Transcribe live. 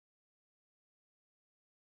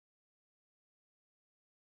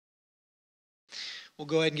We'll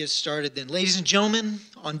go ahead and get started then. Ladies and gentlemen,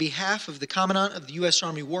 on behalf of the Commandant of the U.S.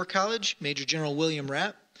 Army War College, Major General William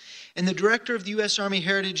Rapp, and the Director of the U.S. Army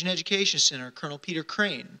Heritage and Education Center, Colonel Peter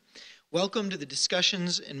Crane, welcome to the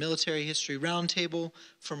Discussions in Military History Roundtable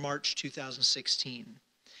for March 2016.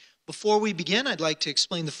 Before we begin, I'd like to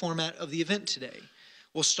explain the format of the event today.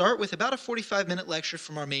 We'll start with about a 45-minute lecture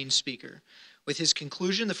from our main speaker. With his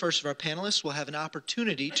conclusion, the first of our panelists will have an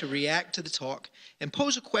opportunity to react to the talk and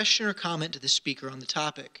pose a question or comment to the speaker on the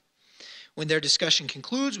topic. When their discussion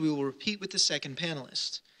concludes, we will repeat with the second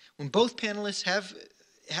panelist. When both panelists have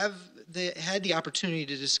had the opportunity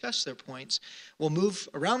to discuss their points, we'll move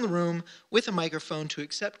around the room with a microphone to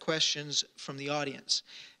accept questions from the audience.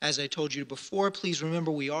 As I told you before, please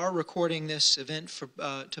remember we are recording this event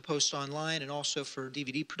to post online and also for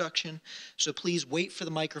DVD production, so please wait for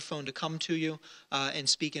the microphone to come to you and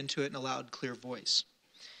speak into it in a loud, clear voice.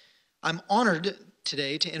 I'm honored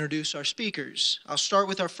today to introduce our speakers. I'll start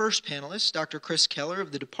with our first panelist, Dr. Chris Keller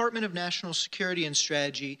of the Department of National Security and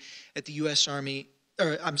Strategy at the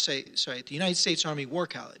the United States Army War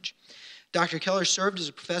College. Dr. Keller served as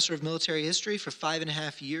a professor of military history for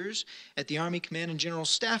 5.5 years at the Army Command and General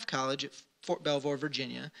Staff College at Fort Belvoir,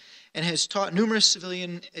 Virginia, and has taught at numerous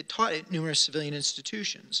civilian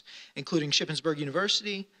institutions, including Shippensburg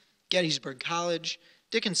University, Gettysburg College,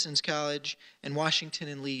 Dickinson's College, and Washington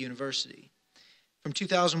and Lee University. From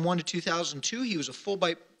 2001 to 2002, he was a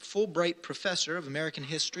Fulbright professor of American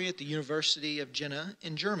history at the University of Jena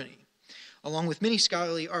in Germany. Along with many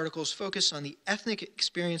scholarly articles focused on the ethnic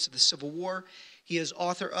experience of the Civil War, he is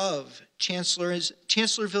author of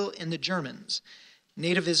Chancellorsville and the Germans,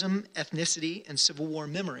 Nativism, Ethnicity, and Civil War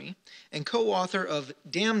Memory, and co-author of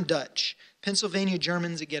Damn Dutch, Pennsylvania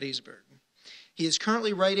Germans at Gettysburg. He is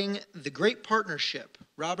currently writing The Great Partnership,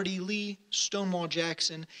 Robert E. Lee, Stonewall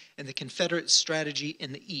Jackson, and the Confederate Strategy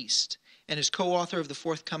in the East, and is co-author of the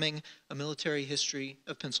forthcoming A Military History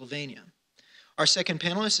of Pennsylvania. Our second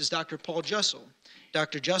panelist is Dr. Paul Jussel.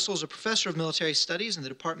 Dr. Jussel is a professor of military studies in the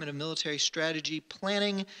Department of Military Strategy,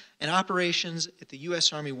 Planning, and Operations at the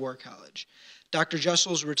U.S. Army War College. Dr.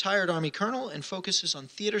 Jussel is a retired Army colonel and focuses on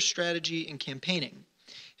theater strategy and campaigning.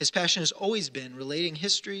 His passion has always been relating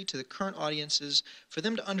history to the current audiences for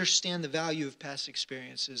them to understand the value of past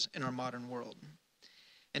experiences in our modern world.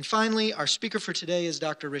 And finally, our speaker for today is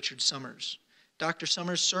Dr. Richard Sommers. Dr.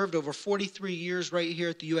 Sommers served over 43 years right here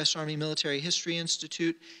at the U.S. Army Military History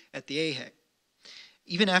Institute at the USAHEC.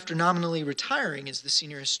 Even after nominally retiring as the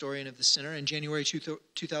senior historian of the center in January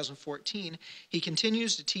 2014, he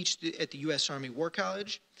continues to teach at the U.S. Army War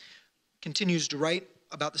College, continues to write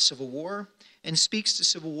about the Civil War, and speaks to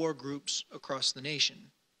Civil War groups across the nation.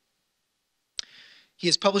 He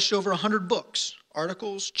has published over 100 books,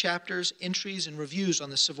 articles, chapters, entries, and reviews on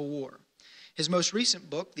the Civil War. His most recent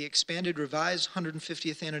book, the expanded, revised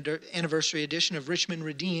 150th anniversary edition of Richmond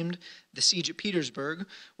Redeemed, The Siege of Petersburg,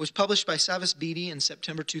 was published by Savas Beatty in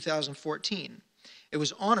September 2014. It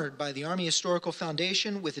was honored by the Army Historical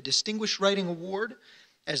Foundation with a Distinguished Writing Award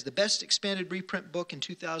as the best expanded reprint book in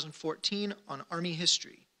 2014 on Army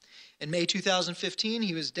history. In May 2015,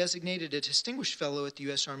 he was designated a Distinguished Fellow at the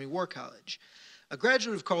U.S. Army War College. A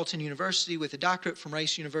graduate of Carleton University with a doctorate from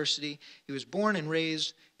Rice University, he was born and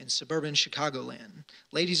raised in suburban Chicagoland.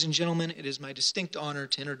 Ladies and gentlemen, it is my distinct honor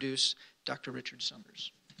to introduce Dr. Richard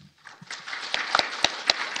Sommers.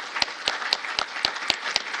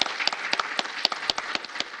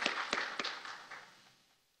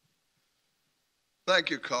 Thank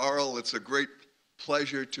you, Carl. It's a great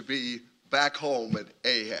pleasure to be back home at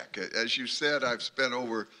USAHEC. As you said, I've spent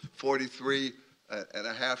over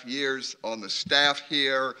 43.5 years on the staff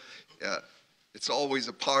here. It's always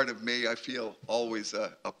a part of me. I feel always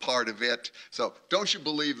a part of it. So don't you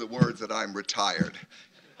believe the words that I'm retired.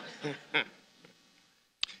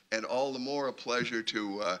 And all the more a pleasure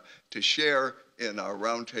to share in our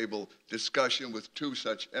roundtable discussion with two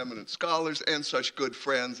such eminent scholars and such good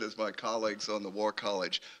friends as my colleagues on the War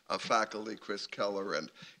College faculty, Chris Keller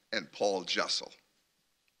and Paul Jussel.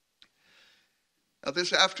 Now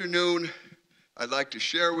this afternoon, I'd like to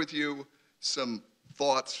share with you some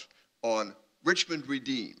thoughts on Richmond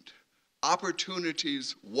Redeemed,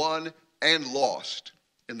 opportunities won and lost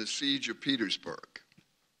in the Siege of Petersburg.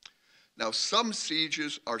 Now, some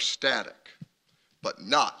sieges are static, but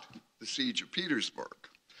not the Siege of Petersburg.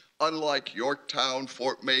 Unlike Yorktown,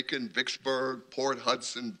 Fort Macon, Vicksburg, Port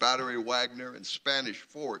Hudson, Battery Wagner, and Spanish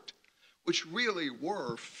Fort, which really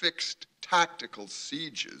were fixed tactical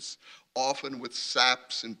sieges, often with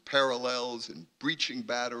saps and parallels and breaching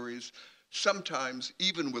batteries, sometimes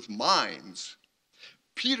even with mines,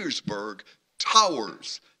 Petersburg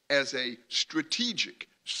towers as a strategic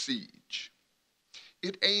siege.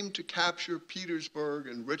 It aimed to capture Petersburg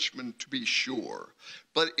and Richmond, to be sure,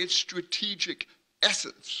 but its strategic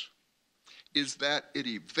essence is that it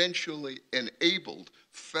eventually enabled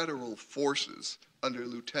federal forces under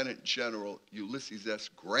Lieutenant General Ulysses S.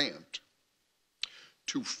 Grant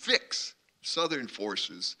to fix Southern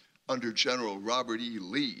forces under General Robert E.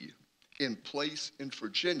 Lee in place in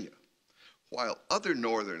Virginia, while other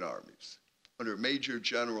Northern armies under Major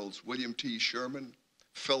Generals William T. Sherman,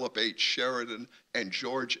 Philip H. Sheridan, and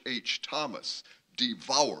George H. Thomas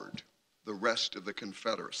devoured the rest of the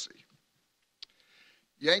Confederacy.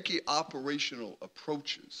 Yankee operational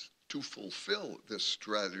approaches to fulfill this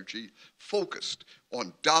strategy focused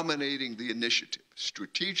on dominating the initiative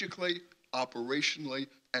strategically, operationally,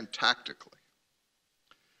 and tactically,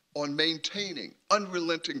 on maintaining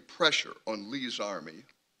unrelenting pressure on Lee's army,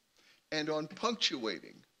 and on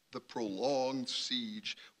punctuating the prolonged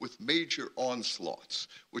siege with major onslaughts,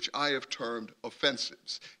 which I have termed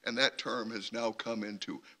offensives, and that term has now come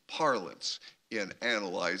into parlance in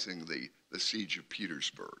analyzing the Siege of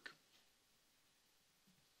Petersburg.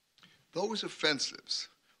 Those offensives,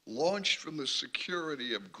 launched from the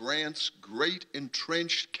security of Grant's great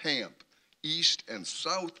entrenched camp east and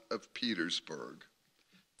south of Petersburg,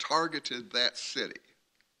 targeted that city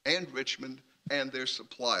and Richmond and their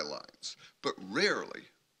supply lines, but rarely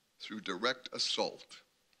through direct assault.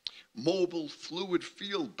 Mobile, fluid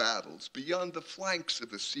field battles beyond the flanks of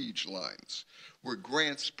the siege lines were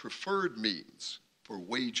Grant's preferred means for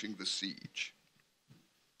waging the siege.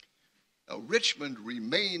 Now, Richmond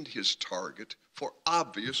remained his target for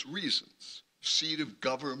obvious reasons: seat of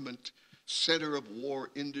government, center of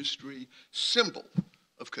war industry, symbol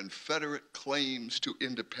of Confederate claims to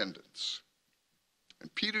independence.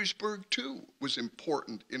 And Petersburg, too, was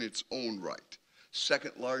important in its own right.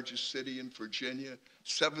 Second largest city in Virginia,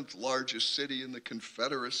 seventh largest city in the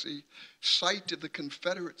Confederacy, site of the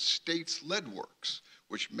Confederate States Lead Works,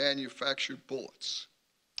 which manufactured bullets.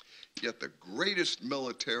 Yet the greatest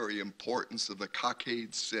military importance of the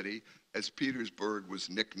Cockade City, as Petersburg was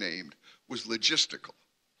nicknamed, was logistical.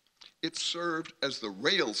 It served as the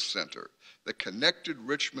rail center that connected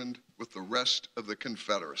Richmond with the rest of the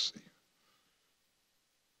Confederacy.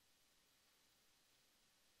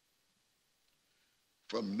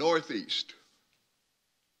 From northeast,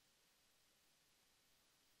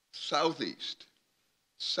 southeast,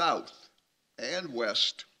 south, and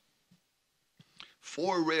west,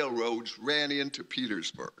 4 railroads ran into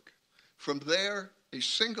Petersburg. From there, a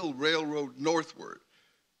single railroad northward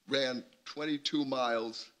ran 22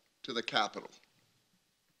 miles to the capital.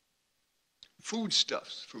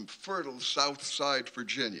 Foodstuffs from fertile Southside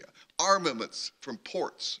Virginia, armaments from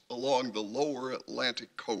ports along the lower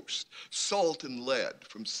Atlantic coast, salt and lead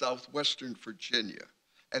from southwestern Virginia,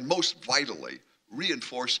 and most vitally,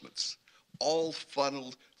 reinforcements, all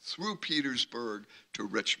funneled through Petersburg to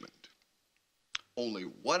Richmond. Only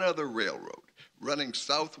one other railroad, running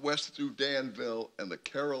southwest through Danville and the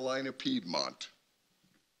Carolina Piedmont,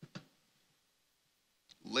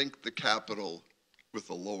 linked the capital with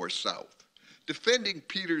the lower South. Defending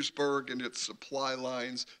Petersburg and its supply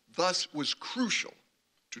lines thus was crucial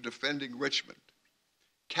to defending Richmond.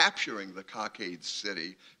 Capturing the Cockade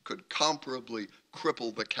City could comparably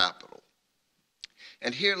cripple the capital.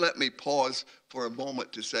 And here let me pause for a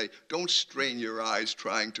moment to say, don't strain your eyes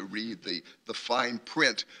trying to read the fine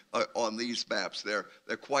print on these maps. They're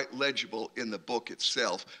quite legible in the book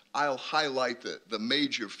itself. I'll highlight the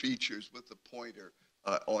major features with the pointer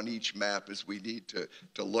on each map as we need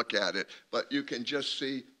to look at it. But you can just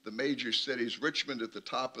see the major cities, Richmond at the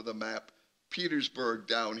top of the map, Petersburg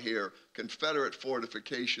down here. Confederate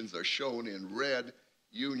fortifications are shown in red.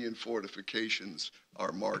 Union fortifications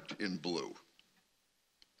are marked in blue.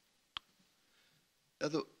 Now,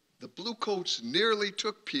 the Bluecoats nearly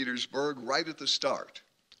took Petersburg right at the start,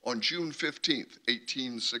 on June 15th,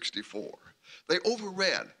 1864. They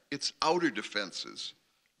overran its outer defenses,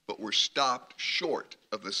 but were stopped short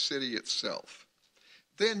of the city itself.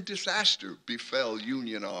 Then disaster befell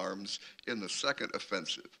Union arms in the second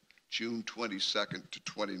offensive, June 22nd to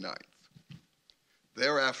 29th.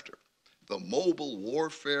 Thereafter, the mobile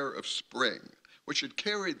warfare of spring, which had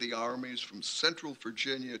carried the armies from central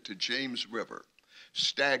Virginia to James River,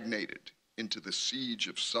 stagnated into the Siege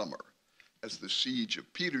of Summer as the Siege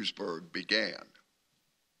of Petersburg began.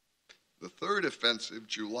 The third offensive,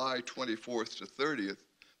 July 24th to 30th,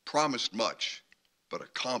 promised much, but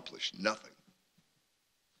accomplished nothing.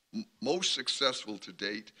 Most successful to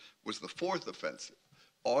date was the fourth offensive,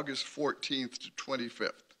 August 14th to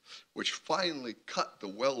 25th, which finally cut the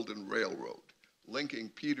Weldon Railroad, linking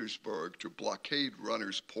Petersburg to blockade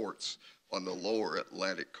runners' ports on the lower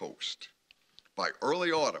Atlantic coast. By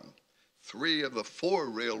early autumn, 3 of the 4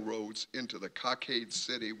 railroads into the Cockade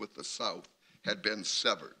City with the South had been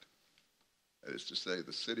severed. That is to say,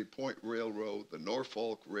 the City Point Railroad, the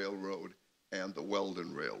Norfolk Railroad, and the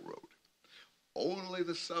Weldon Railroad. Only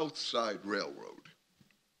the South Side Railroad,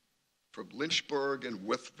 from Lynchburg and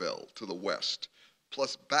Wytheville to the west,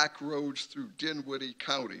 plus back roads through Dinwiddie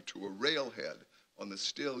County to a railhead on the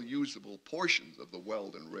still usable portions of the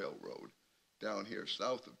Weldon Railroad, down here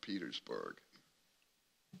south of Petersburg,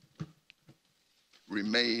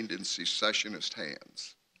 remained in secessionist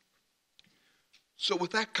hands. So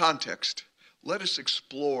with that context, let us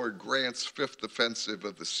explore Grant's fifth offensive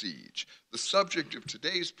of the siege, the subject of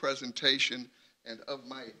today's presentation and of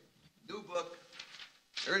my new book.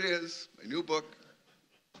 There it is, my new book,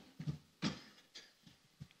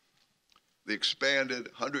 the expanded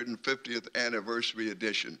 150th anniversary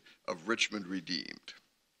edition of Richmond Redeemed.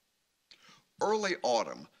 Early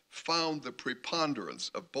autumn found the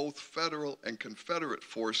preponderance of both Federal and Confederate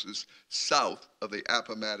forces south of the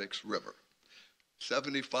Appomattox River.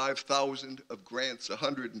 75,000 of Grant's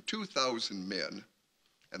 102,000 men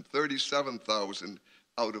and 37,000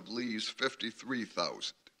 out of Lee's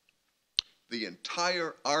 53,000. The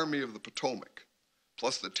entire Army of the Potomac,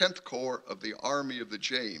 plus the 10th Corps of the Army of the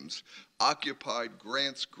James, occupied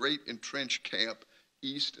Grant's great entrenched camp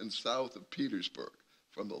east and south of Petersburg,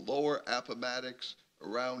 from the lower Appomattox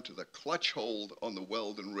around to the clutch hold on the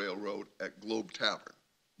Weldon Railroad at Globe Tavern.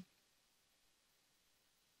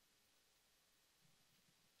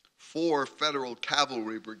 4 Federal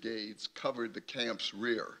cavalry brigades covered the camp's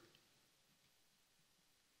rear,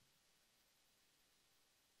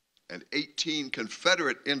 and 18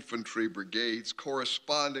 Confederate infantry brigades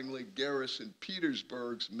correspondingly garrisoned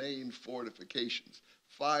Petersburg's main fortifications.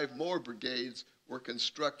 5 more brigades were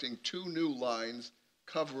constructing 2 new lines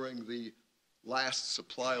covering the last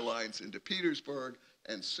supply lines into Petersburg,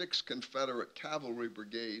 and 6 Confederate cavalry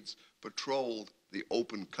brigades patrolled the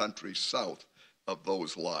open country south of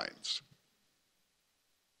those lines.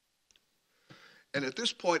 And at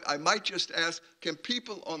this point, I might just ask, can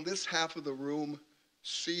people on this half of the room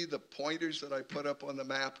see the pointers that I put up on the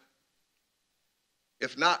map?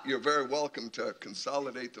 If not, you're very welcome to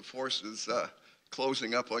consolidate the forces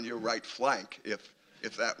closing up on your right flank if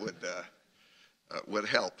that would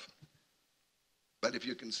help. But if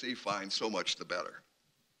you can see, fine, so much the better.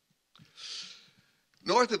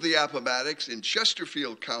 North of the Appomattox in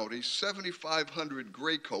Chesterfield County, 7,500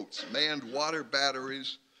 Graycoats manned water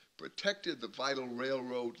batteries, protected the vital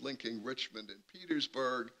railroad linking Richmond and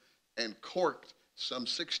Petersburg, and corked some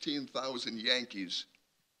 16,000 Yankees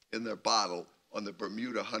in their bottle on the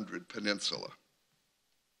Bermuda Hundred Peninsula.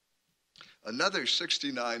 Another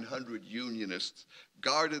 6,900 Unionists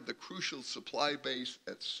guarded the crucial supply base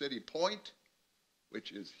at City Point,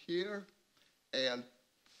 which is here and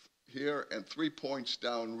 3 points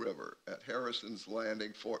downriver at Harrison's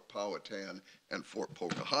Landing, Fort Powhatan, and Fort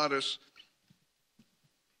Pocahontas.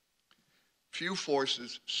 Few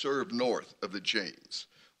forces served north of the James.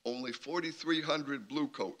 Only 4,300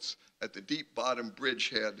 bluecoats at the Deep Bottom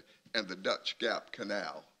Bridgehead and the Dutch Gap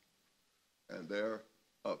Canal. And they're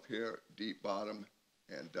up here, Deep Bottom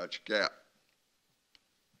and Dutch Gap.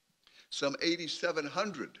 Some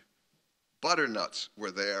 8,700 butternuts were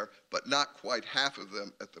there, but not quite half of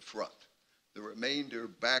them at the front. The remainder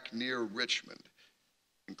back near Richmond,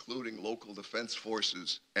 including local defense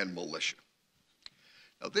forces and militia.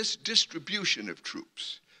 Now, this distribution of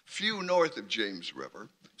troops, few north of James River,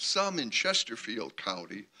 some in Chesterfield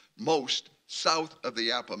County, most south of the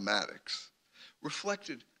Appomattox,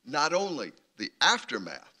 reflected not only the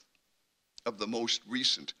aftermath of the most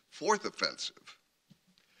recent Fourth Offensive,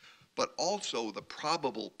 but also the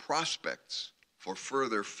probable prospects for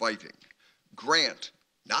further fighting. Grant,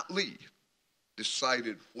 not Lee,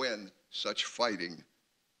 decided when such fighting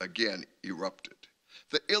again erupted.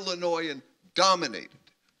 The Illinoisan dominated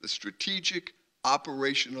the strategic,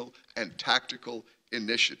 operational, and tactical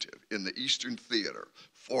initiative in the Eastern Theater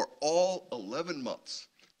for all 11 months,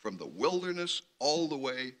 from the Wilderness all the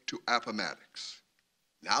way to Appomattox.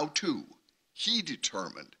 Now, too, he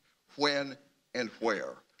determined when and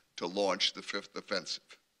where to launch the Fifth Offensive.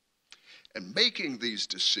 And making these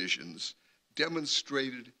decisions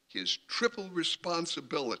demonstrated his triple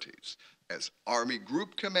responsibilities as Army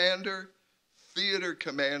Group Commander, Theater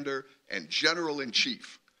Commander, and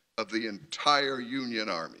General-in-Chief of the entire Union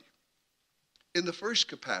Army. In the first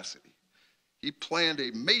capacity, he planned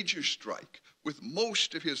a major strike with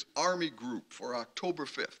most of his Army group for October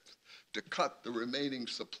 5th to cut the remaining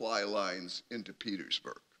supply lines into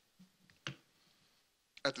Petersburg.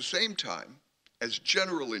 At the same time, as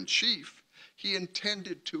General-in-Chief, he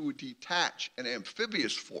intended to detach an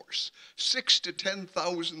amphibious force, 6,000 to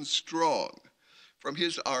 10,000 strong, from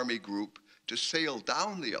his army group to sail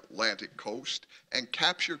down the Atlantic coast and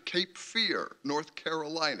capture Cape Fear, North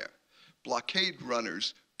Carolina, blockade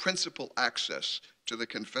runners' principal access to the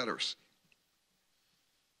Confederacy.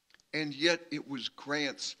 And yet it was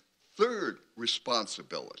Grant's third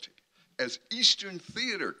responsibility as Eastern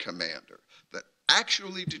Theater Commander that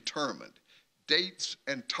actually determined dates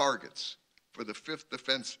and targets for the 5th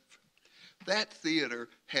Offensive. That theater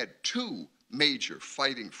had two major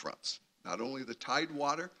fighting fronts, not only the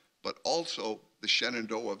Tidewater, but also the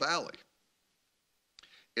Shenandoah Valley.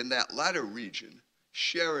 In that latter region,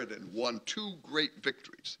 Sheridan won two great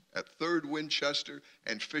victories at 3rd Winchester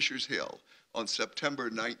and Fisher's Hill on September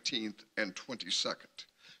 19th and 22nd.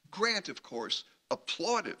 Grant, of course,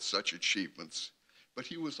 applauded such achievements, but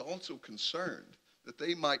he was also concerned that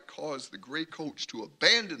they might cause the Graycoats to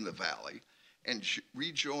abandon the valley and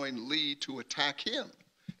rejoin Lee to attack him,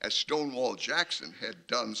 as Stonewall Jackson had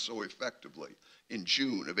done so effectively in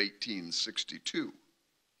June of 1862.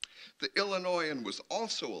 The Illinoisan was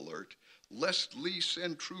also alert lest Lee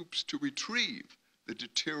send troops to retrieve the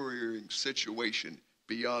deteriorating situation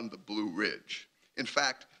beyond the Blue Ridge. In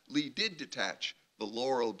fact, Lee did detach the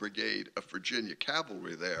Laurel Brigade of Virginia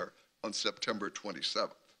Cavalry there on September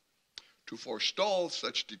 27th. To forestall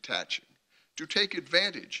such detaching, to take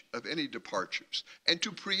advantage of any departures, and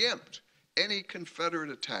to preempt any Confederate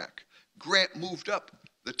attack, Grant moved up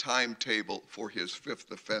the timetable for his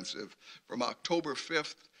 5th offensive from October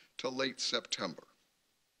 5th to late September.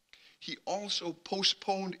 He also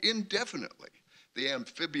postponed indefinitely the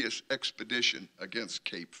amphibious expedition against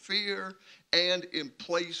Cape Fear, and in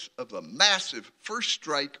place of the massive first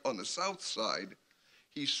strike on the south side,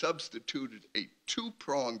 he substituted a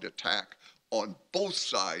two-pronged attack on both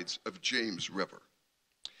sides of James River.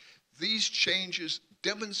 These changes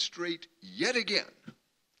demonstrate yet again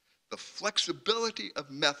the flexibility of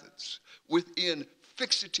methods within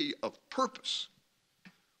fixity of purpose,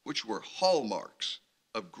 which were hallmarks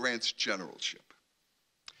of Grant's generalship.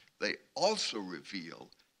 They also reveal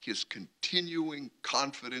his continuing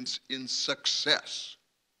confidence in success.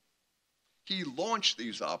 He launched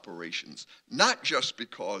these operations not just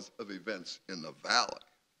because of events in the valley.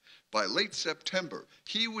 By late September,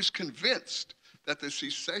 he was convinced that the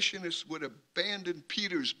secessionists would abandon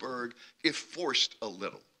Petersburg if forced a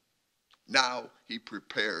little. Now he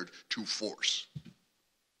prepared to force.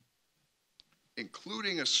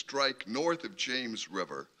 Including a strike north of James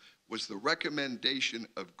River was the recommendation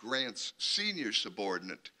of Grant's senior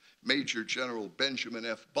subordinate, Major General Benjamin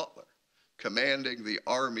F. Butler, commanding the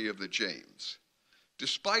Army of the James.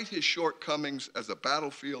 Despite his shortcomings as a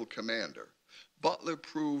battlefield commander, Butler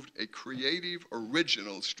proved a creative,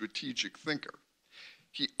 original strategic thinker.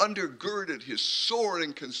 He undergirded his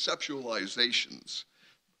soaring conceptualizations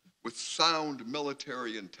with sound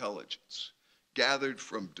military intelligence, gathered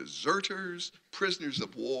from deserters, prisoners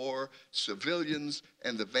of war, civilians,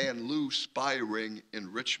 and the Van Loo spy ring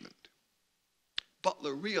in Richmond.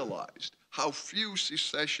 Butler realized how few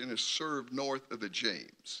secessionists served north of the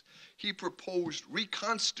James. He proposed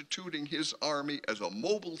reconstituting his army as a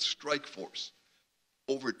mobile strike force,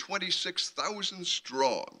 over 26,000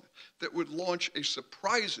 strong, that would launch a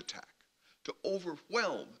surprise attack to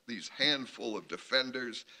overwhelm these handful of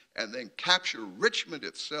defenders and then capture Richmond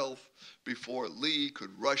itself before Lee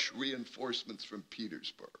could rush reinforcements from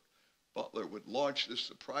Petersburg. Butler would launch this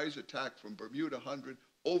surprise attack from Bermuda Hundred,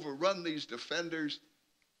 overrun these defenders,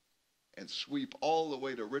 and sweep all the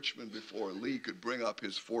way to Richmond before Lee could bring up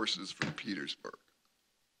his forces from Petersburg.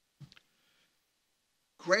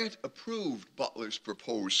 Grant approved Butler's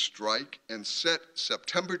proposed strike and set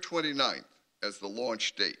September 29th as the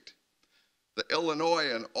launch date. The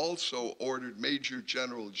Illinoisan also ordered Major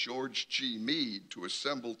General George G. Meade to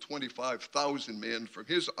assemble 25,000 men from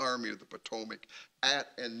his Army of the Potomac at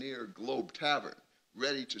and near Globe Tavern,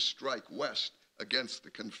 ready to strike west against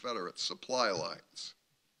the Confederate supply lines.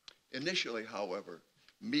 Initially, however,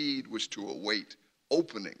 Meade was to await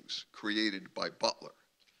openings created by Butler.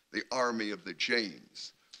 The Army of the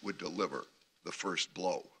James would deliver the first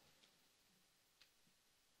blow.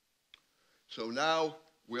 So now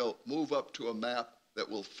we'll move up to a map that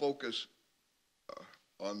will focus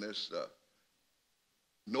on this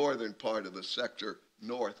northern part of the sector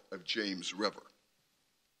north of James River.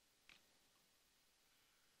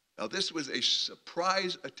 Now, this was a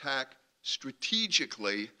surprise attack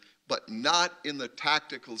strategically, but not in the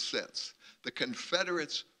tactical sense. The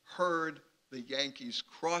Confederates heard the Yankees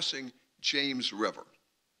crossing James River.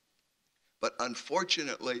 But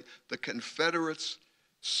unfortunately, the Confederates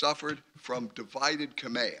suffered from divided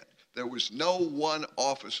command. there was no one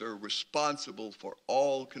officer responsible for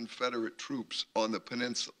all Confederate troops on the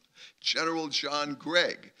peninsula. General John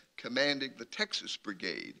Gregg, commanding the Texas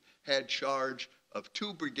Brigade, had charge of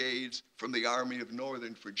 2 brigades from the Army of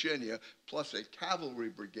Northern Virginia, plus a cavalry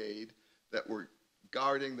brigade that were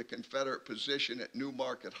guarding the Confederate position at New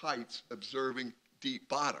Market Heights, observing Deep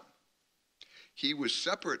Bottom. He was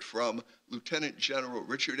separate from Lieutenant General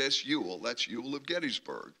Richard S. Ewell, that's Ewell of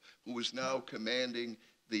Gettysburg, who was now commanding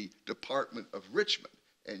the Department of Richmond,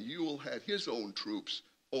 and Ewell had his own troops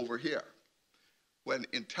over here. When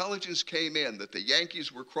intelligence came in that the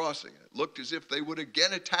Yankees were crossing, it looked as if they would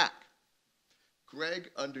again attack. Gregg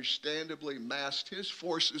understandably massed his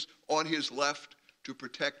forces on his left to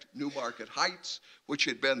protect New Market Heights, which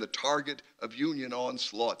had been the target of Union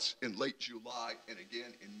onslaughts in late July and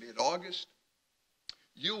again in mid-August.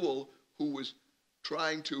 Ewell, who was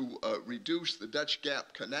trying to reduce the Dutch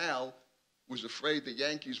Gap Canal, was afraid the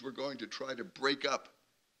Yankees were going to try to break up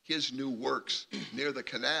his new works near the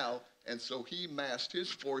canal, and so he massed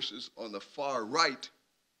his forces on the far right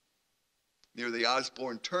near the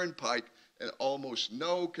Osborne Turnpike, and almost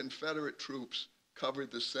no Confederate troops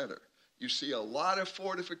covered the center. You see a lot of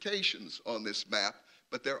fortifications on this map,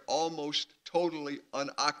 but they're almost totally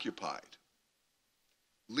unoccupied.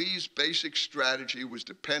 Lee's basic strategy was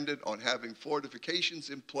dependent on having fortifications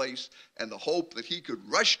in place and the hope that he could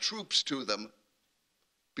rush troops to them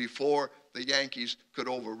before the Yankees could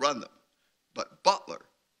overrun them. But Butler,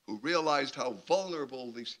 who realized how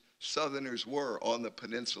vulnerable these Southerners were on the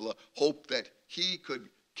peninsula, hoped that he could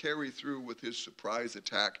carry through with his surprise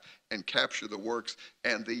attack and capture the works,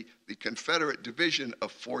 and the Confederate division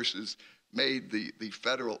of forces made the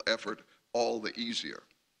federal effort all the easier.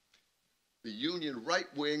 The Union right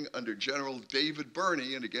wing under General David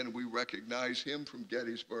Birney, and again we recognize him from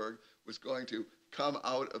Gettysburg, was going to come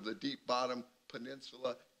out of the Deep Bottom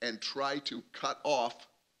Peninsula and try to cut off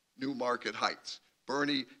New Market Heights.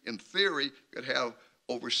 Birney, in theory, could have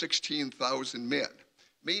over 16,000 men.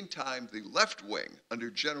 Meantime, the left wing under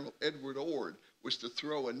General Edward Ord was to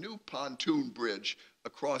throw a new pontoon bridge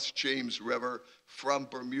across James River from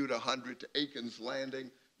Bermuda Hundred to Aiken's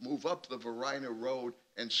Landing, move up the Varina Road,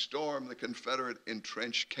 and storm the Confederate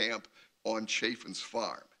entrenched camp on Chaffin's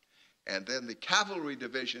Farm. And then the Cavalry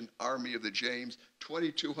Division, Army of the James,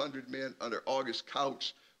 2,200 men under August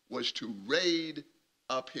Couch, was to raid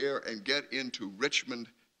up here and get into Richmond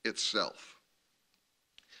itself.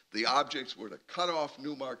 The objects were to cut off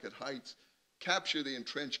New Market Heights, capture the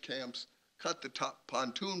entrenched camps, cut the top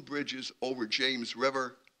pontoon bridges over James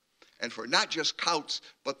River, and for not just Couch,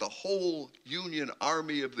 but the whole Union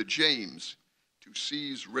Army of the James to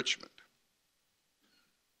seize Richmond.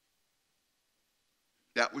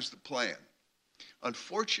 That was the plan.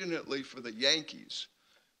 Unfortunately for the Yankees,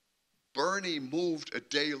 Birney moved a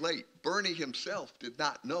day late. Birney himself did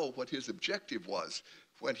not know what his objective was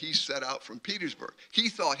when he set out from Petersburg. He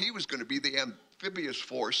thought he was going to be the amphibious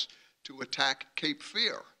force to attack Cape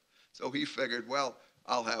Fear. So he figured, well,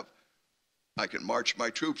 I can march my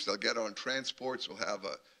troops. They'll get on transports. We'll have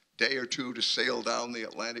a day or two to sail down the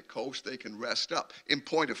Atlantic coast. They can rest up. In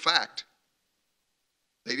point of fact,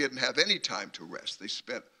 they didn't have any time to rest. They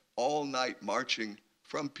spent all night marching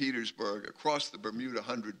from Petersburg across the Bermuda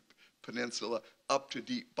Hundred Peninsula up to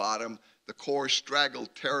Deep Bottom. The Corps straggled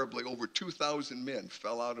terribly. Over 2,000 men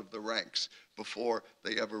fell out of the ranks before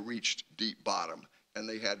they ever reached Deep Bottom, and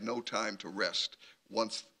they had no time to rest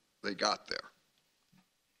once they got there.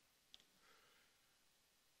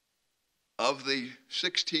 Of the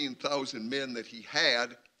 16,000 men that he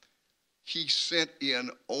had, he sent in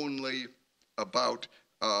only about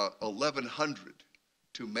 1,100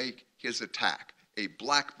 to make his attack. A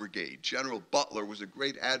black brigade. General Butler was a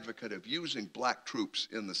great advocate of using black troops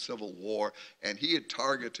in the Civil War, and he had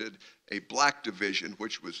targeted a black division,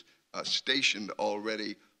 which was stationed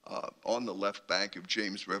already on the left bank of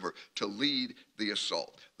James River, to lead the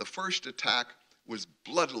assault. The first attack was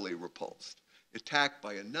bloodily repulsed. Attack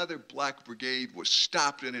by another black brigade was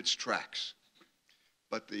stopped in its tracks.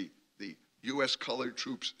 But the U.S. colored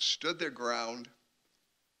troops stood their ground.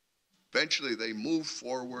 Eventually, they moved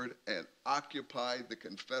forward and occupied the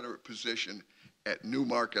Confederate position at New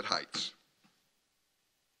Market Heights.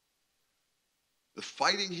 The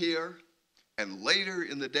fighting here, and later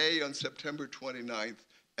in the day on September 29th,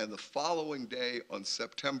 and the following day on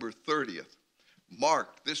September 30th,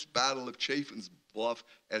 marked this Battle of Chaffin's Bluff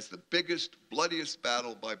as the biggest, bloodiest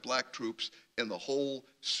battle by black troops in the whole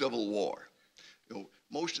Civil War. You know,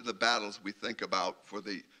 most of the battles we think about for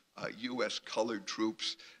the U.S. colored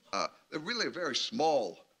troops, they're really very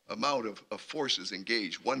small amount of forces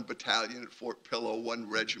engaged. 1 battalion at Fort Pillow, 1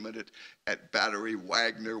 regiment at Battery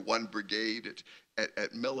Wagner, 1 brigade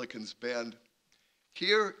at Milliken's Bend.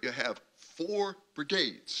 Here you have 4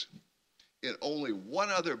 brigades. In only one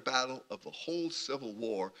other battle of the whole Civil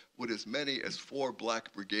War would as many as 4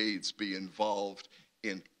 black brigades be involved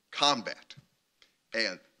in combat.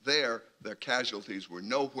 And there, their casualties were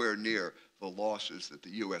nowhere near the losses that the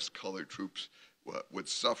U.S. colored troops would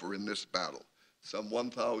suffer in this battle. Some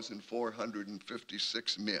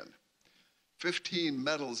 1,456 men. 15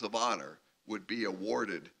 medals of honor would be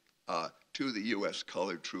awarded to the U.S.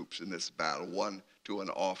 colored troops in this battle, 1 to an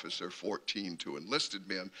officer, 14 to enlisted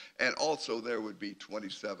men, and also there would be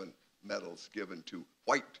 27 medals given to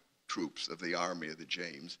white troops of the Army of the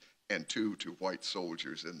James and 2 to white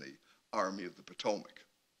soldiers in the Army of the Potomac.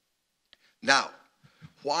 Now,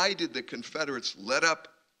 why did the Confederates let up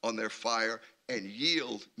on their fire and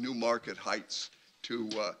yield New Market Heights to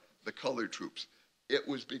the colored troops? It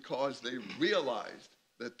was because they realized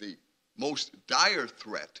that the most dire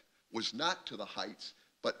threat was not to the Heights,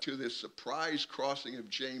 but to this surprise crossing of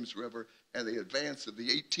James River and the advance of the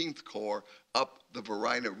 18th Corps up the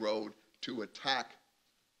Varina Road to attack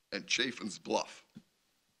at Chaffin's Bluff.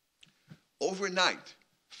 Overnight,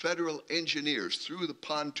 Federal engineers threw the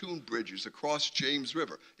pontoon bridges across James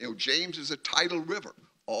River. You know, James is a tidal river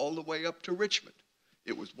all the way up to Richmond.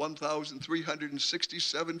 It was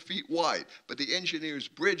 1,367 feet wide, but the engineers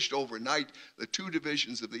bridged overnight. The 2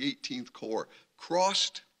 divisions of the 18th Corps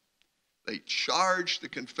crossed. They charged the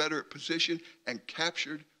Confederate position and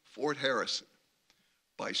captured Fort Harrison.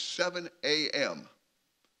 By 7 a.m.,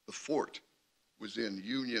 the fort was in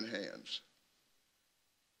Union hands.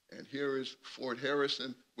 And here is Fort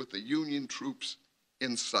Harrison with the Union troops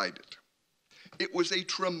inside it. It was a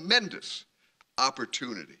tremendous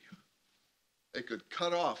opportunity. They could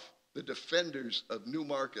cut off the defenders of New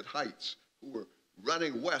Market Heights who were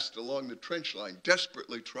running west along the trench line,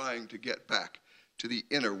 desperately trying to get back to the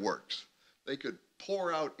inner works. They could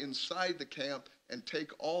pour out inside the camp and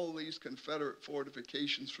take all these Confederate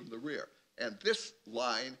fortifications from the rear. And this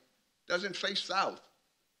line doesn't face south.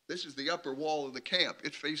 This is the upper wall of the camp.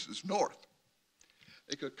 It faces north.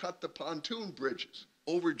 They could cut the pontoon bridges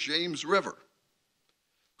over James River,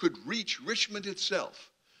 could reach Richmond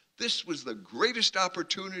itself. This was the greatest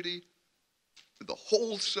opportunity in the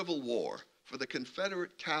whole Civil War for the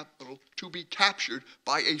Confederate capital to be captured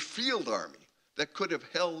by a field army that could have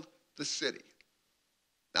held the city.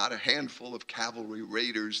 Not a handful of cavalry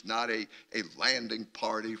raiders, not a landing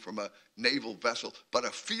party from a naval vessel, but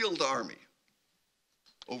a field army,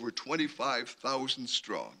 over 25,000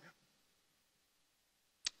 strong.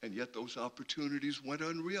 And yet those opportunities went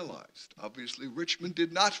unrealized. Obviously, Richmond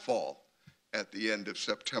did not fall at the end of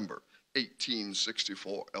September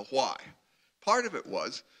 1864. Why? Part of it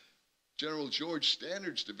was General George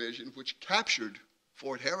Stannard's division, which captured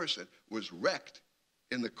Fort Harrison, was wrecked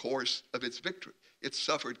in the course of its victory. It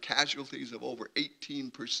suffered casualties of over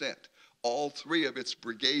 18%. All 3 of its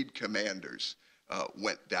brigade commanders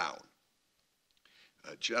went down.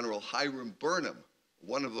 General Hiram Burnham,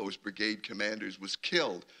 one of those brigade commanders, was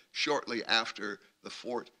killed shortly after the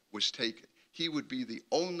fort was taken. He would be the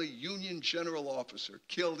only Union general officer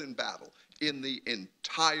killed in battle in the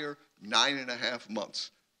entire 9.5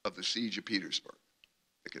 months of the Siege of Petersburg.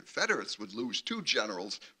 The Confederates would lose 2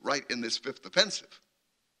 generals right in this 5th offensive.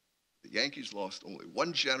 The Yankees lost only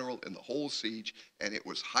 1 general in the whole siege, and it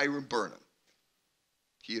was Hiram Burnham.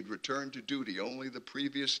 He had returned to duty only the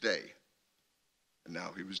previous day, and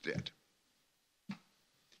now he was dead.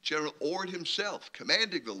 General Ord himself,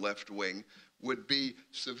 commanding the left wing, would be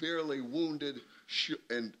severely wounded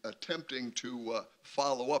in attempting to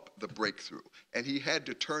follow up the breakthrough. And he had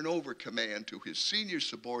to turn over command to his senior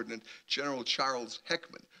subordinate, General Charles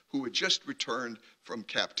Heckman, who had just returned from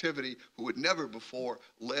captivity, who had never before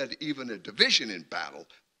led even a division in battle,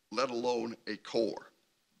 let alone a corps.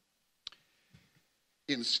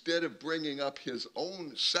 Instead of bringing up his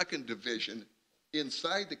own 2nd Division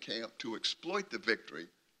inside the camp to exploit the victory,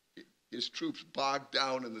 his troops bogged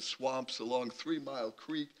down in the swamps along 3 Mile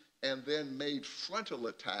Creek and then made frontal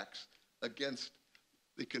attacks against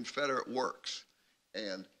the Confederate works.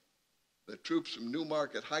 And the troops from New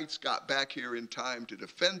Market Heights got back here in time to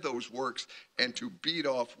defend those works and to beat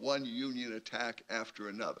off one Union attack after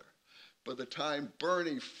another. By the time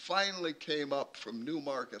Birney finally came up from New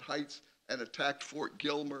Market Heights and attacked Fort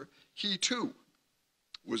Gilmer, he too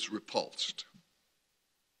was repulsed.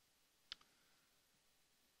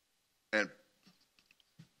 And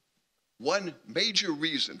one major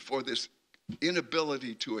reason for this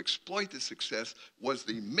inability to exploit the success was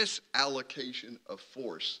the misallocation of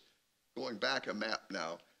force. Going back a map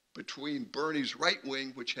now, between Birney's right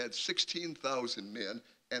wing, which had 16,000 men,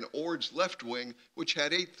 and Ord's left wing, which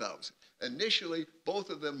had 8,000. Initially, both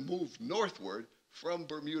of them moved northward from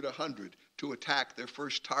Bermuda 100 to attack their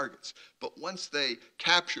first targets. But once they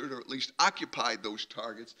captured or at least occupied those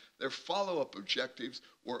targets, their follow-up objectives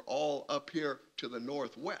were all up here to the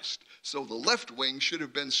northwest. So the left wing should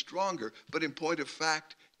have been stronger, but in point of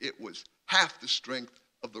fact, it was half the strength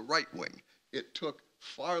of the right wing. It took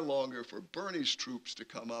far longer for Birney's troops to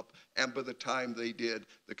come up, and by the time they did,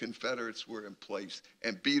 the Confederates were in place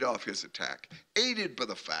and beat off his attack, aided by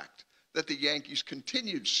the fact that the Yankees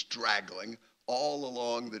continued straggling all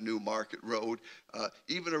along the New Market Road.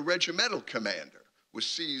 Even a regimental commander was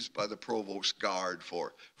seized by the Provost Guard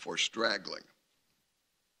for straggling.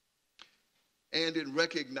 And in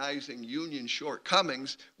recognizing Union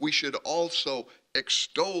shortcomings, we should also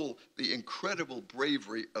extol the incredible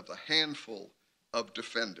bravery of the handful of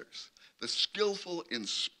defenders, the skillful,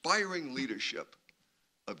 inspiring leadership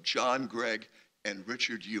of John Gregg and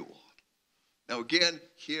Richard Ewell. Now again,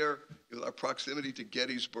 here, with our proximity to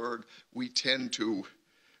Gettysburg, we tend to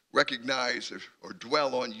recognize or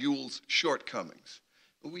dwell on Ewell's shortcomings.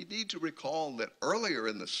 But we need to recall that earlier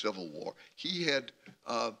in the Civil War, he had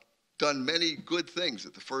done many good things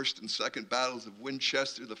at the first and second battles of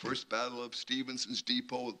Winchester, the first battle of Stevenson's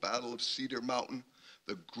Depot, the battle of Cedar Mountain.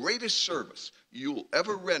 The greatest service Ewell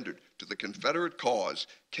ever rendered to the Confederate cause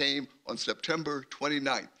came on September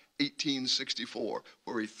 29th, 1864,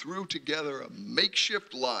 where he threw together a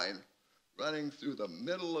makeshift line running through the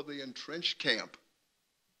middle of the entrenched camp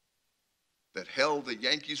that held the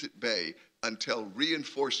Yankees at bay until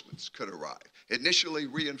reinforcements could arrive. Initially,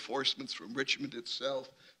 reinforcements from Richmond itself,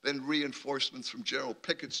 then reinforcements from General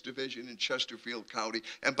Pickett's division in Chesterfield County,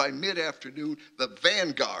 and by mid-afternoon, the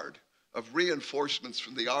vanguard of reinforcements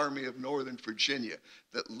from the Army of Northern Virginia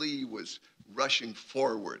that Lee was rushing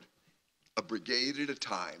forward, a brigade at a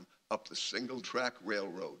time, up the single-track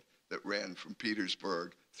railroad that ran from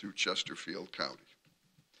Petersburg through Chesterfield County.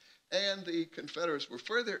 And the Confederates were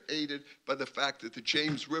further aided by the fact that the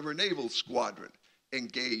James River Naval Squadron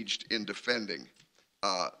engaged in defending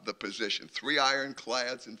the position. 3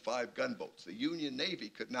 ironclads and 5 gunboats. The Union Navy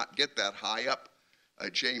could not get that high up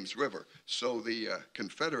James River, so the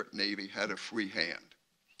Confederate Navy had a free hand.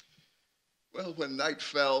 Well, when night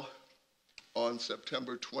fell on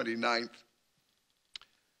September 29th,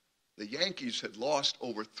 the Yankees had lost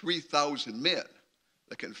over 3,000 men.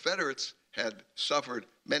 The Confederates had suffered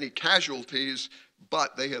many casualties,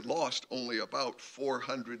 but they had lost only about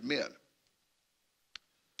 400 men.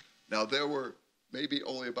 Now, there were maybe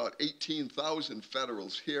only about 18,000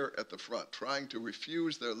 Federals here at the front, trying to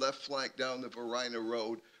refuse their left flank down the Varina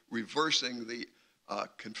Road, reversing the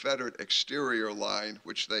Confederate exterior line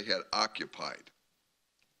which they had occupied.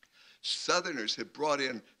 Southerners had brought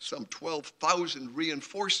in some 12,000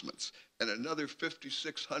 reinforcements, and another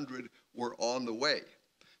 5,600 were on the way.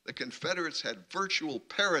 The Confederates had virtual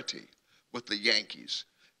parity with the Yankees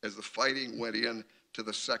as the fighting went in to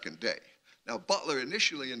the second day. Now, Butler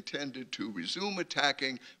initially intended to resume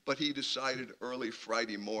attacking, but he decided early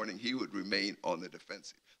Friday morning he would remain on the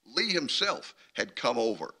defensive. Lee himself had come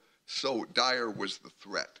over, so dire was the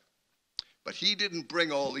threat. But he didn't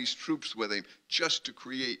bring all these troops with him just to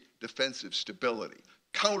create defensive stability.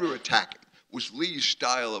 Counterattacking was Lee's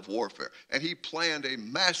style of warfare, and he planned a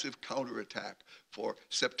massive counterattack for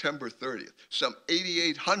September 30th. Some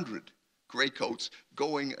 8,800 Graycoats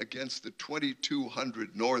going against the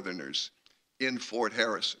 2,200 Northerners in Fort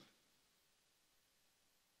Harrison.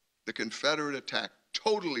 The Confederate attack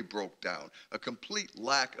totally broke down, a complete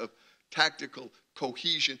lack of tactical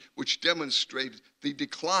cohesion, which demonstrated the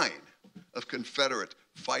decline of Confederate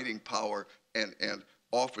fighting power and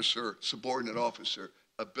subordinate officer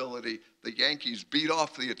ability. The Yankees beat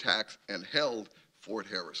off the attacks and held Fort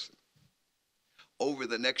Harrison. Over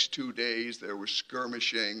the next 2 days, there was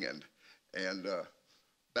skirmishing and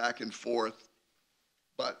back and forth,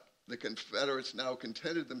 but the Confederates now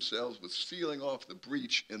contented themselves with sealing off the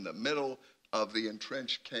breach in the middle of the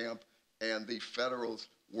entrenched camp, and the Federals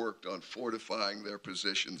worked on fortifying their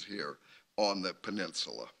positions here on the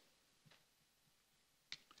peninsula.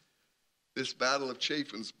 This Battle of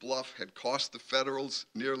Chaffin's Bluff had cost the Federals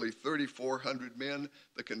nearly 3,400 men,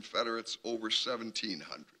 the Confederates over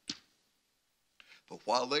 1,700. But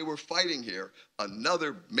while they were fighting here,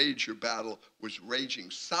 another major battle was raging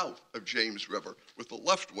south of James River with the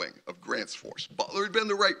left wing of Grant's force. Butler had been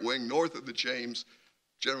the right wing north of the James.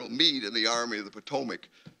 General Meade in the Army of the Potomac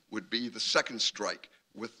would be the second strike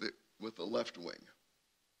with the left wing.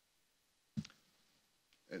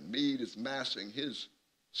 And Meade is massing his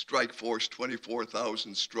strike force,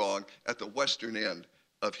 24,000 strong, at the western end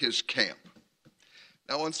of his camp.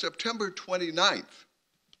 Now, on September 29th,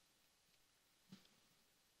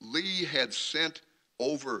 Lee had sent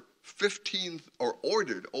over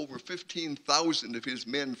ordered over 15,000 of his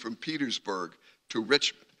men from Petersburg to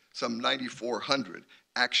Richmond. Some 9,400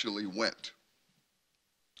 actually went.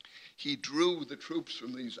 He drew the troops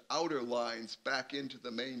from these outer lines back into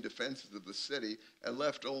the main defenses of the city and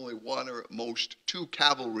left only one or at most two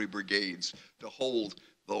cavalry brigades to hold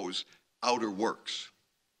those outer works.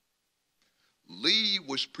 Lee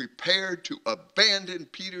was prepared to abandon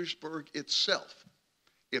Petersburg itself,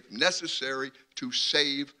 if necessary, to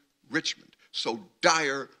save Richmond. So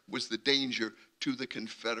dire was the danger to the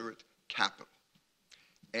Confederate capital.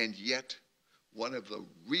 And yet, one of the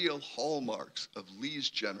real hallmarks of Lee's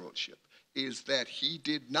generalship is that he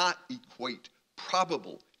did not equate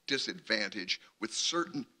probable disadvantage with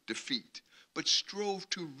certain defeat, but strove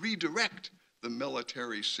to redirect the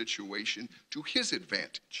military situation to his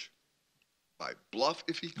advantage, by bluff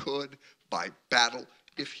if he could, by battle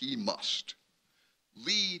if he must.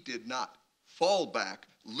 Lee did not fall back,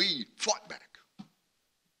 Lee fought back.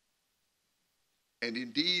 And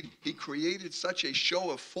indeed, he created such a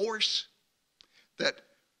show of force that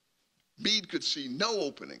Meade could see no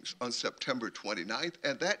openings on September 29th,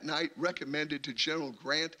 and that night recommended to General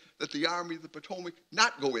Grant that the Army of the Potomac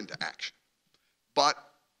not go into action. But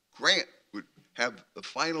Grant would have the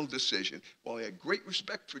final decision. While he had great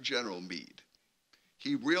respect for General Meade,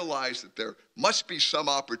 he realized that there must be some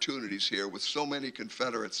opportunities here with so many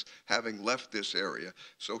Confederates having left this area.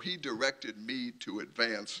 So he directed Meade to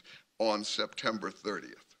advance on September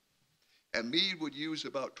 30th. And Meade would use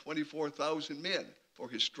about 24,000 men for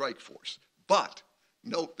his strike force. But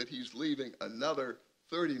note that he's leaving another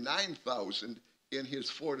 39,000 in his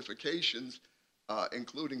fortifications,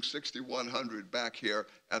 including 6,100 back here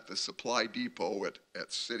at the supply depot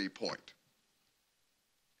at City Point.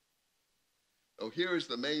 So here's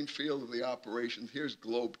the main field of the operations. Here's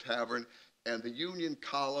Globe Tavern, and the Union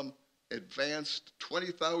column advanced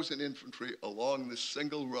 20,000 infantry along this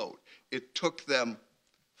single road. It took them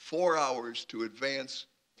 4 hours to advance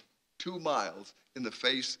 2 miles in the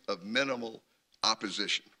face of minimal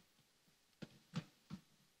opposition.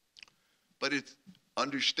 But it's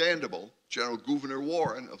understandable. General Gouverneur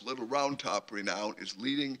Warren of Little Round Top renown is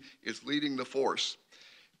leading the force.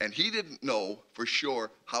 And he didn't know for sure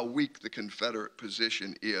how weak the Confederate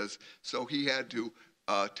position is, so he had to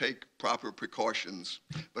take proper precautions.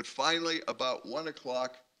 But finally, about 1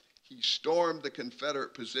 o'clock, he stormed the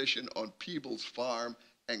Confederate position on Peebles Farm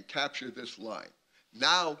and captured this line.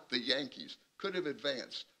 Now the Yankees could have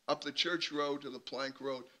advanced up the Church Road to the Plank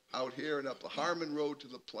Road, out here and up the Harmon Road to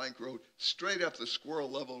the Plank Road, straight up the Squirrel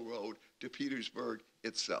Level Road to Petersburg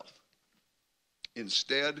itself.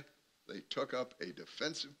 Instead, they took up a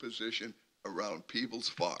defensive position around Peebles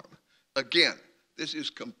Farm. Again, this is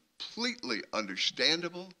completely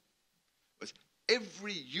understandable, with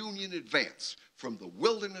every Union advance from the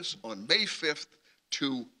Wilderness on May 5th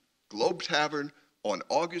to Globe Tavern on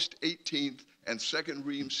August 18th and 2nd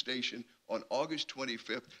Reams Station on August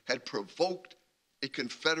 25th had provoked a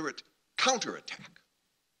Confederate counterattack.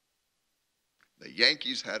 The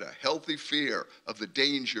Yankees had a healthy fear of the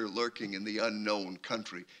danger lurking in the unknown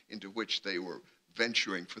country into which they were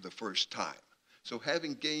venturing for the first time. So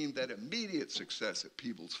having gained that immediate success at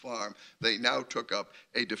Peebles Farm, they now took up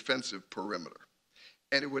a defensive perimeter.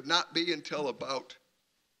 And it would not be until about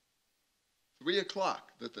 3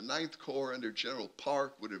 o'clock that the 9th Corps under General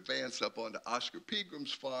Parke would advance up onto Oscar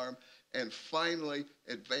Pegram's farm and finally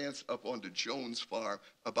advance up onto Jones' farm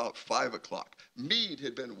about 5 o'clock. Meade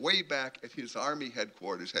had been way back at his Army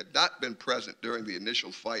headquarters, had not been present during the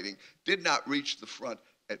initial fighting, did not reach the front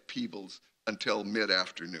at Peebles until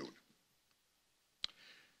mid-afternoon.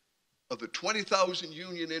 Of the 20,000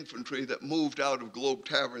 Union infantry that moved out of Globe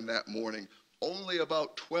Tavern that morning, only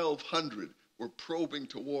about 1,200 were probing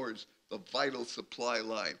towards the vital supply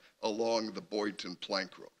line along the Boydton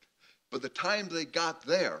Plank Road. By the time they got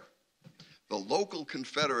there, the local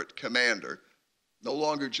Confederate commander, no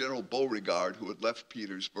longer General Beauregard, who had left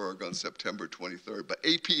Petersburg on September 23rd, but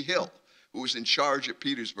A.P. Hill, who was in charge at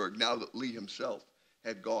Petersburg now that Lee himself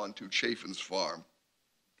had gone to Chaffin's Farm.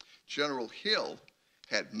 General Hill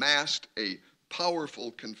had massed a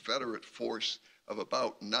powerful Confederate force of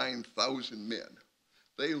about 9,000 men.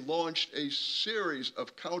 They launched a series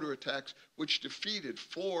of counterattacks which defeated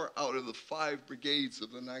 4 out of the 5 brigades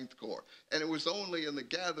of the 9th Corps. And it was only in the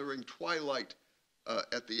gathering twilight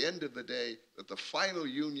at the end of the day that the final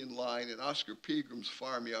Union line in Oscar Pegram's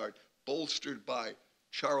farmyard, bolstered by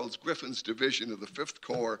Charles Griffin's division of the 5th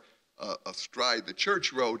Corps astride the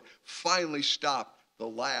Church Road, finally stopped the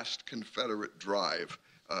last Confederate drive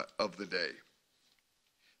of the day.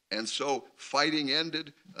 And so fighting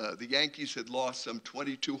ended. The Yankees had lost some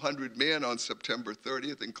 2,200 men on September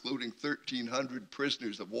 30th, including 1,300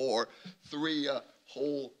 prisoners of war. Three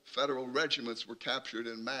whole Federal regiments were captured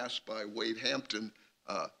en masse by Wade Hampton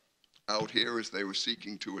out here as they were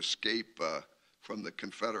seeking to escape from the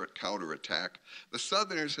Confederate counterattack. The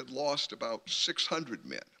Southerners had lost about 600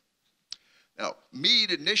 men. Now,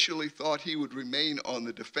 Meade initially thought he would remain on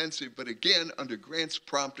the defensive, but again, under Grant's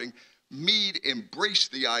prompting, Meade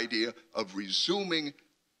embraced the idea of resuming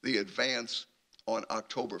the advance on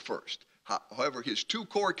October 1st. However, his two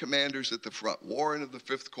corps commanders at the front, Warren of the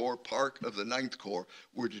 5th Corps, Parke of the 9th Corps,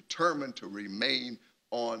 were determined to remain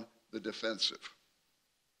on the defensive.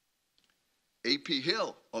 A.P.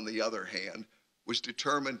 Hill, on the other hand, was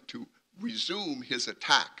determined to resume his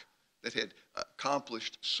attack that had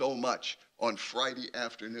accomplished so much on Friday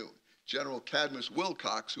afternoon. General Cadmus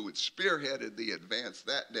Wilcox, who had spearheaded the advance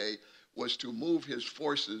that day, was to move his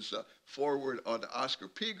forces forward onto Oscar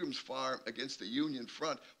Pegram's farm against the Union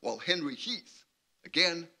front, while Henry Heath,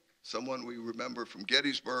 again, someone we remember from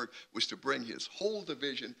Gettysburg, was to bring his whole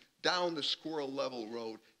division down the Squirrel Level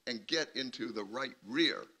Road and get into the right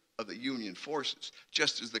rear of the Union forces,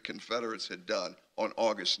 just as the Confederates had done on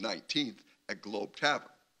August 19th at Globe Tavern.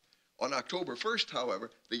 On October 1st,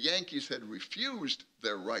 however, the Yankees had refused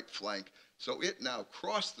their right flank, so it now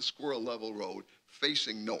crossed the Squirrel Level Road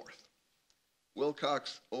facing north.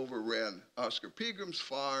 Wilcox overran Oscar Pegram's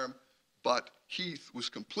farm, but Heath was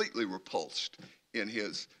completely repulsed in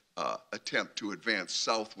his attempt to advance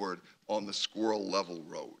southward on the Squirrel Level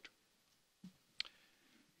Road.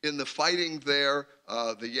 In the fighting there,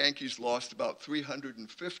 the Yankees lost about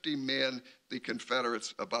 350 men, the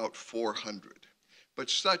Confederates about 400. But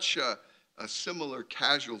such similar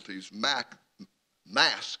casualties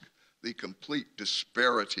mask the complete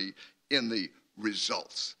disparity in the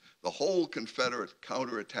results. The whole Confederate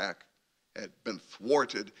counterattack had been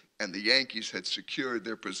thwarted, and the Yankees had secured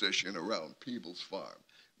their position around Peebles Farm.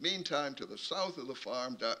 Meantime, to the south of the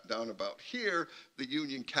farm, down about here, the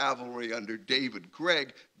Union cavalry under David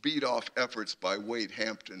Gregg beat off efforts by Wade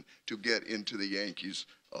Hampton to get into the Yankees'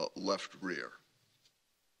 left rear.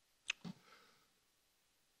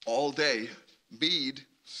 All day, Meade,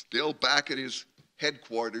 still back at his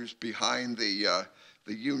headquarters behind the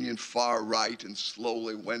Union far right and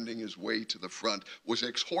slowly wending his way to the front, was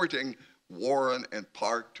exhorting Warren and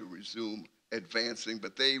Parke to resume advancing,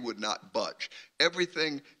 but they would not budge.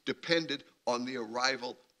 Everything depended on the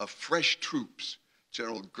arrival of fresh troops.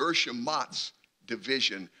 General Gershom Mott's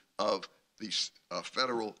division of the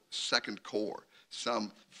Federal 2nd Corps,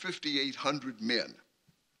 some 5,800 men.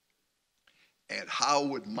 And how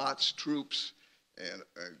would Mott's troops, and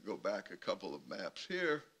I go back a couple of maps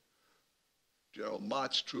here, General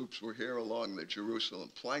Mott's troops were here along the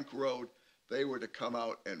Jerusalem Plank Road. They were to come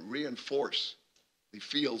out and reinforce the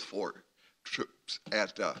field for troops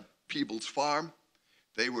at Peebles Farm.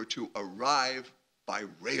 They were to arrive by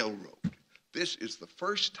railroad. This is the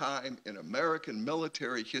first time in American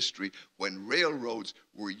military history when railroads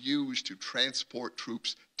were used to transport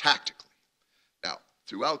troops tactically. Now,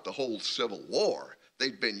 throughout the whole Civil War,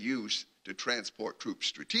 they'd been used to transport troops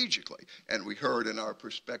strategically. And we heard in our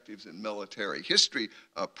Perspectives in Military History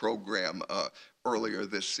program earlier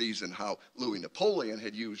this season how Louis Napoleon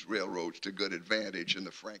had used railroads to good advantage in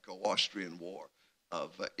the Franco-Austrian War of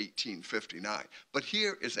 1859. But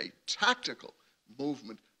here is a tactical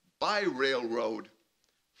movement by railroad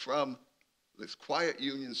from this quiet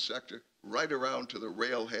Union sector right around to the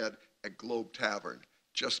railhead at Globe Tavern,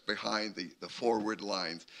 just behind the forward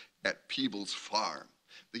lines at Peebles Farm.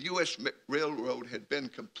 The U.S. Railroad had been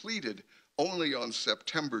completed only on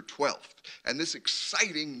September 12th, and this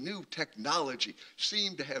exciting new technology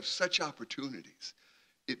seemed to have such opportunities.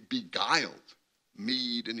 It beguiled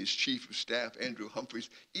Meade and his chief of staff, Andrew Humphreys,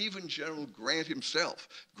 even General Grant himself.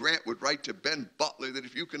 Grant would write to Ben Butler that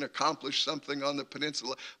if you can accomplish something on the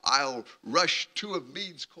peninsula, I'll rush 2 of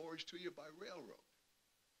Meade's corps to you by railroad.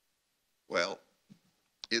 Well,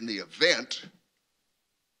 in the event,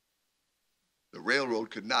 the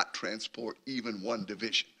railroad could not transport even 1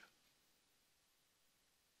 division.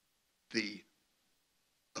 The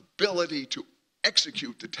ability to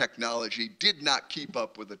execute the technology did not keep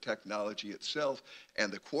up with the technology itself,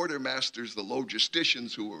 and the quartermasters, the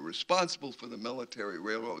logisticians who were responsible for the military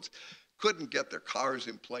railroads, couldn't get their cars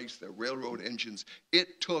in place, their railroad engines.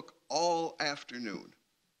 It took all afternoon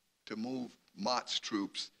to move Mott's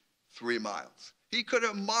troops 3 miles. He could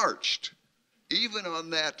have marched. Even on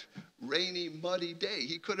that rainy, muddy day,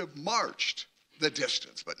 he could have marched the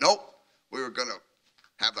distance. But nope, we were going to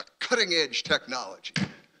have the cutting-edge technology.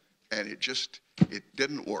 and it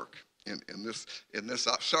didn't work in this.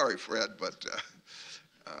 Sorry, Fred,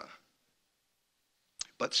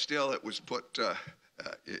 but still it was put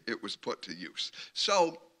to use.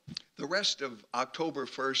 So the rest of October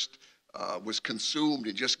 1st was consumed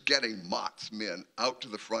in just getting Mott's men out to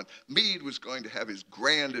the front. Meade was going to have his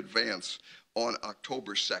grand advance on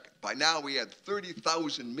October 2nd. By now we had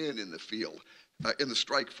 30,000 men in the field, in the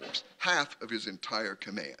strike force, half of his entire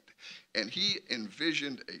command. And he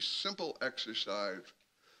envisioned a simple exercise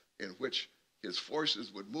in which his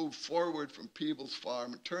forces would move forward from Peebles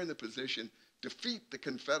Farm and turn the position, defeat the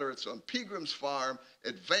Confederates on Pegram's Farm,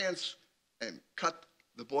 advance and cut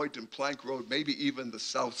the Boydton Plank Road, maybe even the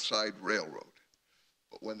South Side Railroad.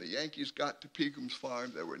 But when the Yankees got to Pegram's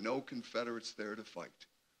Farm, there were no Confederates there to fight.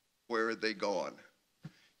 Where had they gone?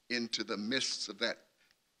 Into the mists of that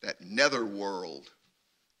netherworld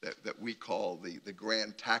that we call the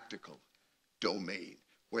grand tactical domain,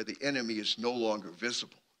 where the enemy is no longer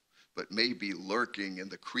visible, but may be lurking in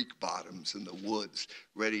the creek bottoms and the woods,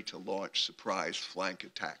 ready to launch surprise flank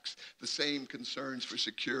attacks. The same concerns for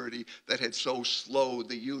security that had so slowed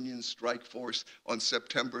the Union strike force on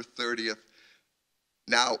September 30th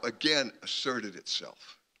now again asserted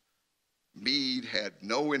itself. Meade had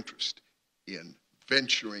no interest in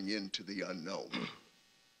venturing into the unknown.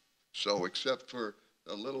 So except for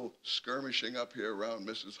a little skirmishing up here around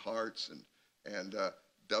Mrs. Hart's and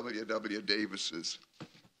W.W. Davis's,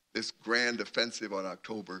 this grand offensive on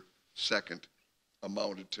October 2nd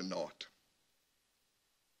amounted to naught.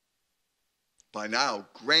 By now,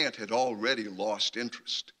 Grant had already lost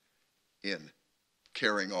interest in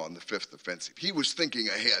carrying on the 5th offensive. He was thinking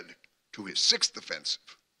ahead to his 6th offensive.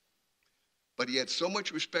 But he had so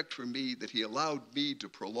much respect for Meade that he allowed Meade to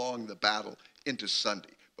prolong the battle into Sunday.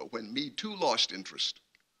 But when Meade too lost interest,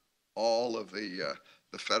 all of the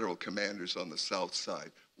Federal commanders on the south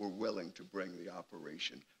side were willing to bring the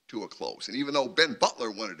operation to a close. And even though Ben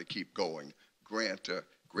Butler wanted to keep going, Grant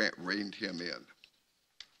reined him in.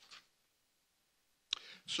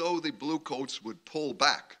 So the Bluecoats would pull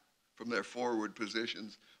back from their forward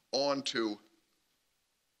positions onto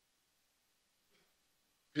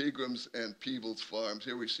Pegram's and Peebles Farms.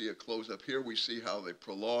 Here we see a close-up. Here we see how they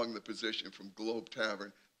prolonged the position from Globe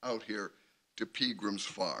Tavern out here to Pegram's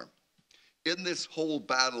Farm. In this whole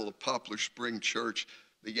battle of Poplar Spring Church,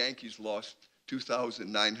 the Yankees lost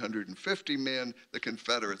 2,950 men, the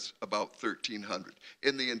Confederates about 1,300.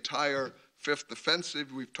 In the entire 5th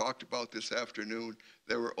offensive we've talked about this afternoon,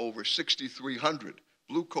 there were over 6,300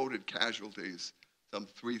 blue-coated casualties, some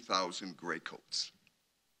 3,000 graycoats.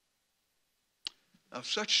 Now,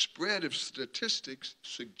 such spread of statistics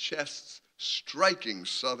suggests striking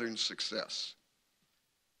Southern success.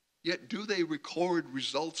 Yet do they record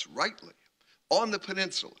results rightly? On the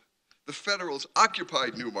peninsula, the Federals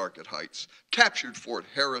occupied New Market Heights, captured Fort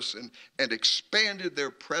Harrison, and expanded their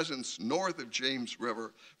presence north of James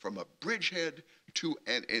River from a bridgehead to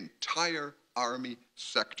an entire Army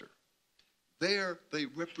sector. There they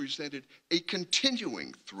represented a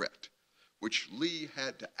continuing threat, which Lee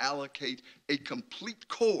had to allocate a complete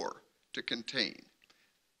corps to contain.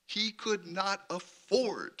 He could not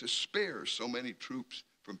afford to spare so many troops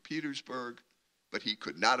from Petersburg, but he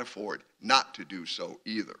could not afford not to do so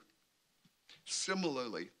either.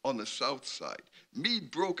 Similarly, on the south side,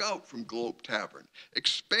 Meade broke out from Globe Tavern,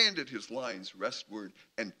 expanded his lines westward,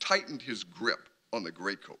 and tightened his grip on the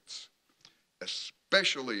Graycoats.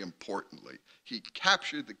 Especially importantly, he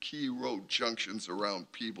captured the key road junctions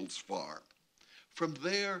around Peebles Farm. From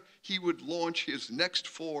there, he would launch his next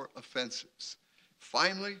 4 offensives.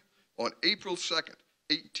 Finally, on April 2nd,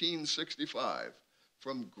 1865,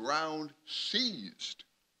 from ground seized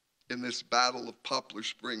in this Battle of Poplar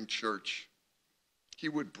Spring Church, he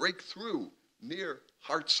would break through near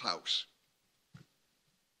Hart's house,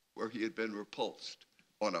 where he had been repulsed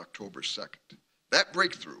on October 2nd. That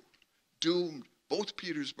breakthrough doomed both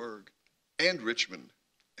Petersburg and Richmond,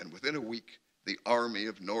 and within a week, the Army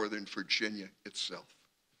of Northern Virginia itself.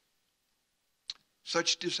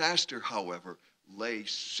 Such disaster, however, lay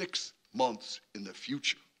 6 months in the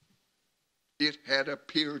future. It had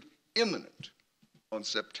appeared imminent on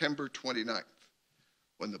September 29th,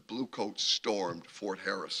 when the Bluecoats stormed Fort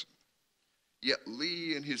Harrison. Yet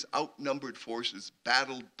Lee and his outnumbered forces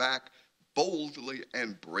battled back boldly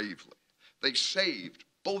and bravely. They saved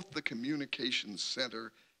both the communications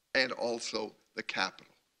center and also the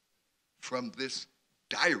capital. From this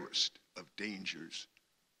direst of dangers,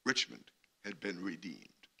 Richmond had been redeemed.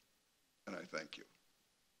 And I thank you.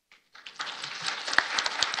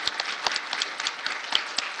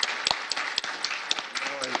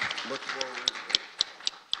 Now I look forward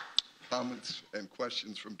comments and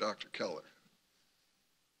questions from Dr. Keller.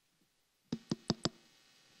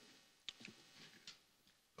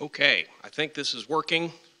 Okay, I think this is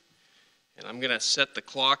working, and I'm going to set the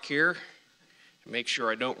clock here to make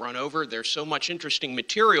sure I don't run over. There's so much interesting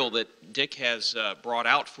material that Dick has brought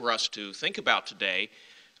out for us to think about today,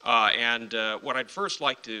 and what I'd first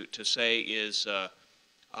like to say is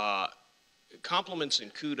compliments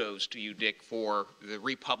and kudos to you, Dick, for the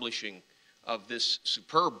republishing of this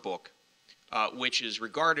superb book, which is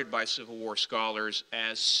regarded by Civil War scholars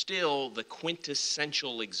as still the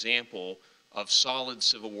quintessential example of solid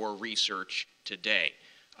Civil War research today.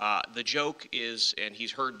 The joke is, and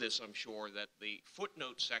he's heard this, I'm sure, that the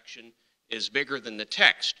footnote section is bigger than the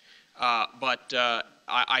text. But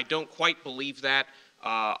I don't quite believe that.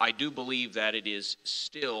 I do believe that it is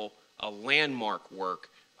still a landmark work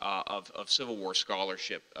of Civil War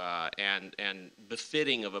scholarship and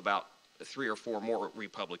befitting of about 3 or 4 more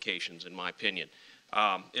republications, in my opinion.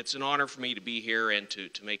 It's an honor for me to be here and to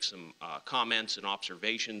make some comments and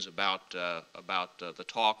observations about the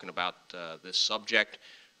talk and about this subject.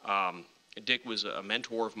 Dick was a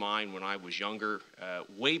mentor of mine when I was younger,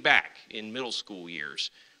 way back in middle school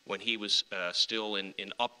years, when he was still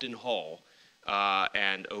in Upton Hall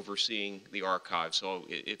and overseeing the archive. So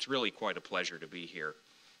it's really quite a pleasure to be here.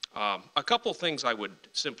 A couple things I would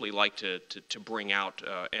simply like to bring out,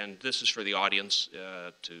 and this is for the audience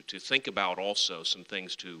to think about also, some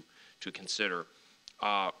things to consider.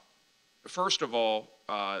 First of all,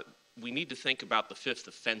 we need to think about the Fifth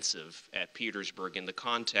Offensive at Petersburg in the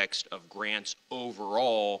context of Grant's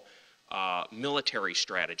overall military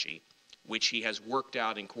strategy, which he has worked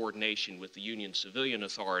out in coordination with the Union civilian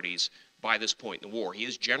authorities by this point in the war. He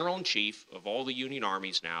is General-in-Chief of all the Union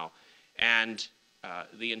armies now, and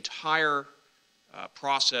the entire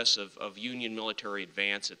process of Union military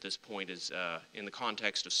advance at this point is in the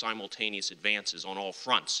context of simultaneous advances on all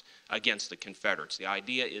fronts against the Confederates. The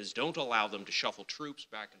idea is don't allow them to shuffle troops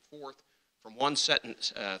back and forth from one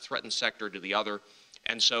threatened sector to the other.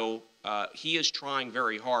 And so he is trying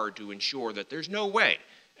very hard to ensure that there's no way,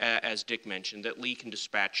 as Dick mentioned, that Lee can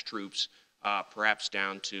dispatch troops perhaps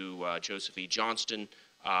down to Joseph E. Johnston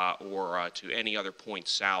or to any other point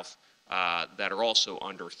south that are also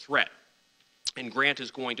under threat. And Grant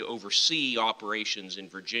is going to oversee operations in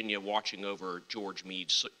Virginia, watching over George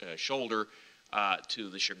Meade's shoulder to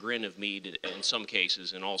the chagrin of Meade in some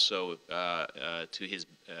cases, and also to his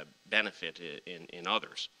benefit in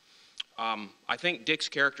others. I think Dick's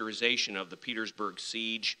characterization of the Petersburg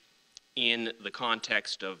siege in the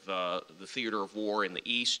context of the theater of war in the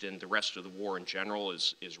East and the rest of the war in general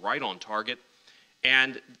is right on target.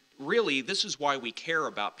 And really, this is why we care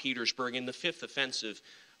about Petersburg in the Fifth Offensive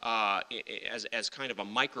as kind of a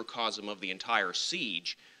microcosm of the entire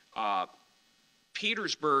siege.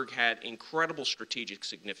 Petersburg had incredible strategic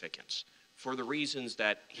significance for the reasons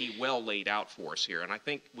that he well laid out for us here. And I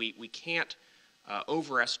think we can't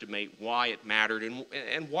overestimate why it mattered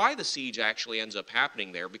and why the siege actually ends up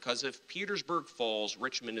happening there, because if Petersburg falls,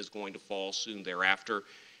 Richmond is going to fall soon thereafter.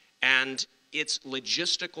 And its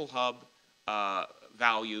logistical hub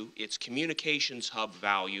value, its communications hub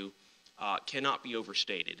value cannot be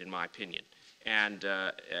overstated, in my opinion. And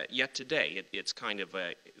yet today, it's kind of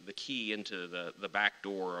the key into the back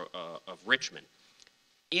door of Richmond.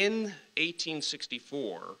 In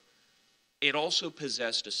 1864, it also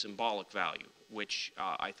possessed a symbolic value, which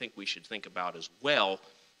I think we should think about as well.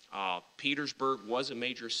 Petersburg was a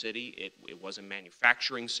major city. It was a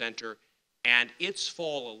manufacturing center. And its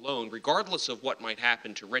fall alone, regardless of what might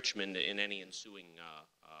happen to Richmond in any ensuing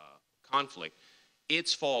conflict,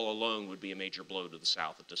 its fall alone would be a major blow to the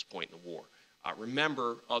South at this point in the war.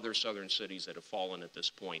 Remember other southern cities that have fallen at this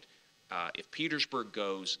point. If Petersburg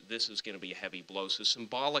goes, this is going to be a heavy blow. So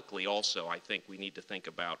symbolically also, I think we need to think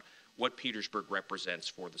about what Petersburg represents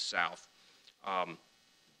for the South.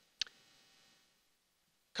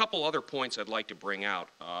 Couple other points I'd like to bring out.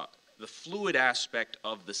 The fluid aspect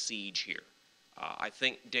of the siege here. I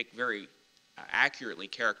think Dick very accurately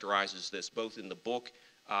characterizes this both in the book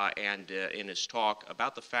and in his talk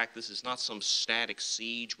about the fact this is not some static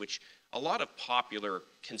siege, which a lot of popular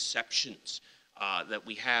conceptions that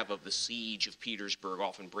we have of the siege of Petersburg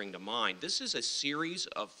often bring to mind. This is a series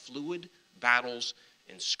of fluid battles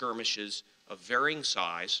and skirmishes of varying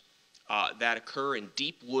size that occur in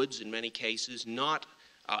deep woods in many cases, not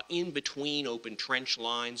in between open trench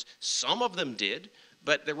lines. Some of them did,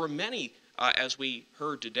 but there were many, as we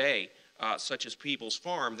heard today, such as People's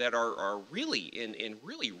Farm, that are really in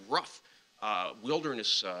really rough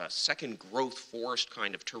wilderness, second growth forest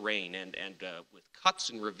kind of terrain, and with cuts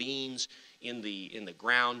and ravines in the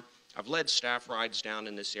ground. I've led staff rides down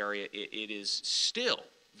in this area. It is still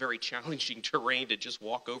very challenging terrain to just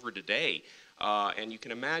walk over today, and you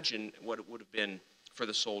can imagine what it would have been for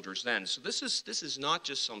the soldiers then. So this is not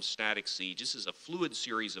just some static siege. This is a fluid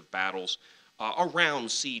series of battles around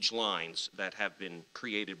siege lines that have been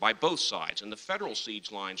created by both sides. And the Federal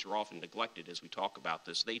siege lines are often neglected as we talk about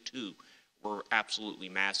this. They too were absolutely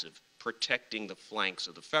massive, protecting the flanks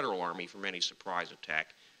of the Federal Army from any surprise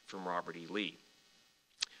attack from Robert E. Lee.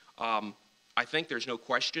 I think there's no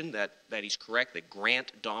question that he's correct, that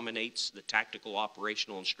Grant dominates the tactical,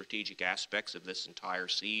 operational, and strategic aspects of this entire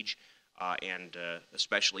siege, and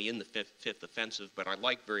especially in the Fifth Offensive. But I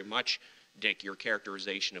like very much, Dick, your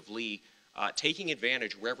characterization of Lee taking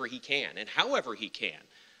advantage wherever he can and however he can.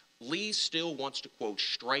 Lee still wants to, quote,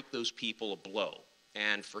 strike those people a blow.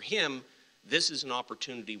 And for him, this is an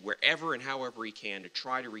opportunity wherever and however he can to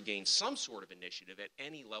try to regain some sort of initiative at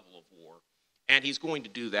any level of war. And he's going to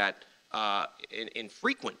do that in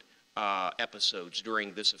frequent episodes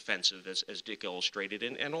during this offensive, as Dick illustrated,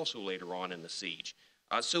 and also later on in the siege.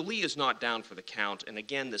 So Lee is not down for the count, and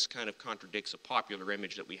again, this kind of contradicts a popular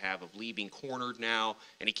image that we have of Lee being cornered now,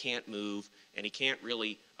 and he can't move, and he can't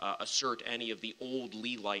really assert any of the old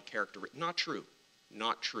Lee-like character. Not true.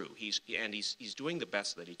 Not true. He's doing the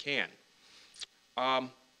best that he can.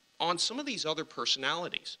 On some of these other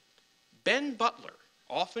personalities, Ben Butler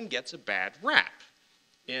often gets a bad rap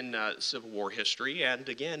in Civil War history, and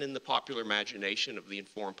again, in the popular imagination of the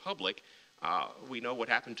informed public. We know what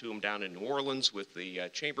happened to him down in New Orleans with the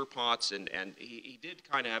chamber pots, and he did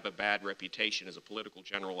kind of have a bad reputation as a political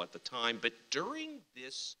general at the time. But during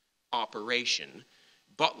this operation,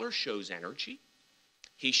 Butler shows energy,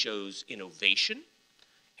 he shows innovation,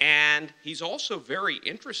 and he's also very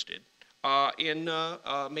interested in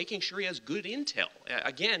making sure he has good intel.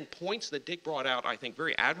 Again, points that Dick brought out, I think,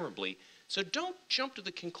 very admirably. So don't jump to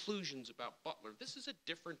the conclusions about Butler. This is a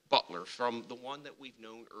different Butler from the one that we've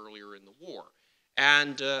known earlier in the war.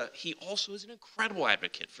 And he also is an incredible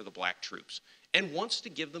advocate for the black troops and wants to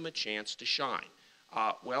give them a chance to shine.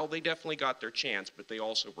 Well, they definitely got their chance, but they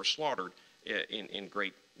also were slaughtered in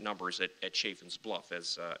great numbers at Chaffin's Bluff,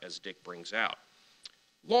 as Dick brings out.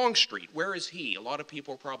 Longstreet, where is he? A lot of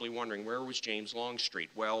people are probably wondering, where was James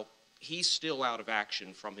Longstreet? Well, he's still out of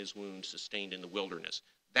action from his wounds sustained in the Wilderness.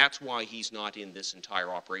 That's why he's not in this entire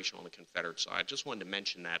operation on the Confederate side. Just wanted to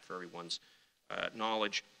mention that for everyone's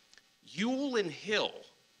knowledge. Ewell and Hill,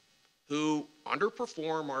 who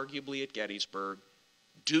underperform arguably at Gettysburg,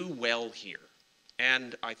 do well here.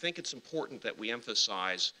 And I think it's important that we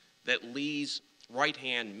emphasize that Lee's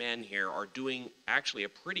right-hand men here are doing actually a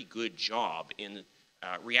pretty good job in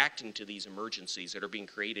reacting to these emergencies that are being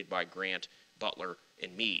created by Grant, Butler,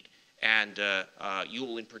 and Meade. And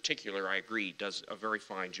Ewell in particular, I agree, does a very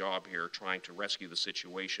fine job here trying to rescue the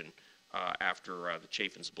situation after the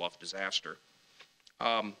Chaffin's Bluff disaster.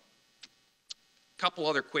 Couple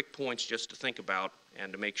other quick points just to think about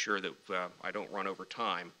and to make sure that I don't run over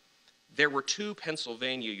time. There were two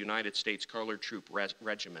Pennsylvania United States Colored Troop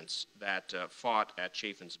regiments that fought at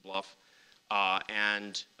Chaffin's Bluff,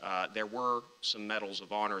 and there were some medals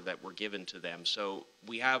of honor that were given to them. So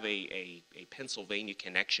we have a Pennsylvania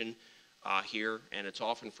connection here, and it's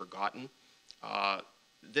often forgotten.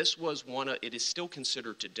 This was it is still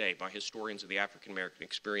considered today by historians of the African-American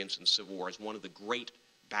experience in the Civil War as one of the great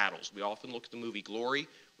battles. We often look at the movie Glory.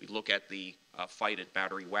 We look at the fight at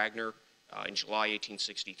Battery Wagner in July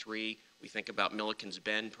 1863. We think about Milliken's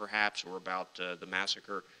Bend, perhaps, or about the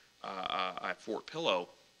massacre at Fort Pillow.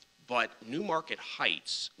 But Newmarket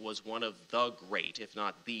Heights was one of the great, if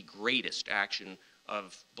not the greatest, action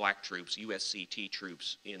of black troops, USCT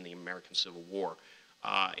troops, in the American Civil War.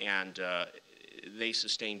 And they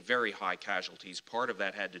sustained very high casualties. Part of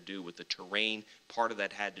that had to do with the terrain. Part of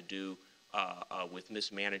that had to do with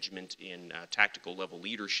mismanagement in tactical level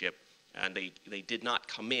leadership. And they did not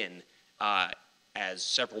come in as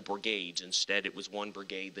several brigades. Instead, it was one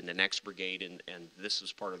brigade, then the next brigade, and this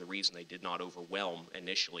is part of the reason they did not overwhelm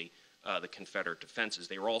initially the Confederate defenses.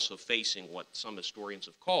 They were also facing what some historians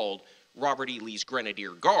have called Robert E. Lee's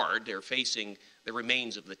Grenadier Guard. They're facing the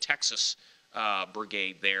remains of the Texas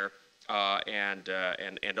brigade there and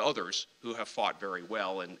others who have fought very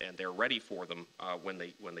well, and they're ready for them when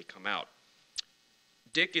they come out.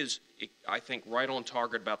 Dick is, I think, right on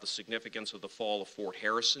target about the significance of the fall of Fort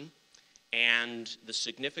Harrison and the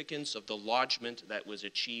significance of the lodgment that was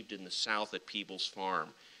achieved in the South at Peebles Farm.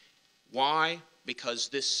 Why? Because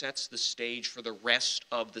this sets the stage for the rest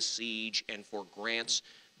of the siege and for Grant's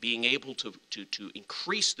being able to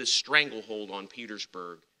increase this stranglehold on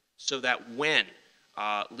Petersburg so that when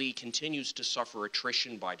Lee continues to suffer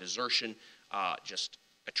attrition by desertion, just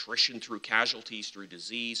attrition through casualties, through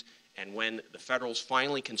disease, and when the Federals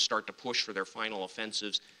finally can start to push for their final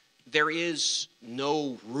offensives, there is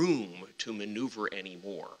no room to maneuver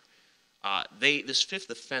anymore. This fifth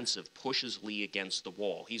offensive pushes Lee against the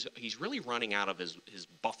wall. He's really running out of his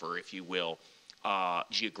buffer, if you will,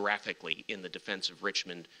 geographically in the defense of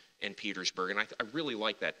Richmond and Petersburg. And I really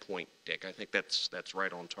like that point, Dick. I think that's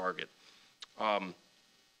right on target.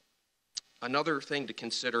 Another thing to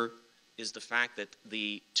consider is the fact that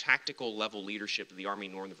the tactical level leadership of the Army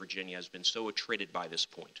of Northern Virginia has been so attrited by this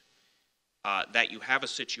point that you have a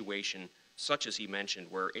situation such as he mentioned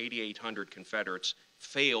where 8,800 Confederates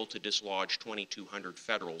failed to dislodge 2,200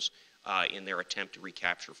 Federals in their attempt to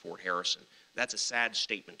recapture Fort Harrison. That's a sad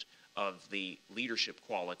statement of the leadership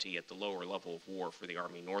quality at the lower level of war for the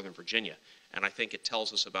Army of Northern Virginia. And I think it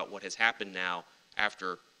tells us about what has happened now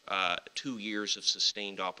after 2 years of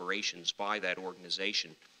sustained operations by that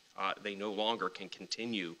organization. They no longer can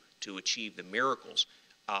continue to achieve the miracles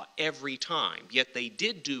every time. Yet they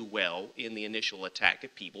did do well in the initial attack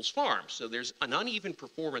at People's Farm. So there's an uneven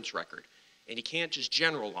performance record. And you can't just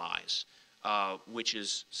generalize, which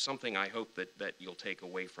is something I hope that you'll take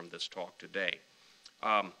away from this talk today.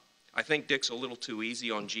 I think Dick's a little too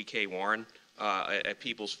easy on G.K. Warren at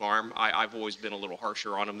People's Farm. I've always been a little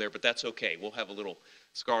harsher on him there, but that's okay. We'll have a little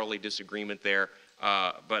scholarly disagreement there.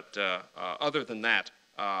 But other than that,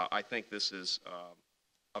 I think this is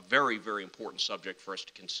a very, very important subject for us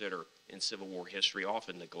to consider in Civil War history,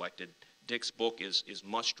 often neglected. Dick's book is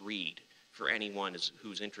must read for anyone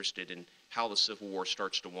who's interested in how the Civil War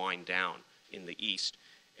starts to wind down in the East.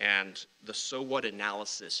 And the so what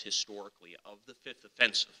analysis historically of the Fifth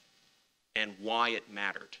Offensive and why it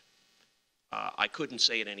mattered. I couldn't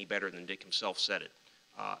say it any better than Dick himself said it.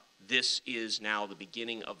 This is now the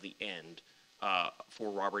beginning of the end for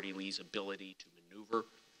Robert E. Lee's ability to maneuver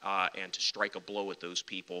and to strike a blow at those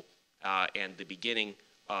people, and the beginning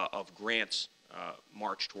of Grant's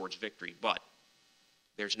march towards victory. But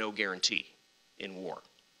there's no guarantee in war.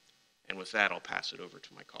 And with that, I'll pass it over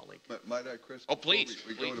to my colleague. Might I, Chris? Oh, please.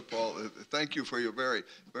 We go to Paul. Thank you for your very,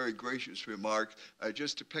 very gracious remark.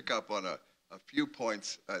 Just to pick up on a few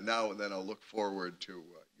points now, and then I'll look forward to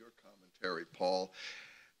your commentary, Paul.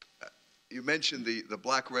 You mentioned the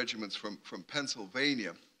black regiments from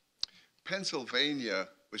Pennsylvania. Pennsylvania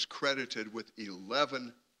was credited with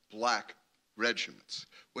 11 black regiments,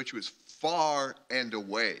 which was far and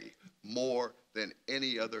away more than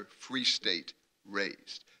any other free state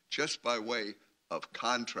raised. Just by way of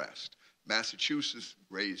contrast, Massachusetts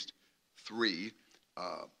raised 3,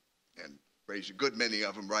 and raised a good many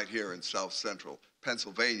of them right here in south central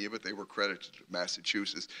Pennsylvania, but they were credited to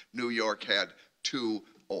Massachusetts. New York had 2,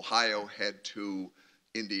 Ohio had 2,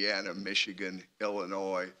 Indiana, Michigan,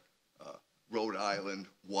 Illinois, Rhode Island,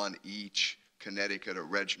 1 each, Connecticut, a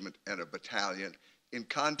regiment and a battalion. In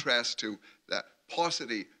contrast to that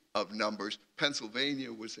paucity of numbers,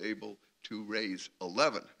 Pennsylvania was able to raise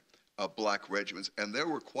 11 black regiments, and there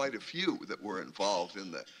were quite a few that were involved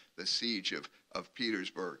in the siege of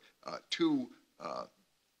Petersburg. 2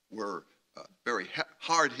 were very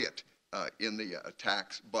hard hit in the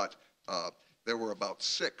attacks, but there were about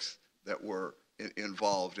 6 that were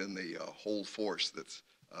involved in the whole force that's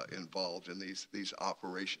involved in these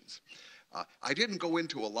operations. I didn't go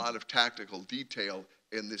into a lot of tactical detail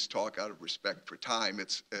in this talk out of respect for time.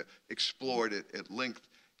 It's explored at length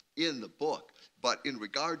in the book. But in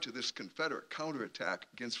regard to this Confederate counterattack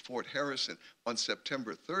against Fort Harrison on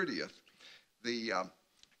September 30th, the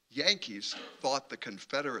Yankees thought the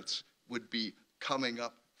Confederates would be coming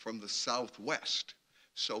up from the southwest.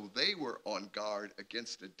 So they were on guard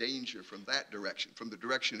against a danger from that direction, from the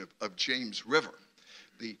direction of James River.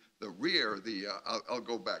 The rear, I'll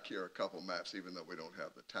go back here a couple maps, even though we don't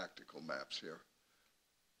have the tactical maps here.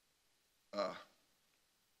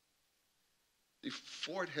 The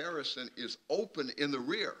Fort Harrison is open in the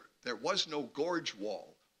rear. There was no gorge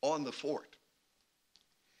wall on the fort.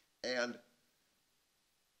 And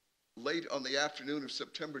late on the afternoon of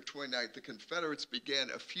September 29th, the Confederates began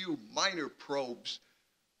a few minor probes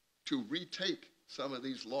to retake some of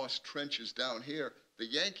these lost trenches down here. The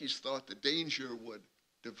Yankees thought the danger would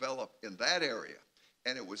develop in that area.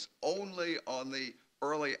 And it was only on the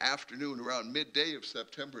early afternoon, around midday of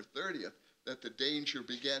September 30th, that the danger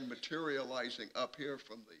began materializing up here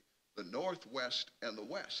from the northwest and the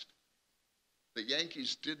west. The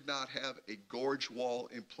Yankees did not have a gorge wall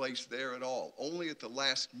in place there at all. Only at the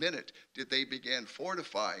last minute did they begin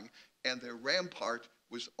fortifying, and their rampart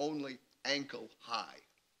was only ankle high.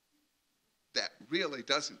 That really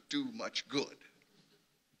doesn't do much good.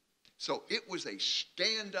 So it was a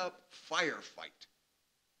stand-up firefight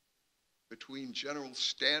between General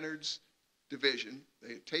Stannard's division.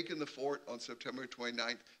 They had taken the fort on September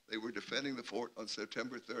 29th. They were defending the fort on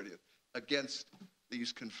September 30th against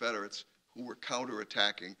these Confederates who were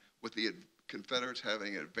counterattacking, with the Confederates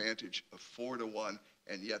having an advantage of 4-1,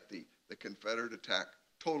 and yet the Confederate attack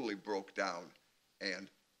totally broke down, and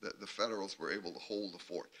the Federals were able to hold the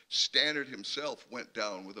fort. Stannard himself went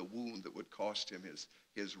down with a wound that would cost him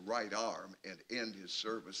his right arm and end his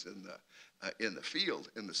service in the field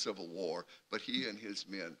in the Civil War, but he and his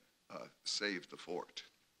men saved the fort.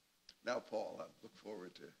 Now, Paul, I look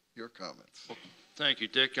forward to your comments. Well, thank you,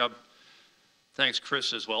 Dick. Thanks,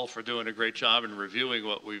 Chris, as well, for doing a great job in reviewing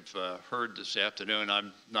what we've heard this afternoon.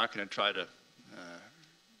 I'm not going to try to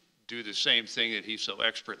do the same thing that he so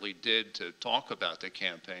expertly did to talk about the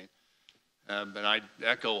campaign. But I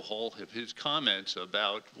echo all of his comments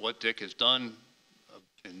about what Dick has done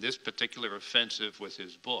in this particular offensive with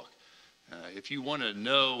his book. If you want to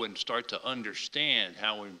know and start to understand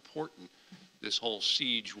how important this whole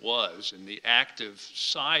siege was and the active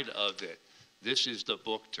side of it, this is the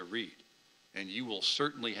book to read. And you will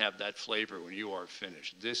certainly have that flavor when you are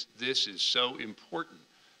finished. This is so important.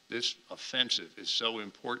 This offensive is so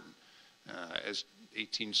important as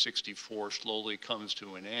 1864 slowly comes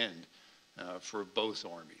to an end for both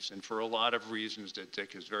armies, and for a lot of reasons that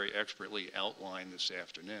Dick has very expertly outlined this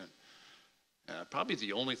afternoon. Probably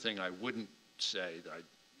the only thing I wouldn't say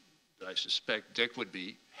that I suspect Dick would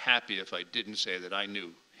be happy if I didn't say that I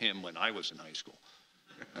knew him when I was in high school.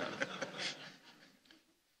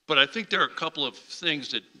 But I think there are a couple of things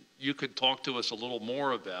that you could talk to us a little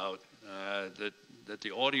more about that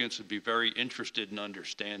the audience would be very interested in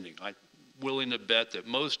understanding. I'm willing to bet that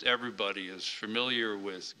most everybody is familiar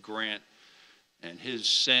with Grant and his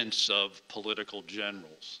sense of political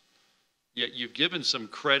generals. Yet you've given some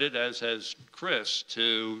credit, as has Chris,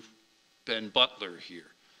 to Ben Butler here.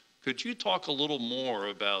 Could you talk a little more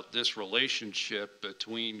about this relationship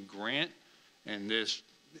between Grant and this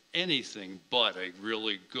anything but a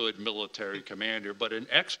really good military commander, but an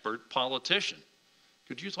expert politician?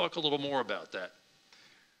 Could you talk a little more about that?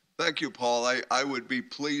 Thank you, Paul. I would be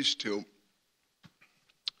pleased to.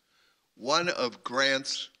 One of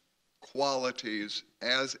Grant's qualities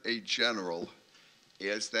as a general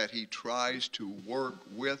is that he tries to work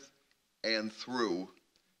with and through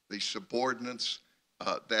the subordinates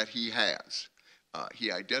that he has.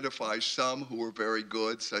 He identifies some who are very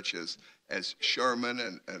good, such as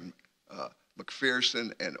Sherman and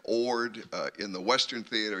McPherson and Ord. In the Western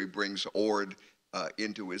Theater, he brings Ord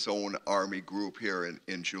into his own Army group here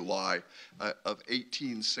in July of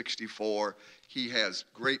 1864. He has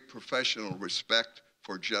great professional respect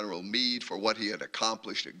for General Meade, for what he had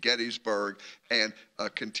accomplished at Gettysburg, and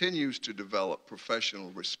continues to develop professional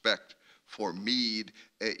respect for Meade,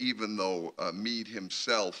 even though Meade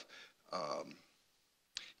himself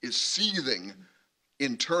is seething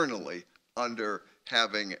internally under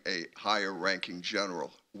having a higher ranking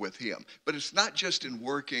general with him. But it's not just in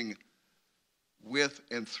working with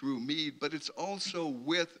and through Meade, but it's also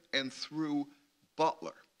with and through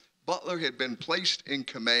Butler. Butler had been placed in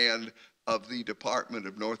command of the Department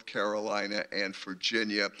of North Carolina and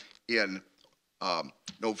Virginia in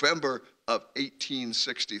November of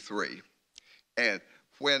 1863. And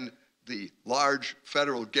when the large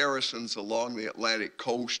federal garrisons along the Atlantic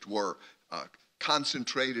coast were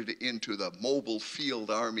concentrated into the mobile field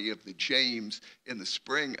army of the James in the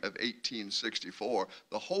spring of 1864,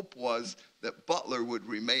 the hope was that Butler would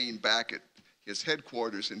remain back at his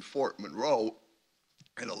headquarters in Fort Monroe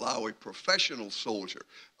and allow a professional soldier,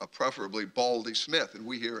 preferably Baldy Smith. And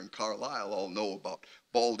we here in Carlisle all know about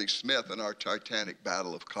Baldy Smith and our Titanic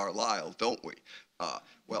Battle of Carlisle, don't we?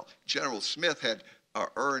 Well, General Smith had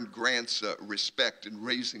earned Grant's respect in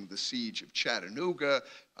raising the siege of Chattanooga.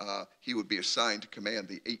 He would be assigned to command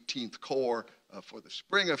the 18th Corps for the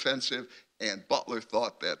spring offensive, and Butler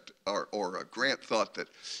thought that, or Grant thought that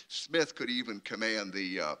Smith could even command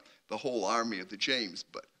the whole army of the James,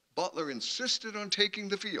 but Butler insisted on taking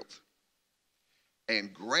the field.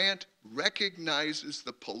 And Grant recognizes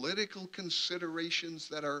the political considerations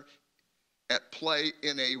that are at play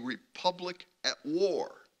in a republic at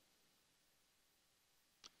war.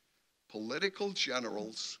 Political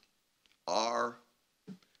generals are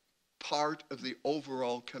part of the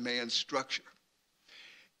overall command structure.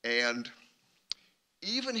 And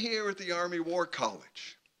even here at the Army War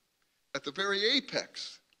College, at the very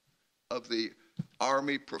apex of the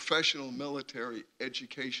Army professional military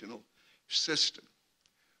educational system,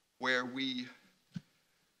 where we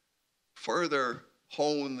further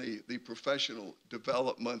hone the professional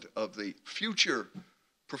development of the future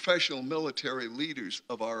professional military leaders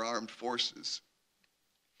of our armed forces,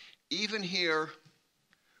 even here,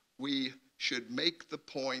 we should make the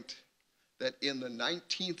point that in the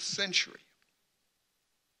 19th century,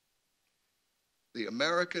 the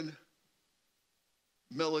American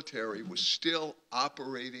military was still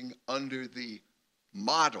operating under the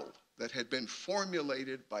model that had been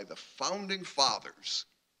formulated by the founding fathers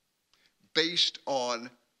based on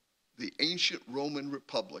the ancient Roman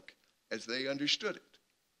Republic as they understood it.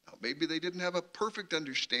 Now, maybe they didn't have a perfect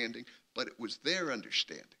understanding, but it was their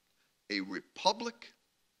understanding. A republic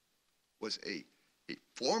was a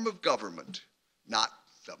form of government, not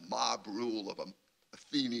the mob rule of an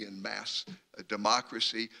Athenian mass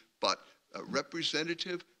democracy, but a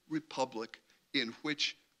representative republic in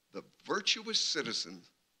which the virtuous citizens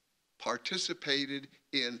participated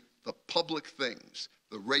in the public things,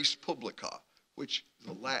 the res publica, which is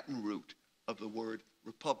the Latin root of the word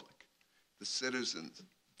republic. The citizens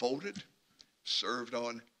voted, served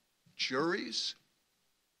on juries,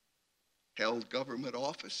 held government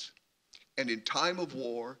office, and in time of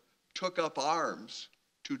war took up arms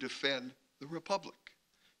to defend the republic.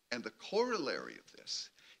 And the corollary of this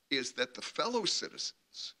is that the fellow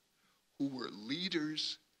citizens who were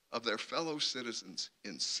leaders of their fellow citizens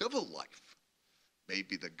in civil life,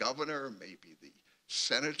 maybe the governor, maybe the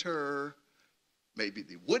senator, maybe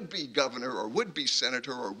the would-be governor or would-be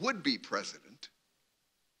senator or would-be president,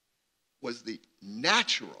 was the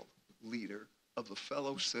natural leader of the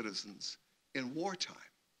fellow citizens in wartime.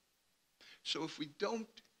 So if we don't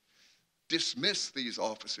dismiss these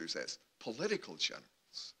officers as political generals,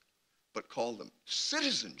 but call them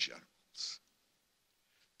citizen generals,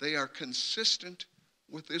 they are consistent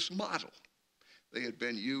with this model. They had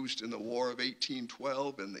been used in the War of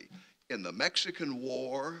 1812, in the Mexican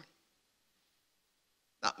War,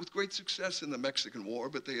 not with great success in the Mexican War,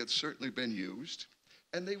 but they had certainly been used,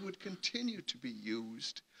 and they would continue to be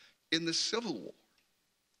used in the Civil War.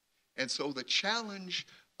 And so the challenge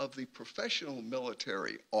of the professional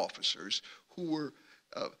military officers who were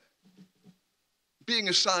being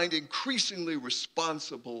assigned increasingly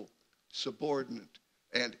responsible subordinate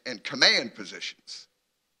and command positions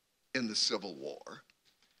in the Civil War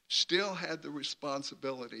still had the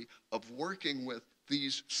responsibility of working with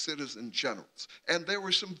these citizen generals. And there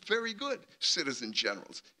were some very good citizen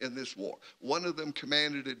generals in this war. One of them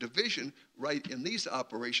commanded a division right in these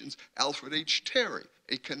operations, Alfred H. Terry,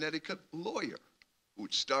 a Connecticut lawyer who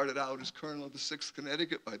started out as colonel of the 6th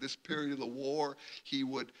Connecticut. By this period of the war, he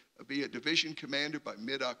would be a division commander. By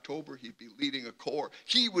mid-October, he'd be leading a corps.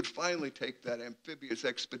 He would finally take that amphibious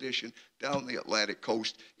expedition down the Atlantic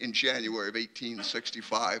coast in January of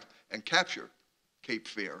 1865 and capture Cape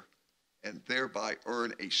Fear, and thereby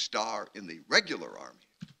earn a star in the regular army,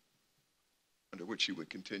 under which he would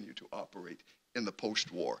continue to operate in the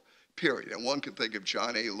post-war period. And one can think of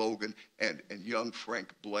John A. Logan and young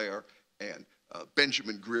Frank Blair and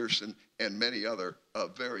Benjamin Grierson and many other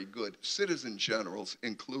very good citizen generals,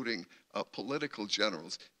 including political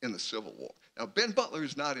generals in the Civil War. Now, Ben Butler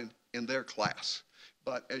is not in their class,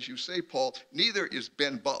 but as you say, Paul, neither is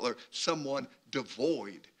Ben Butler someone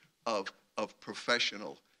devoid of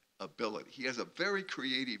professional ability. He has a very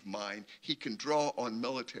creative mind. He can draw on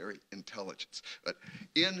military intelligence. But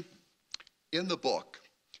in the book,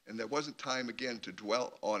 and there wasn't time again to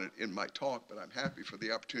dwell on it in my talk, but I'm happy for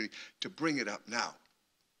the opportunity to bring it up now.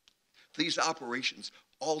 These operations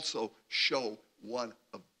also show one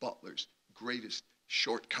of Butler's greatest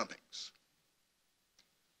shortcomings.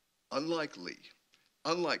 Unlike Lee,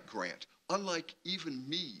 unlike Grant, unlike even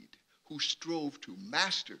Meade, who strove to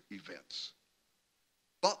master events,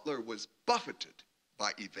 Butler was buffeted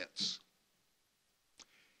by events.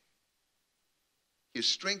 His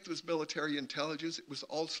strength was military intelligence. It was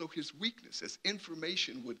also his weakness, as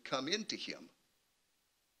information would come into him.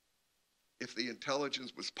 If the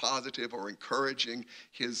intelligence was positive or encouraging,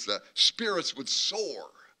 his spirits would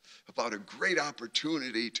soar about a great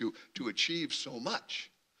opportunity to achieve so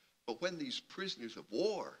much. But when these prisoners of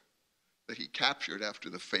war that he captured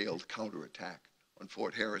after the failed counterattack on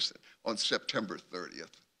Fort Harrison on September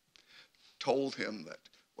 30th, told him that,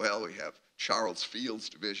 well, we have Charles Field's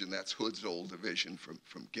division, that's Hood's old division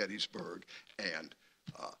from Gettysburg, and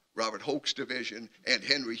Robert Hoke's division, and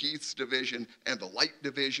Henry Heath's division, and the Light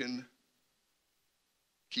Division.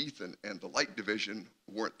 Heath and the Light Division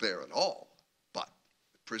weren't there at all, but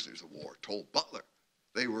the prisoners of war told Butler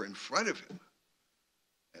they were in front of him.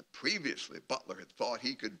 And previously, Butler had thought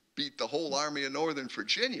he could beat the whole Army of Northern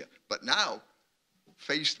Virginia, but now,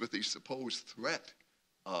 faced with the supposed threat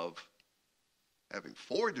of having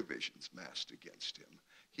 4 divisions massed against him,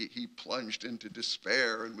 he plunged into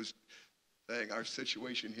despair and was saying, our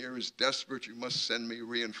situation here is desperate, you must send me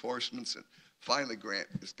reinforcements. And finally Grant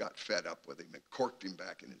just got fed up with him and corked him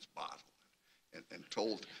back in his bottle and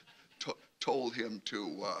told him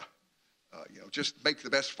to, just make the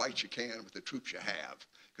best fight you can with the troops you have,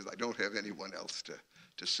 because I don't have anyone else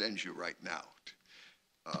to send you right now.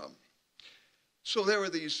 So there are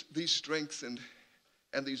these strengths and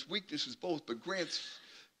these weaknesses both, but Grant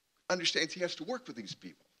understands he has to work with these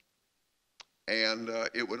people. And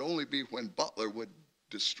it would only be when Butler would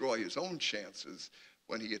destroy his own chances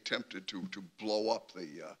when he attempted to blow up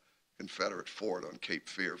the Confederate fort on Cape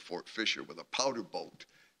Fear, Fort Fisher, with a powder boat.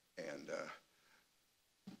 And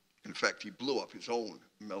in fact, he blew up his own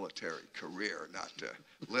military career, not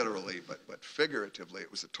literally, but figuratively.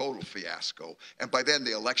 It was a total fiasco. And by then,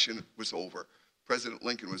 the election was over. President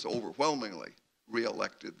Lincoln was overwhelmingly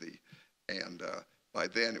reelected, and by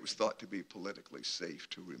then it was thought to be politically safe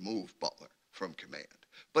to remove Butler from command.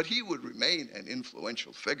 But he would remain an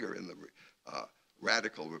influential figure in the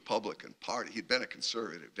radical Republican Party. He'd been a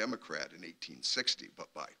conservative Democrat in 1860,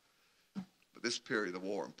 but by this period of the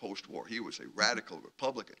war and post-war, he was a radical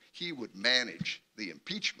Republican. He would manage the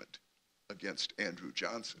impeachment against Andrew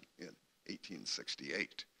Johnson in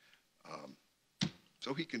 1868.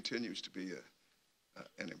 So he continues to be a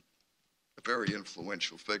very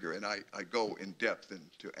influential figure, and I go in depth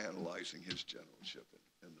into analyzing his generalship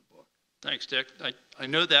in the book. Thanks, Dick. I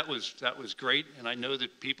know that was great, and I know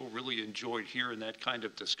that people really enjoyed hearing that kind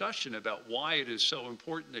of discussion about why it is so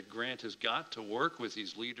important that Grant has got to work with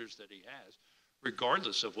these leaders that he has,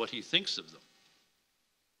 regardless of what he thinks of them.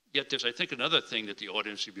 Yet there's, I think, another thing that the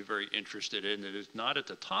audience should be very interested in that is not at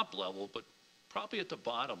the top level, but probably at the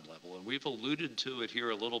bottom level, and we've alluded to it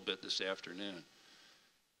here a little bit this afternoon.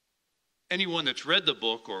 Anyone that's read the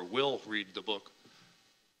book or will read the book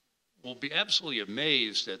will be absolutely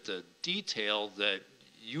amazed at the detail that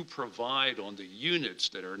you provide on the units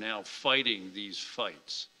that are now fighting these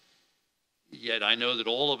fights. Yet I know that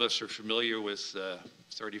all of us are familiar with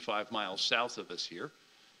 35 miles south of us here.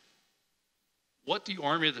 What the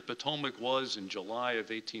Army of the Potomac was in July of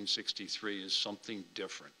 1863 is something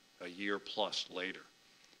different a year plus later.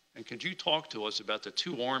 And could you talk to us about the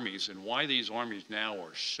two armies and why these armies now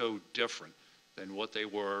are so different than what they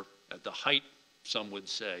were at the height, some would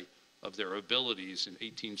say, of their abilities in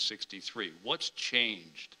 1863? What's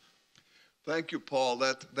changed? Thank you, Paul.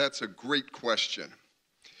 That's a great question.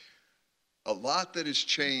 A lot that has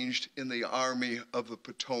changed in the Army of the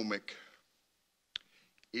Potomac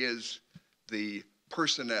is the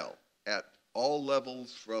personnel at all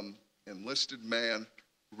levels, from enlisted man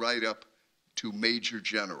right up to Major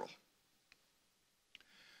General.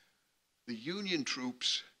 The Union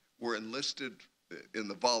troops were enlisted in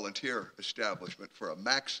the volunteer establishment for a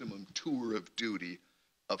maximum tour of duty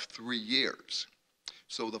of 3 years.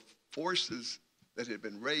 So the forces that had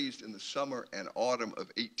been raised in the summer and autumn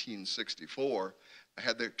of 1864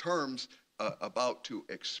 had their terms about to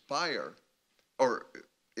expire, or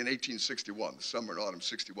in 1861, the summer and autumn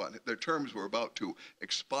 61, their terms were about to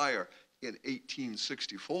expire in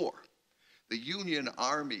 1864. The Union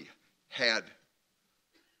Army had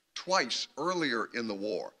twice earlier in the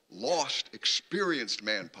war lost experienced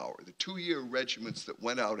manpower. The 2-year regiments that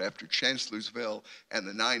went out after Chancellorsville and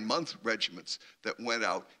the 9-month regiments that went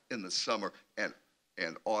out in the summer and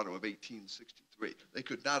autumn of 1863. They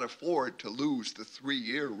could not afford to lose the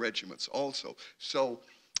 3-year regiments also. So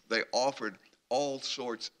they offered all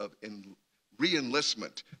sorts of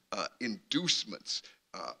re-enlistment, inducements,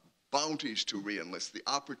 bounties to re-enlist, the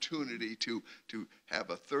opportunity to have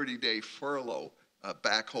a 30-day furlough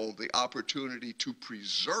back home, the opportunity to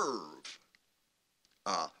preserve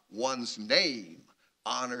one's name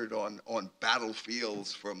honored on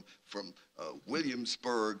battlefields from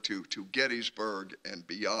Williamsburg to Gettysburg and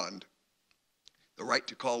beyond, the right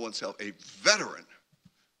to call oneself a veteran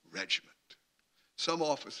regiment. Some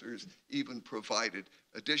officers even provided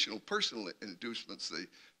additional personal inducements.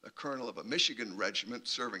 The colonel of a Michigan regiment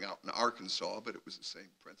serving out in Arkansas, but it was the same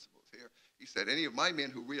principles here. He said, any of my men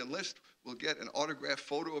who re-enlist will get an autographed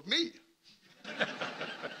photo of me.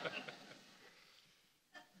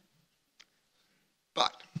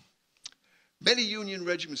 But many Union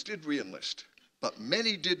regiments did re-enlist, but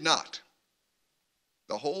many did not.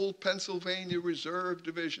 The whole Pennsylvania Reserve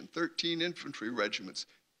Division, 13 infantry regiments,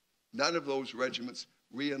 none of those regiments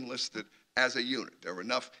re-enlisted as a unit. There were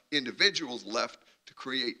enough individuals left to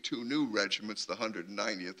create 2 new regiments, the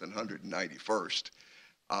 190th and 191st,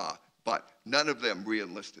 but none of them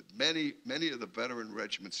re-enlisted. Many of the veteran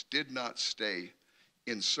regiments did not stay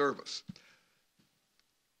in service.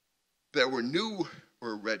 There were newer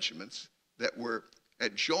regiments that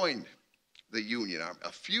had joined the Union Army.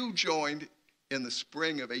 A few joined in the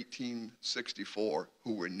spring of 1864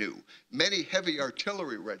 who were new. Many heavy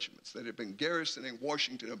artillery regiments that had been garrisoning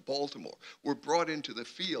Washington and Baltimore were brought into the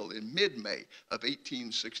field in mid-May of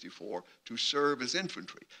 1864 to serve as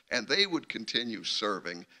infantry, and they would continue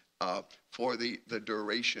serving for the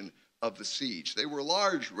duration of the siege. They were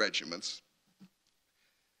large regiments.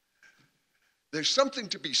 There's something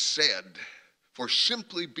to be said for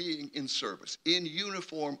simply being in service, in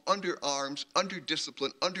uniform, under arms, under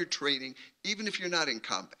discipline, under training, even if you're not in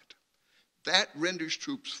combat. That renders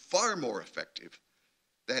troops far more effective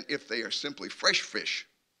than if they are simply fresh fish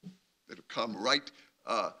that have come right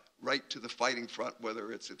to the fighting front,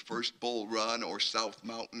 whether it's at First Bull Run or South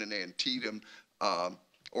Mountain and Antietam,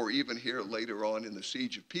 or even here later on in the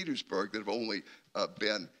Siege of Petersburg that have only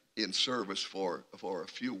been in service for a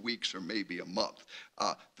few weeks or maybe a month.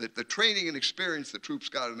 The training and experience the troops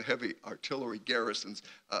got in the heavy artillery garrisons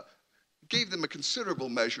gave them a considerable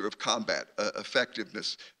measure of combat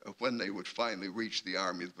effectiveness when they would finally reach the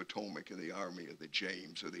Army of the Potomac and the Army of the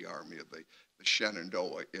James or the Army of the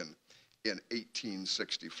Shenandoah in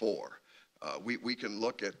 1864. We can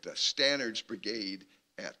look at Stannard's brigade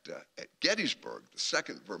at Gettysburg, the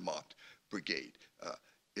 2nd Vermont Brigade.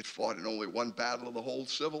 It fought in only one battle of the whole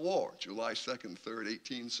Civil War, July 2nd, 3rd,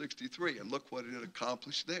 1863, and look what it had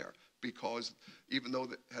accomplished there, because even though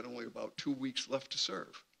it had only about 2 weeks left to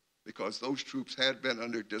serve, because those troops had been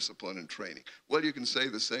under discipline and training. Well, you can say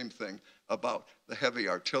the same thing about the heavy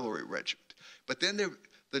artillery regiment. But then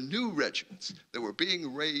the new regiments that were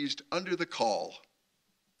being raised under the call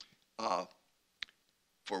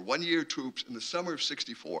for one-year troops in the summer of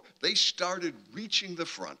 '64, they started reaching the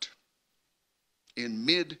front in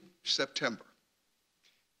mid-September.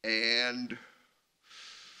 And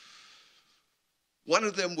one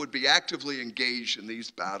of them would be actively engaged in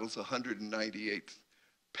these battles, 198th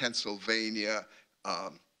Pennsylvania,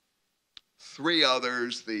 3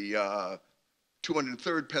 others, the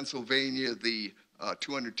 203rd Pennsylvania, the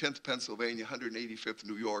 210th Pennsylvania, 185th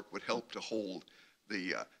New York would help to hold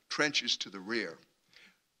the trenches to the rear.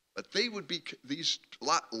 But they would be,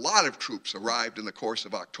 lot of troops arrived in the course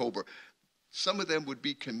of October. Some of them would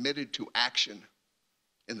be committed to action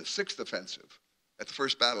in the 6th Offensive at the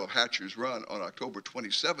First Battle of Hatcher's Run on October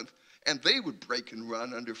 27th, and they would break and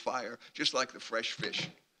run under fire just like the fresh fish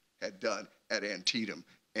had done at Antietam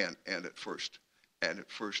and at First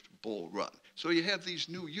Bull Run. So you have these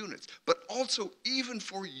new units, but also even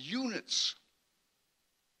for units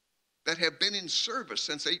that have been in service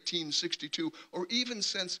since 1862 or even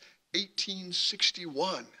since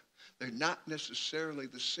 1861, they're not necessarily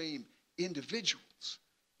the same individuals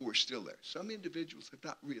who are still there. Some individuals have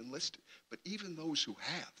not re-enlisted, but even those who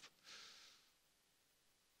have.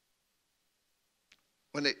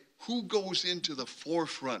 Who goes into the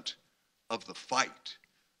forefront of the fight?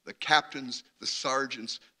 The captains, the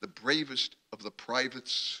sergeants, the bravest of the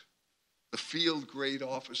privates, the field grade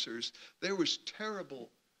officers. There was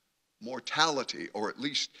terrible mortality, or at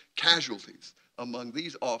least casualties, among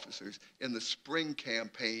these officers in the spring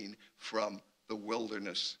campaign from the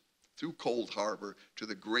Wilderness through Cold Harbor to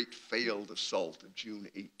the great failed assault of June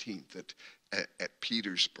 18th at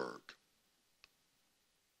Petersburg.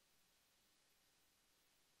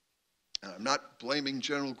 And I'm not blaming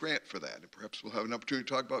General Grant for that, and perhaps we'll have an opportunity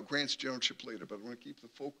to talk about Grant's generalship later, but I want to keep the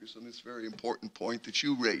focus on this very important point that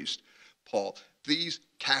you raised, Paul. These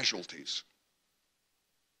casualties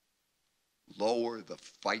lower the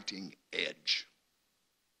fighting edge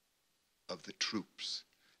of the troops.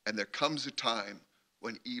 And there comes a time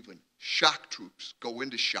when even shock troops go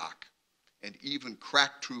into shock, and even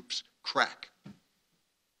crack troops crack.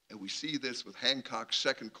 And we see this with Hancock's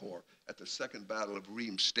 2nd Corps at the 2nd Battle of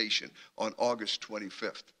Reams Station on August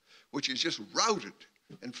 25th, which is just routed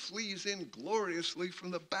and flees in gloriously from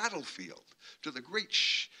the battlefield to the great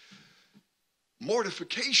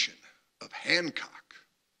mortification of Hancock.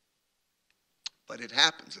 But it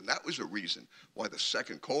happens, and that was a reason why the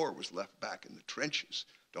 2nd Corps was left back in the trenches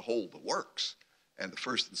to hold the works. And the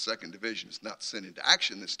 1st and 2nd Divisions not sent into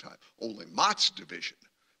action this time. Only Mott's division,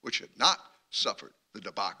 which had not suffered the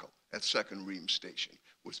debacle at 2nd Reams Station,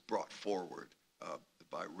 was brought forward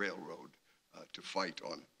by railroad to fight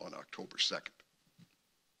on October 2nd.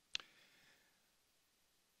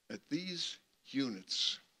 That these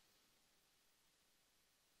units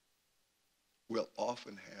will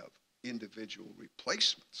often have individual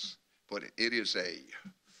replacements, but it is a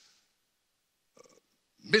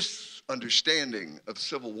misunderstanding of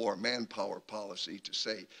Civil War manpower policy to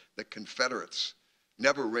say that Confederates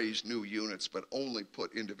never raised new units but only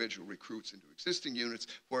put individual recruits into existing units,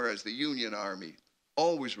 whereas the Union Army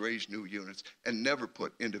always raised new units and never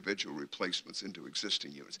put individual replacements into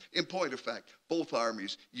existing units. In point of fact, both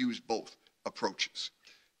armies used both approaches.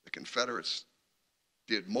 The Confederates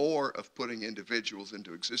did more of putting individuals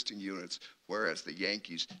into existing units, whereas the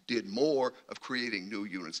Yankees did more of creating new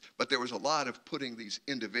units. But there was a lot of putting these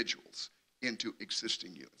individuals into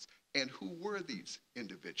existing units. And who were these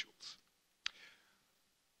individuals?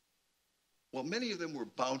 Well, many of them were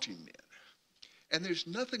bounty men. And there's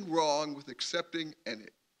nothing wrong with accepting an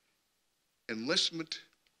enlistment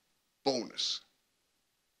bonus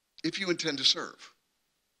if you intend to serve.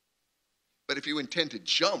 But if you intend to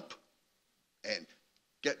jump and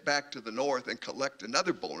get back to the North and collect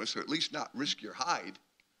another bonus, or at least not risk your hide,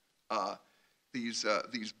 these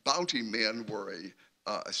bounty men were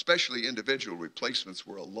especially individual replacements,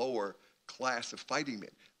 were a lower class of fighting men.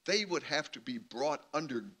 They would have to be brought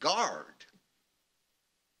under guard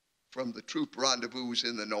from the troop rendezvous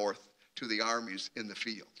in the North to the armies in the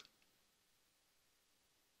field.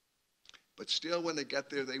 But still, when they get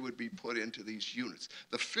there, they would be put into these units.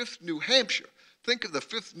 The 5th New Hampshire, think of the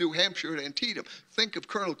 5th New Hampshire at Antietam. Think of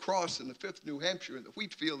Colonel Cross in the 5th New Hampshire in the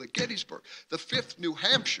wheat field at Gettysburg. The 5th New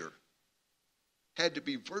Hampshire had to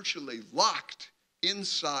be virtually locked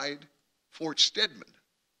inside Fort Stedman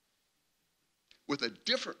with a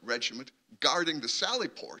different regiment guarding the Sally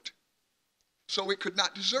Port so it could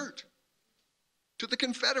not desert to the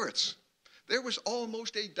Confederates. There was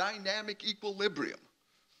almost a dynamic equilibrium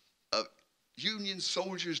of Union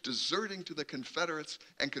soldiers deserting to the Confederates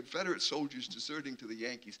and Confederate soldiers deserting to the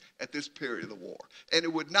Yankees at this period of the war. And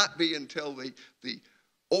it would not be until the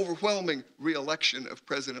overwhelming re-election of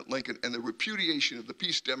President Lincoln and the repudiation of the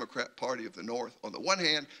Peace Democrat Party of the North on the one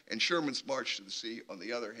hand and Sherman's March to the Sea on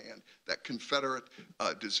the other hand that Confederate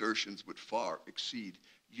desertions would far exceed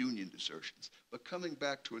Union desertions. But coming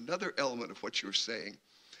back to another element of what you're saying,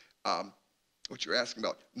 what you're asking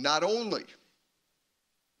about, not only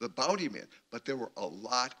the bounty men, but there were a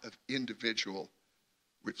lot of individual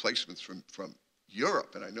replacements from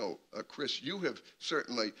Europe. And I know, Chris, you have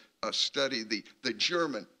certainly studied the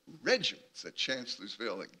German regiments at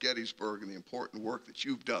Chancellorsville and Gettysburg and the important work that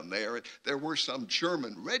you've done there. And there were some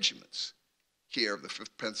German regiments here, the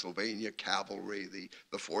 5th Pennsylvania Cavalry,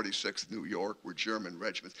 the 46th New York were German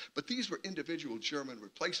regiments. But these were individual German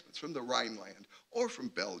replacements from the Rhineland or from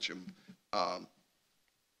Belgium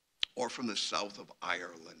or from the south of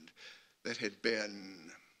Ireland that had been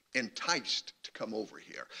enticed to come over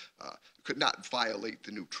here. Could not violate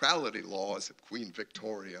the neutrality laws of Queen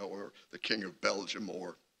Victoria or the King of Belgium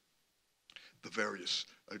or the various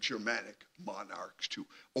Germanic monarchs to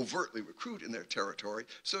overtly recruit in their territory.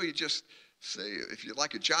 So you just say, if you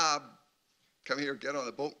like a job, come here, get on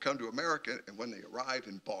the boat, come to America. And when they arrive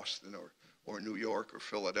in Boston or New York or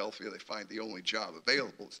Philadelphia, they find the only job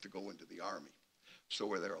available is to go into the army. So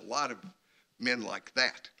where there are a lot of men like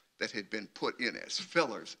that had been put in as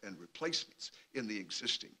fillers and replacements in the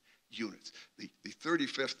existing units. The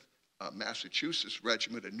 35th Massachusetts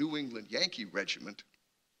Regiment, a New England Yankee regiment,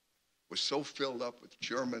 was so filled up with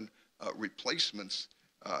German replacements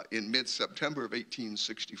in mid-September of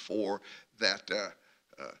 1864 that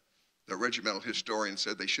the regimental historian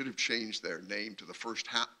said they should have changed their name to the first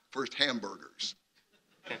Hamburgers.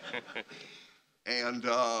 And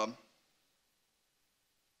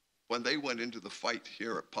when they went into the fight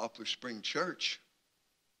here at Poplar Spring Church,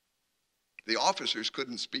 the officers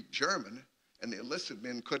couldn't speak German, and the enlisted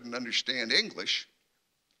men couldn't understand English.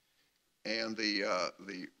 And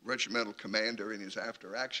the regimental commander in his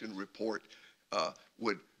after-action report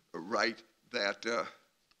would write that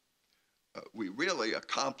we really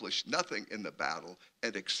accomplished nothing in the battle,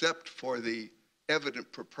 and except for the evident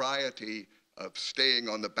propriety of staying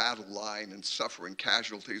on the battle line and suffering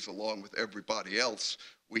casualties along with everybody else,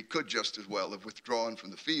 we could just as well have withdrawn from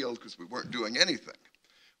the field because we weren't doing anything.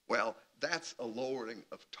 Well, that's a lowering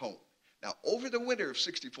of tone. Now, over the winter of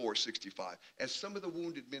 64-65, as some of the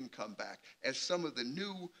wounded men come back, as some of the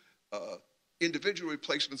new individual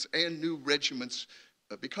replacements and new regiments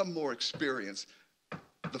become more experienced,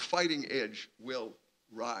 the fighting edge will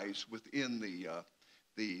rise within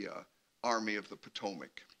the Army of the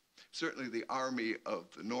Potomac. Certainly the Army of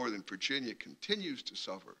the Northern Virginia continues to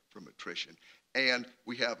suffer from attrition, and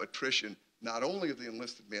we have attrition not only of the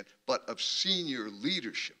enlisted men, but of senior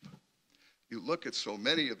leadership. You look at so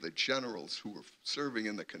many of the generals who were serving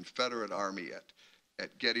in the Confederate Army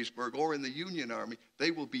at Gettysburg or in the Union Army,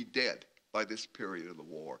 they will be dead by this period of the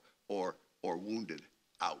war or wounded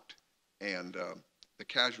out. And the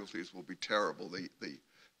casualties will be terrible.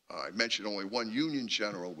 I mentioned only one Union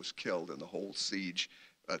general was killed in the whole siege,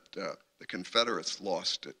 but the Confederates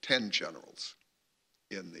lost 10 generals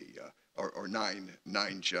in the or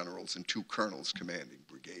nine generals and 2 colonels commanding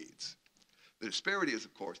brigades. The disparity is,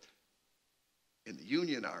 of course, in the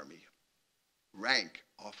Union Army, rank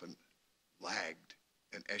often lagged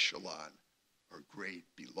an echelon or grade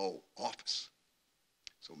below office.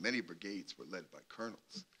 So many brigades were led by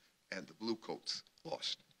colonels, and the Bluecoats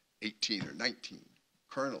lost 18 or 19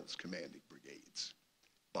 colonels commanding brigades,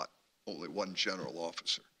 but only 1 general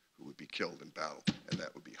officer who would be killed in battle, and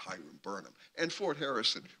that would be Hiram Burnham. And Fort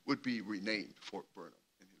Harrison would be renamed Fort Burnham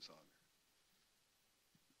in his honor.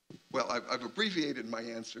 Well, I've abbreviated my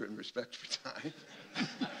answer in respect for time.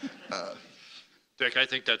 Dick, I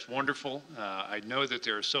think that's wonderful. I know that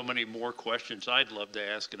there are so many more questions I'd love to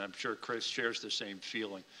ask, and I'm sure Chris shares the same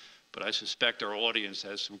feeling. But I suspect our audience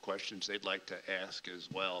has some questions they'd like to ask as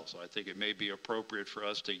well. So I think it may be appropriate for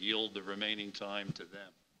us to yield the remaining time to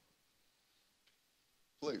them.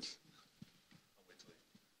 Please.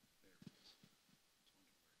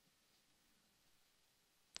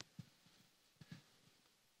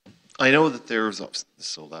 I know that there was,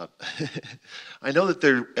 so loud. I know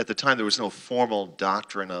that at the time there was no formal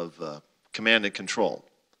doctrine of command and control.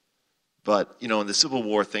 But, you know, in the Civil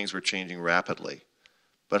War, things were changing rapidly.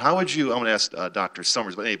 But how would you, I'm going to ask Dr.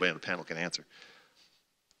 Sommers, but anybody on the panel can answer.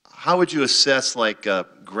 How would you assess, like,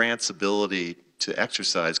 Grant's ability to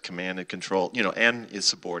exercise command and control, you know, and his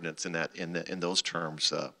subordinates in that, in those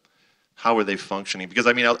terms? How were they functioning? Because,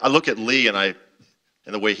 I mean, I look at Lee and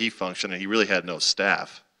the way he functioned, and he really had no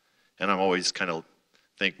staff. And I'm always kind of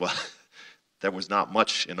think, well, there was not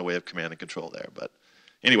much in the way of command and control there. But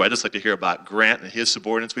anyway, I'd just like to hear about Grant and his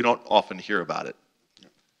subordinates. We don't often hear about it.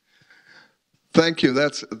 Thank you.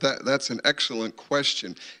 That's an excellent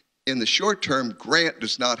question. In the short term, Grant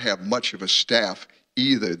does not have much of a staff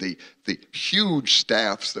either. The huge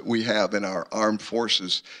staffs that we have in our armed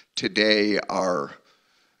forces today are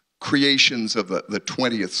creations of the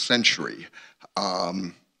 20th century.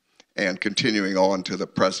 And continuing on to the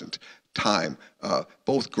present time.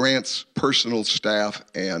 Both Grant's personal staff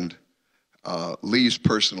and Lee's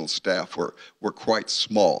personal staff were quite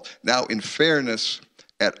small. Now, in fairness,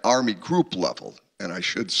 at Army group level, and I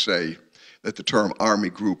should say that the term Army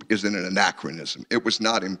group isn't an anachronism. It was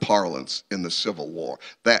not in parlance in the Civil War.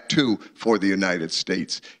 That, too, for the United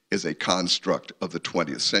States, is a construct of the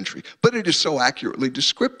 20th century. But it is so accurately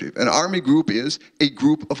descriptive. An Army group is a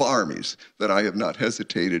group of armies, that I have not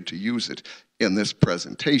hesitated to use it in this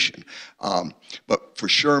presentation. But for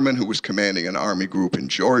Sherman, who was commanding an Army group in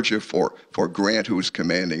Georgia, for Grant, who was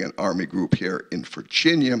commanding an Army group here in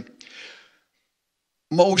Virginia,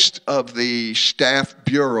 most of the staff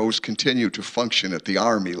bureaus continue to function at the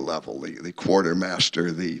Army level, the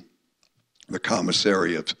quartermaster, the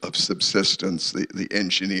commissary of subsistence, the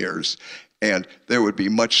engineers, and there would be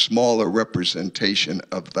much smaller representation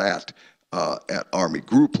of that at Army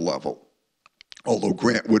group level, although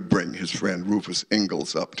Grant would bring his friend Rufus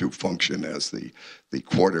Ingalls up to function as the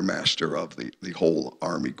quartermaster of the whole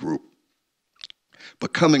Army group.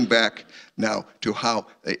 But coming back now to how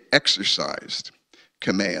they exercised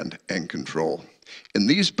command and control. In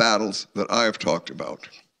these battles that I have talked about,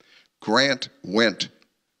 Grant went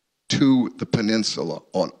to the peninsula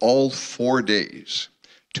on all 4 days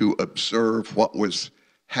to observe what was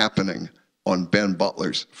happening on Ben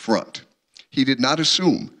Butler's front. He did not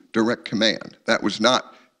assume direct command. That was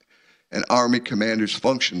not an Army commander's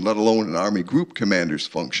function, let alone an Army group commander's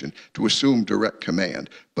function, to assume direct command.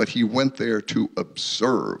 But he went there to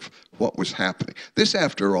observe what was happening. This,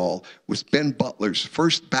 after all, was Ben Butler's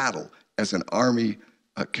first battle as an Army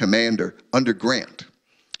commander under Grant.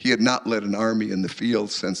 He had not led an army in the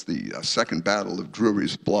field since the Second Battle of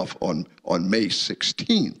Drury's Bluff on May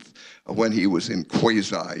 16th, when he was in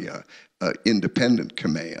quasi-independent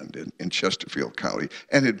command in Chesterfield County,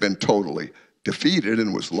 and had been totally defeated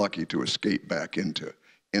and was lucky to escape back into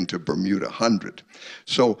Bermuda Hundred.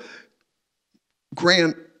 So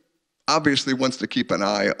Grant obviously wants to keep an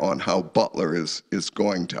eye on how Butler is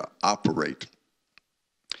going to operate.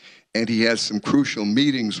 And he has some crucial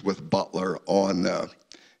meetings with Butler on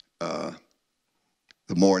the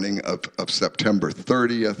morning of September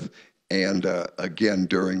 30th, and again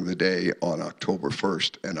during the day on October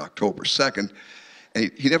 1st and October 2nd. And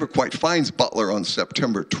he never quite finds Butler on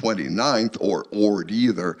September 29th, or Ord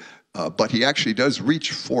either, but he actually does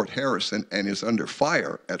reach Fort Harrison and is under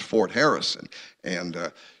fire at Fort Harrison. And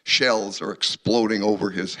shells are exploding over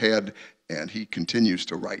his head, and he continues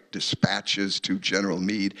to write dispatches to General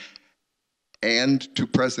Meade and to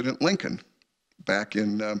President Lincoln back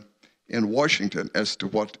in Washington as to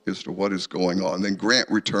what is going on. Then Grant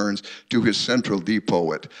returns to his central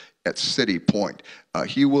depot at City Point.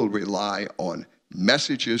 He will rely on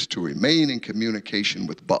messages to remain in communication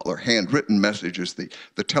with Butler, handwritten messages.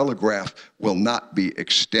 The telegraph will not be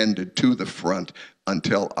extended to the front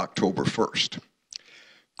until October 1st.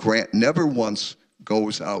 Grant never once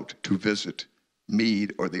goes out to visit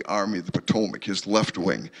Meade or the Army of the Potomac, his left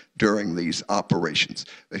wing, during these operations.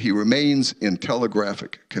 He remains in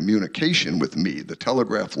telegraphic communication with Meade. The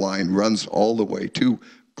telegraph line runs all the way to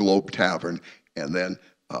Globe Tavern, and then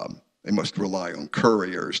they must rely on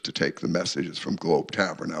couriers to take the messages from Globe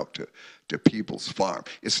Tavern out to Peebles Farm.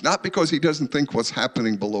 It's not because he doesn't think what's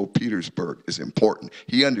happening below Petersburg is important.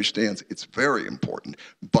 He understands it's very important,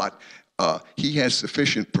 but he has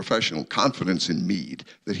sufficient professional confidence in Meade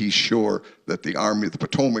that he's sure that the Army of the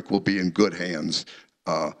Potomac will be in good hands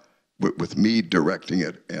with Meade directing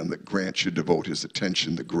it, and that Grant should devote his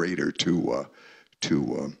attention the greater to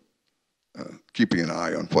keeping an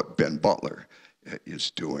eye on what Ben Butler is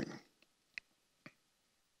doing.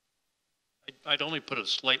 I'd only put a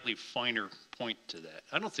slightly finer point to that.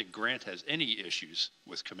 I don't think Grant has any issues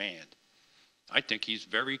with command. I think he's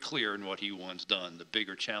very clear in what he wants done. The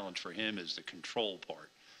bigger challenge for him is the control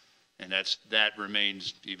part. And that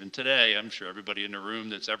remains, even today, I'm sure everybody in the room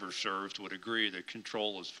that's ever served would agree that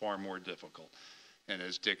control is far more difficult. And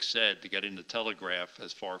as Dick said, getting the telegraph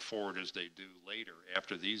as far forward as they do later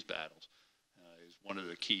after these battles is one of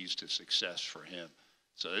the keys to success for him.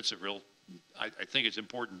 So it's a real, I think it's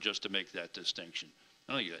important just to make that distinction.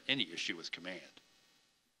 I don't think you have any issue with command.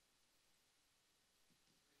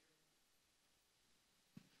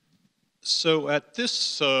 So at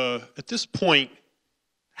this point,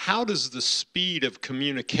 how does the speed of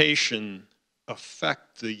communication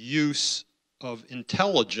affect the use of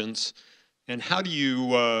intelligence, and how do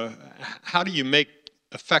you make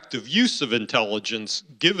effective use of intelligence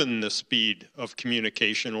given the speed of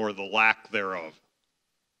communication or the lack thereof?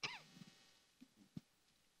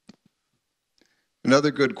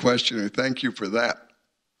 Another good question, and thank you for that.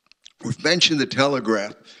 We've mentioned the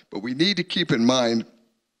telegraph, but we need to keep in mind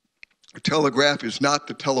the telegraph is not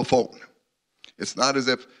the telephone. It's not as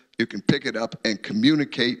if you can pick it up and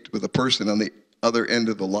communicate with a person on the other end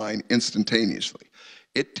of the line instantaneously.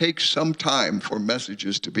 It takes some time for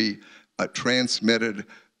messages to be transmitted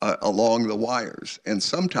along the wires, and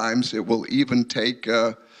sometimes it will even take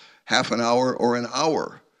half an hour or an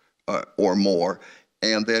hour or more.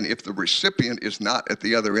 And then if the recipient is not at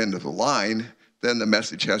the other end of the line, then the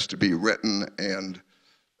message has to be written, and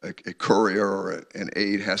a courier or an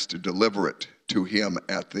aide has to deliver it to him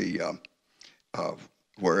at the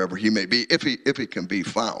wherever he may be, if he can be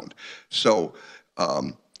found. So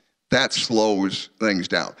that slows things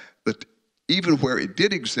down. But even where it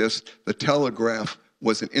did exist, the telegraph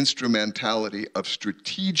was an instrumentality of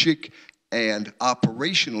strategic and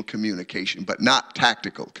operational communication, but not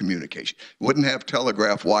tactical communication. You wouldn't have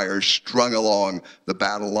telegraph wires strung along the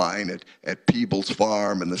battle line at Peebles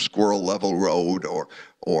Farm and the Squirrel Level Road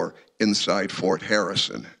or inside Fort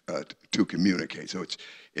Harrison to communicate. So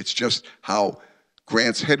it's just how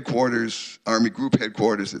Grant's headquarters, Army Group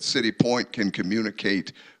headquarters at City Point can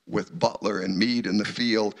communicate with Butler and Meade in the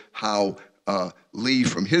field, how Lee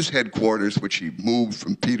from his headquarters, which he moved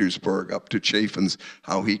from Petersburg up to Chaffin's,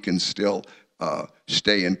 how he can still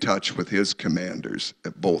stay in touch with his commanders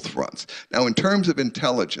at both fronts. Now, in terms of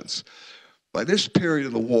intelligence, by this period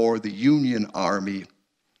of the war, the Union Army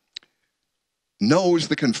knows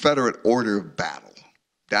the Confederate order of battle,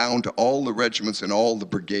 down to all the regiments and all the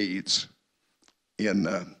brigades in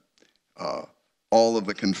all of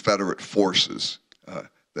the Confederate forces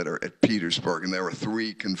that are at Petersburg. And there are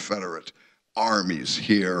 3 Confederate armies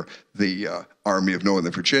here, the Army of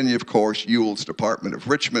Northern Virginia, of course, Ewell's Department of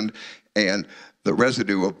Richmond, and the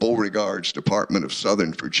residue of Beauregard's Department of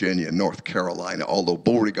Southern Virginia and North Carolina. Although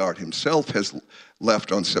Beauregard himself has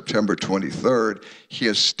left on September 23rd,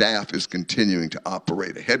 his staff is continuing to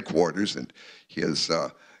operate at headquarters, and his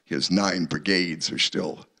 9 brigades are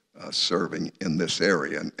still serving in this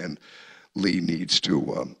area, and Lee needs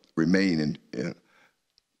to remain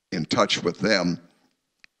in touch with them.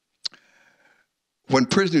 When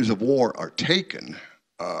prisoners of war are taken,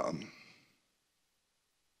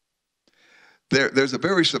 there's a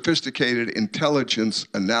very sophisticated intelligence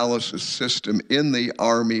analysis system in the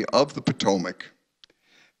Army of the Potomac,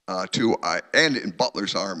 and in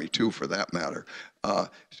Butler's Army too, for that matter,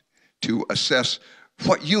 to assess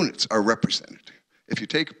what units are represented. If you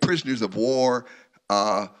take prisoners of war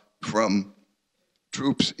from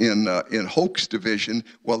troops in Hoke's division,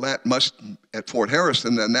 well, that must, at Fort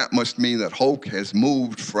Harrison, then that must mean that Hoke has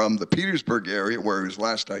moved from the Petersburg area, where he was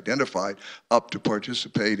last identified, up to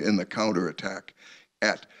participate in the counterattack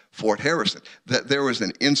at Fort Harrison. That there was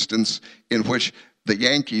an instance in which the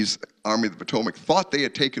Yankees, Army of the Potomac, thought they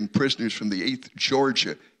had taken prisoners from the 8th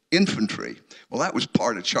Georgia Infantry. Well, that was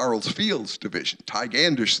part of Charles Field's division, Tig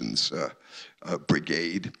Anderson's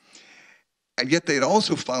brigade. And yet they had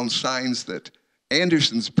also found signs that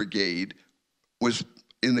Anderson's brigade was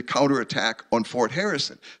in the counterattack on Fort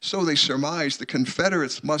Harrison. So they surmised the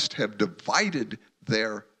Confederates must have divided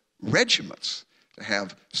their regiments to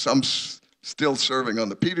have some still serving on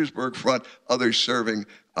the Petersburg front, others serving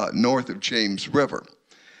north of James River.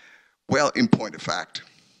 Well, in point of fact,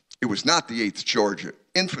 it was not the 8th Georgia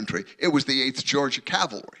Infantry, it was the 8th Georgia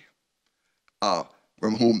Cavalry,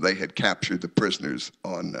 from whom they had captured the prisoners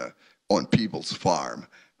on Peebles Farm.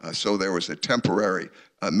 So there was a temporary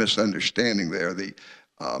misunderstanding there. The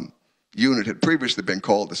unit had previously been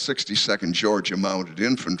called the 62nd Georgia Mounted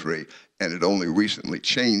Infantry, and it only recently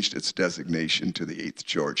changed its designation to the 8th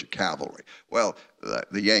Georgia Cavalry. Well,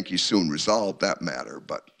 the Yankees soon resolved that matter,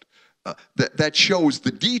 but that shows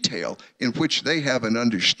the detail in which they have an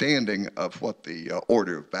understanding of what the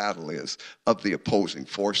order of battle is of the opposing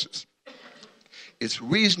forces. It's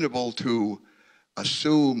reasonable to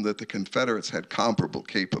assume that the Confederates had comparable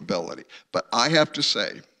capability, but I have to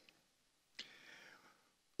say,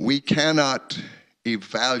 we cannot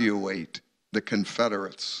evaluate the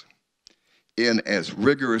Confederates in as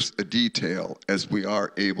rigorous a detail as we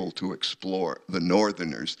are able to explore the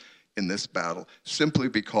Northerners in this battle, simply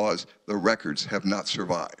because the records have not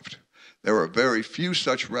survived. There are very few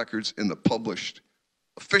such records in the published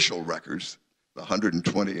official records, the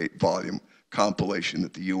 128-volume compilation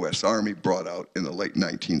that the U.S. Army brought out in the late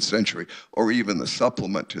 19th century, or even the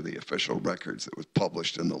supplement to the official records that was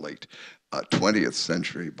published in the late 20th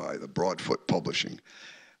century by the Broadfoot Publishing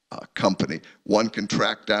Company. One can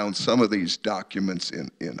track down some of these documents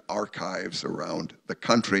in archives around the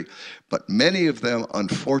country, but many of them,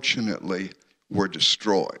 unfortunately, were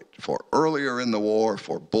destroyed. For earlier in the war,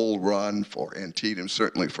 for Bull Run, for Antietam,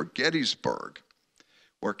 certainly for Gettysburg,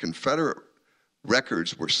 where Confederate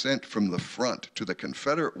records were sent from the front to the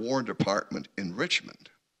Confederate War Department in Richmond.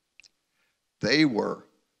 They were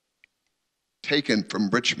taken from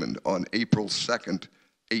Richmond on April 2nd,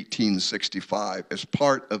 1865, as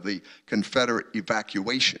part of the Confederate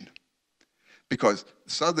evacuation, because the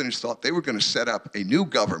Southerners thought they were going to set up a new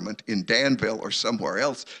government in Danville or somewhere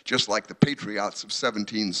else, just like the Patriots of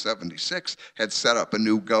 1776 had set up a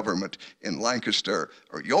new government in Lancaster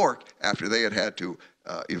or York after they had had to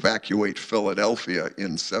evacuate Philadelphia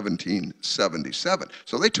in 1777.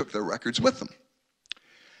 So they took their records with them.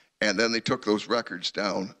 And then they took those records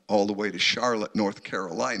down all the way to Charlotte, North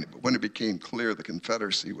Carolina. But when it became clear the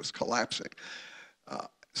Confederacy was collapsing,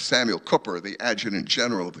 Samuel Cooper, the Adjutant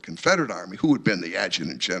General of the Confederate Army, who had been the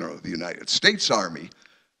Adjutant General of the United States Army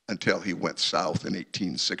until he went south in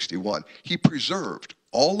 1861, he preserved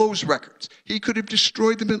all those records. He could have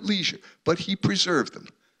destroyed them at leisure, but he preserved them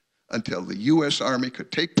until the U.S. Army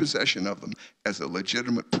could take possession of them as a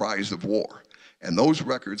legitimate prize of war. And those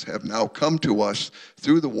records have now come to us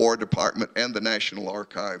through the War Department and the National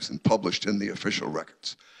Archives and published in the official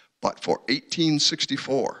records. But for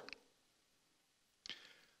 1864,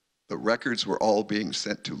 the records were all being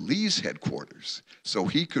sent to Lee's headquarters so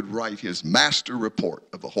he could write his master report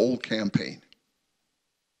of the whole campaign,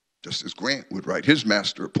 just as Grant would write his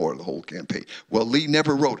master report of the whole campaign. Well, Lee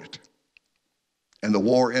never wrote it. And the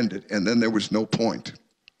war ended, and then there was no point.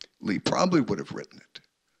 Lee probably would have written it.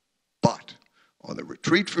 But on the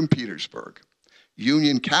retreat from Petersburg,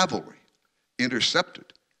 Union cavalry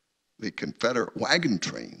intercepted the Confederate wagon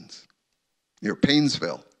trains near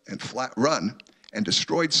Painesville and Flat Run and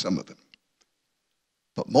destroyed some of them.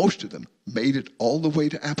 But most of them made it all the way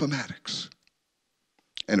to Appomattox.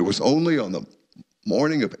 And it was only on the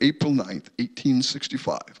morning of April 9th,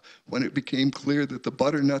 1865, when it became clear that the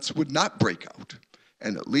butternuts would not break out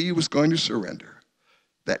and that Lee was going to surrender,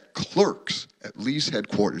 that clerks at Lee's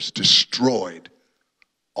headquarters destroyed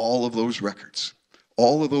all of those records,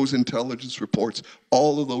 all of those intelligence reports,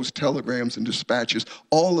 all of those telegrams and dispatches,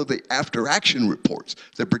 all of the after-action reports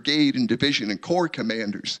the brigade and division and corps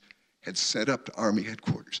commanders had sent up to Army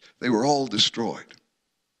headquarters. They were all destroyed.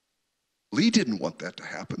 Lee didn't want that to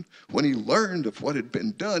happen. When he learned of what had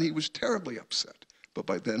been done, he was terribly upset. But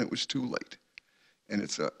by then it was too late. And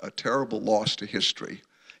it's a terrible loss to history.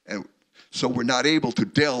 And so we're not able to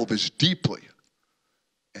delve as deeply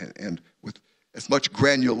and with as much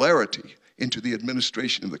granularity into the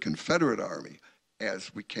administration of the Confederate Army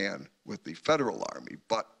as we can with the Federal Army.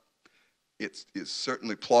 But it is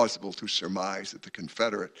certainly plausible to surmise that the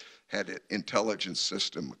Confederate had an intelligence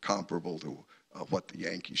system comparable to what the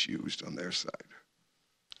Yankees used on their side.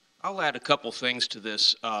 I'll add a couple things to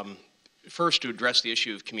this. first, to address the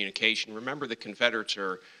issue of communication, remember the Confederates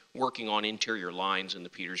are working on interior lines in the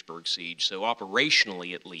Petersburg siege, so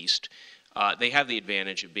operationally at least, they have the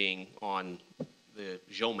advantage of being on the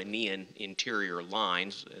Jominian interior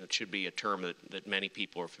lines. It should be a term that many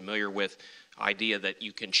people are familiar with, idea that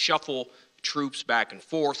you can shuffle troops back and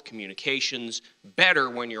forth, communications, better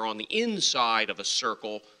when you're on the inside of a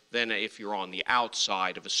circle than if you're on the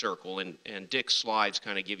outside of a circle. And Dick's slides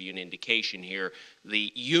kind of give you an indication here.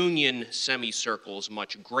 The Union semicircle is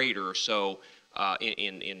much greater so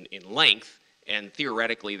in length, and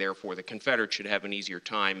theoretically, therefore, the Confederates should have an easier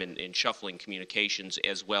time in shuffling communications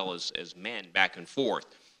as well as men back and forth.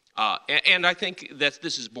 And I think that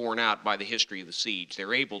this is borne out by the history of the siege.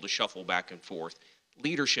 They're able to shuffle back and forth.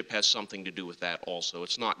 Leadership has something to do with that also.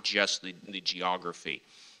 It's not just the geography.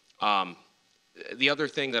 The other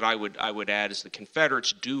thing that I would add is the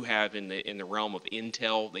Confederates do have in the realm of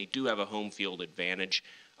intel, they do have a home field advantage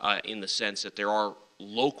in the sense that there are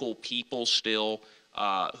local people still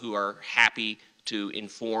who are happy to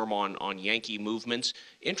inform on Yankee movements.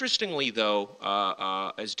 Interestingly,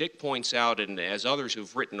 though, as Dick points out, and as others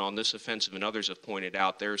who've written on this offensive and others have pointed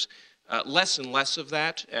out, there's less and less of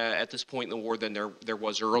that at this point in the war than there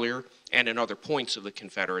was earlier, and in other points of the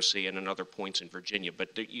Confederacy and in other points in Virginia. But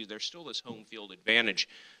there's still this home field advantage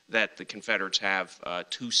that the Confederates have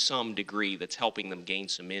to some degree that's helping them gain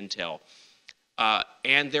some intel.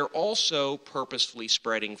 And they're also purposefully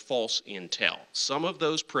spreading false intel. Some of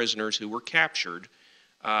those prisoners who were captured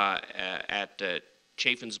at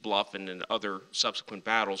Chaffin's Bluff and in other subsequent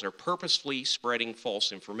battles are purposefully spreading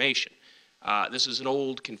false information. This is an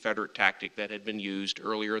old Confederate tactic that had been used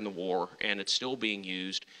earlier in the war, and it's still being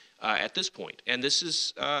used at this point. And this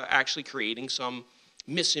is actually creating some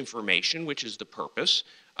misinformation, which is the purpose,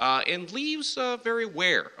 and leaves very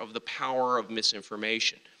aware of the power of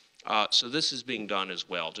misinformation. So this is being done as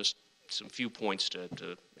well. Just some few points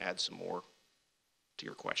to add some more to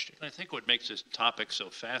your question. I think what makes this topic so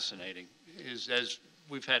fascinating is, as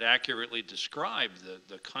we've had accurately described,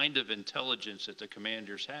 the kind of intelligence that the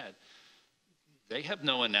commanders had. They have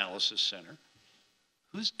no analysis center.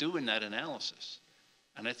 Who's doing that analysis?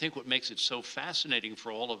 And I think what makes it so fascinating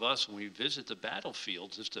for all of us when we visit the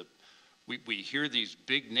battlefields is we hear these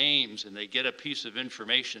big names and they get a piece of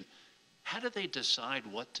information. How do they decide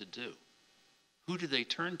what to do? Who do they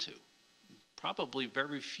turn to? Probably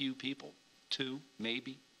very few people, 2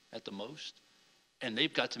 maybe at the most. And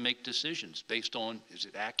they've got to make decisions based on, is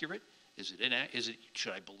it accurate? Is it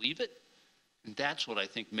should I believe it? And that's what I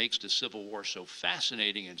think makes the Civil War so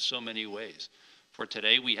fascinating in so many ways. For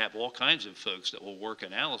today, we have all kinds of folks that will work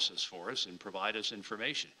analysis for us and provide us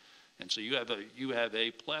information. And so you have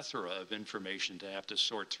a plethora of information to have to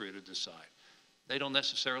sort through to decide. They don't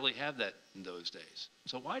necessarily have that in those days.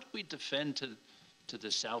 So why do we defend to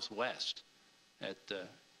the southwest at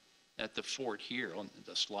the fort here on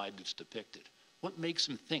the slide that's depicted? What makes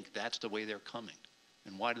them think that's the way they're coming?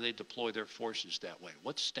 And why do they deploy their forces that way?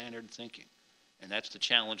 What's standard thinking? And that's the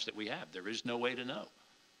challenge that we have. There is no way to know.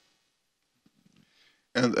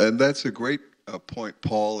 And that's a great point,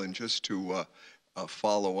 Paul. And just to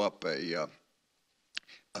follow up a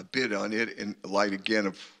bit on it in light again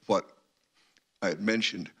of what I had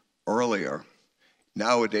mentioned earlier,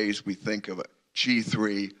 nowadays we think of a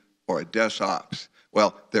G3 or a Des Ops.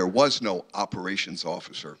 Well, there was no operations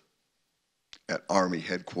officer at Army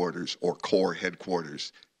headquarters or Corps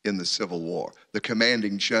headquarters in the Civil War. The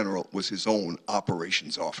commanding general was his own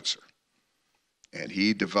operations officer. And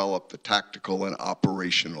he developed the tactical and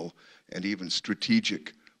operational and even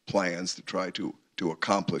strategic plans to try to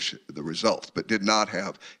accomplish the results, but did not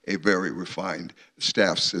have a very refined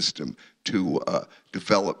staff system to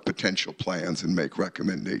develop potential plans and make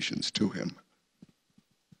recommendations to him.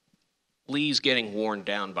 Lee's getting worn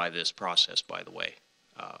down by this process, by the way.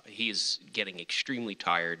 He is getting extremely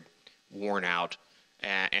tired, worn out,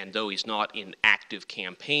 and though he's not in active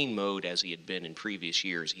campaign mode as he had been in previous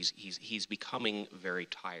years, he's becoming very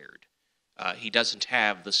tired. He doesn't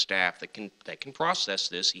have the staff that can process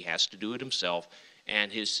this. He has to do it himself,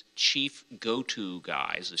 and his chief go-to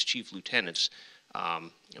guys, his chief lieutenants,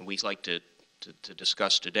 and we like to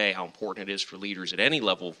discuss today how important it is for leaders at any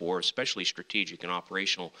level of war, especially strategic and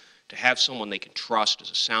operational, to have someone they can trust as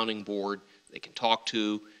a sounding board, they can talk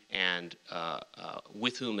to, and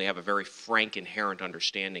with whom they have a very frank, inherent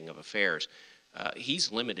understanding of affairs.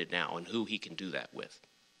 He's limited now in who he can do that with.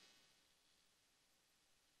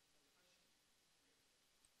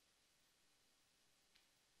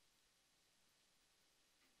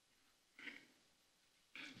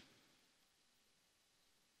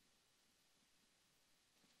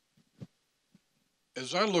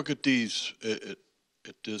 As I look at these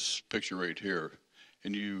at this picture right here,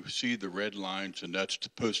 and you see the red lines, and that's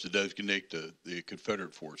supposed to designate the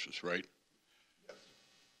Confederate forces, right?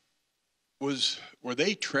 Yes. Were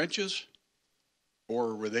they trenches,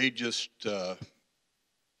 or were they just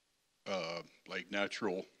like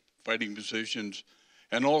natural fighting positions?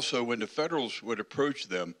 And also, when the Federals would approach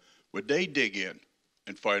them, would they dig in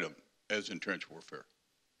and fight them, as in trench warfare?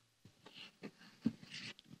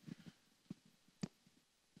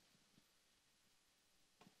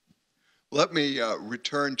 Let me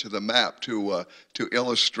return to the map to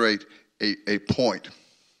illustrate a point.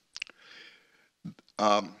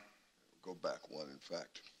 Go back one, in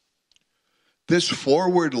fact. This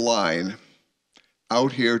forward line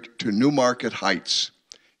out here to Newmarket Heights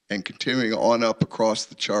and continuing on up across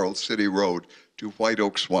the Charles City Road to White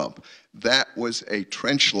Oak Swamp, that was a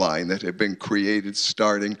trench line that had been created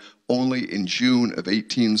starting only in June of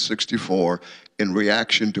 1864 in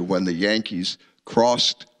reaction to when the Yankees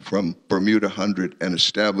crossed from Bermuda 100 and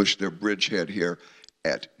established their bridgehead here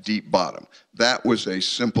at Deep Bottom. That was a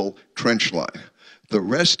simple trench line. The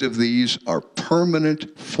rest of these are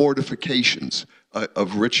permanent fortifications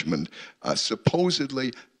of Richmond,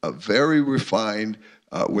 supposedly very refined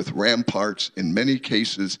with ramparts, in many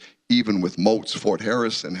cases even with moats. Fort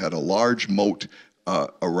Harrison had a large moat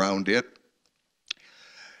around it.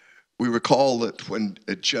 We recall that when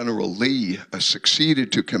General Lee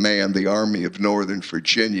succeeded to command the Army of Northern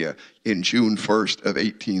Virginia in June 1st of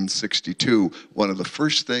 1862, one of the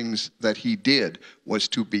first things that he did was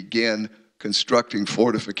to begin constructing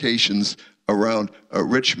fortifications around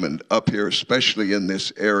Richmond, up here, especially in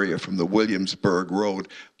this area from the Williamsburg Road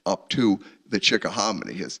up to the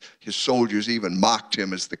Chickahominy. His soldiers even mocked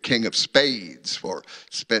him as the King of Spades for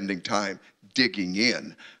spending time digging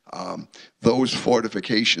in. Those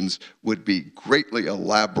fortifications would be greatly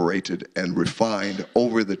elaborated and refined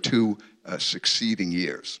over the two succeeding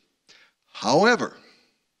years. However,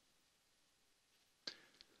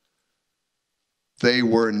 they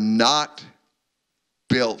were not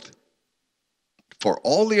built, for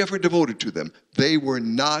all the effort devoted to them, they were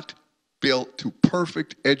not built to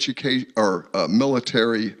perfect education or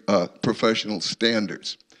military professional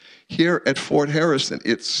standards. Here at Fort Harrison,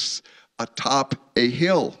 it's atop a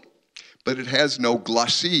hill, but it has no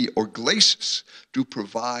glacis or glacis to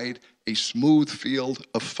provide a smooth field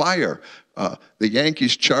of fire. The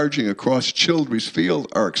Yankees charging across Childress Field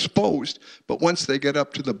are exposed, but once they get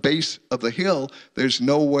up to the base of the hill, there's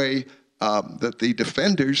no way that the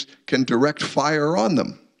defenders can direct fire on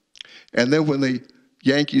them. And then when the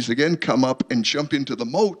Yankees again come up and jump into the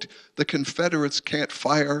moat, the Confederates can't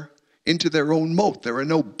fire into their own moat. There are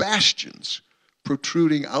no bastions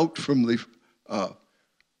protruding out from the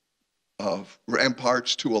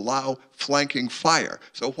ramparts to allow flanking fire.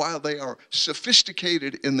 So while they are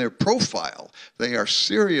sophisticated in their profile, they are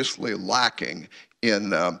seriously lacking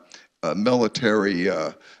in military,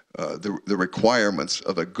 the requirements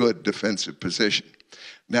of a good defensive position.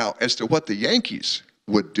 Now, as to what the Yankees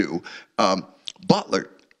would do, Butler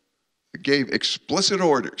gave explicit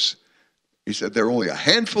orders. He said, there are only a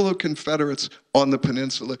handful of Confederates on the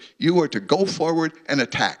peninsula. You are to go forward and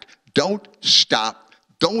attack. Don't stop.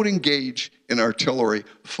 Don't engage in artillery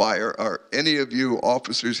fire. Are any of you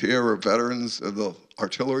officers here or veterans of the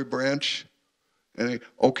artillery branch? Any?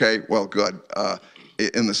 Okay, well, good.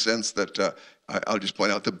 In the sense that I'll just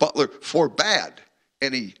point out that Butler forbade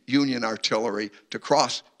any Union artillery to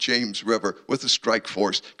cross James River with a strike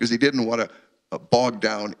force because he didn't want to bog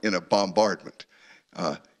down in a bombardment.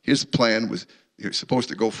 His plan was he was supposed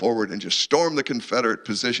to go forward and just storm the Confederate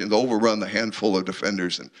positions, overrun the handful of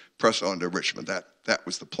defenders, and press on to Richmond. That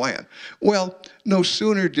was the plan. Well, no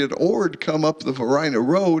sooner did Ord come up the Varina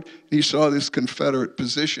Road, and he saw this Confederate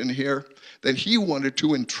position here, than he wanted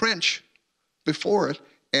to entrench before it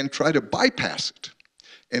and try to bypass it.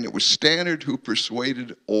 And it was Stannard who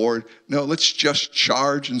persuaded Ord, no, let's just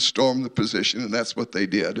charge and storm the position, and that's what they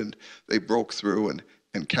did, and they broke through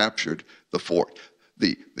and captured the fort.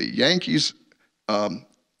 The Yankees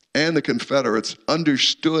and the Confederates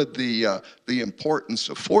understood the importance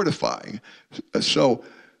of fortifying. So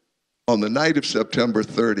on the night of September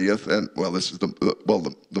 30th, and well, this is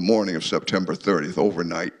the morning of September 30th,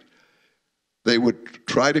 overnight, they would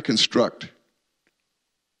try to construct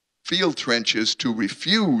field trenches to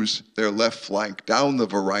refuse their left flank down the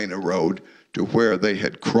Varina Road to where they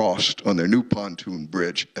had crossed on their new pontoon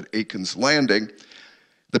bridge at Aiken's Landing.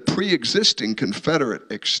 The pre-existing Confederate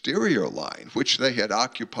exterior line, which they had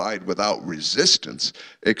occupied without resistance,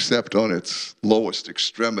 except on its lowest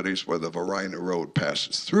extremities where the Varina Road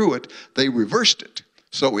passes through it, they reversed it.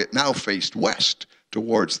 So it now faced west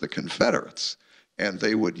towards the Confederates. And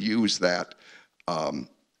they would use that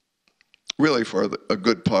really for a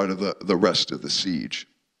good part of the rest of the siege.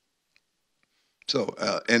 So,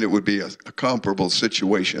 and it would be a comparable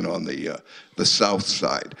situation on the south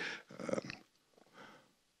side.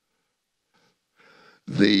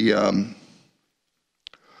 The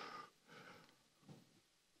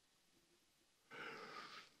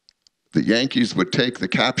Yankees would take the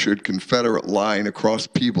captured Confederate line across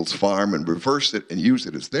Peebles Farm and reverse it and use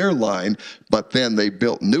it as their line, but then they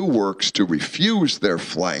built new works to refuse their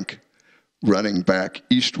flank, running back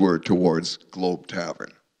eastward towards Globe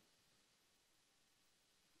Tavern.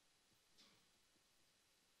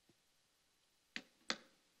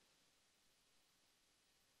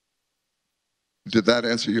 Did that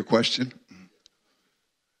answer your question?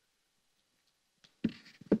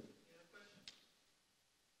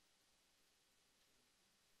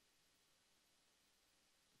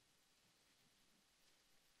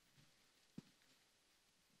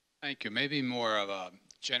 Thank you. Maybe more of a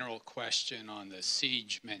general question on the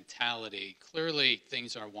siege mentality. Clearly,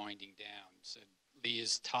 things are winding down. So Lee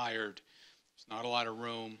is tired. There's not a lot of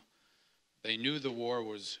room. They knew the war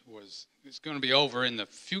was going to be over in the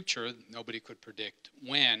future. Nobody could predict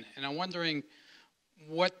when. And I'm wondering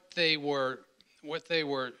what they were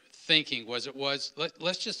thinking.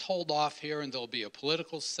 Let's just hold off here and there'll be a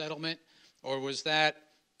political settlement, or was that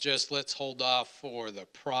just let's hold off for the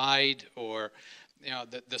pride, or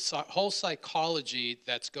the whole psychology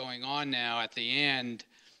that's going on now at the end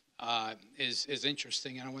is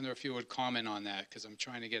interesting, and I wonder if you would comment on that, because I'm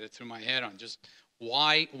trying to get it through my head on just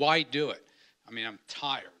why do it? I mean, I'm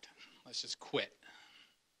tired. Let's just quit.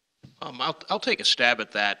 I'll take a stab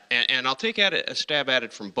at that, and I'll take a stab at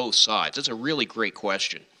it from both sides. It's a really great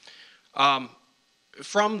question.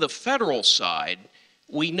 From the federal side,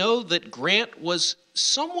 we know that Grant was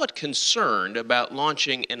somewhat concerned about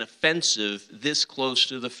launching an offensive this close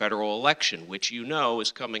to the federal election, which you know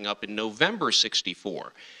is coming up in November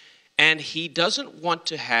 '64. And he doesn't want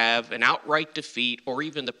to have an outright defeat or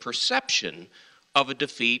even the perception of a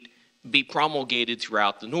defeat be promulgated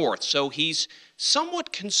throughout the North. So he's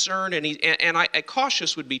somewhat concerned, and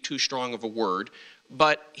cautious would be too strong of a word,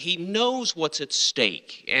 but he knows what's at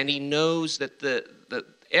stake, and he knows that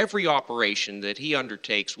every operation that he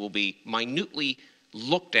undertakes will be minutely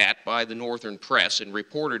looked at by the Northern press and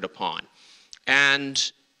reported upon.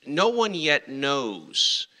 And no one yet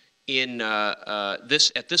knows at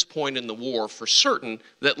this point in the war for certain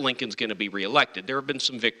that Lincoln's going to be reelected. There have been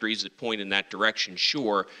some victories that point in that direction,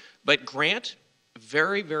 sure, but Grant,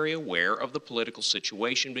 very, very aware of the political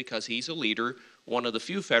situation because he's a leader, one of the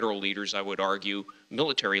few federal leaders, I would argue,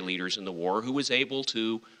 military leaders in the war, who was able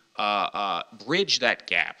to bridge that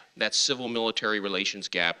gap, that civil-military relations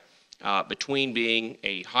gap, between being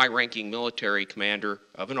a high-ranking military commander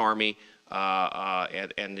of an army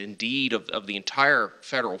and indeed of the entire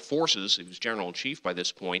federal forces. He was general-in-chief by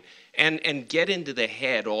this point, and get into the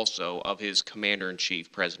head also of his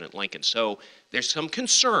commander-in-chief, President Lincoln. So there's some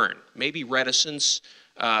concern, maybe reticence,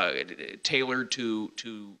 tailored to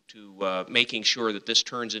making sure that this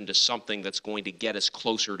turns into something that's going to get us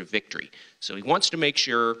closer to victory. So he wants to make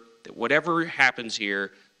sure that whatever happens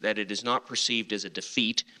here, that it is not perceived as a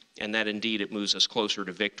defeat, and that indeed it moves us closer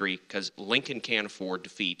to victory, because Lincoln can't afford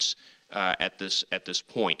defeats at this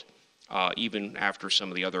point, even after some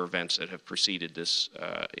of the other events that have preceded this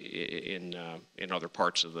in other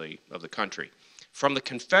parts of the country. From the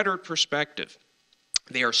Confederate perspective,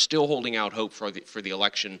 they are still holding out hope for the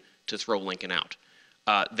election to throw Lincoln out.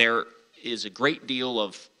 There is a great deal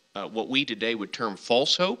of what we today would term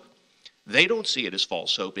false hope. They don't see it as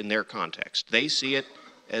false hope in their context. They see it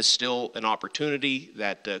as still an opportunity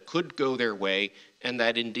that could go their way, and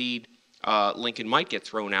that indeed Lincoln might get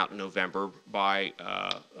thrown out in November by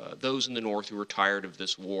those in the North who are tired of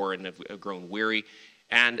this war and have grown weary,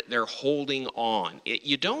 and they're holding on.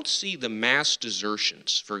 You don't see the mass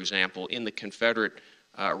desertions, for example, in the Confederate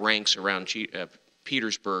ranks around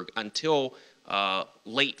Petersburg until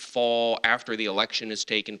late fall, after the election has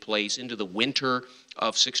taken place, into the winter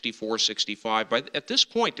of '64, '65. But at this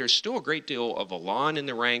point, there's still a great deal of elan in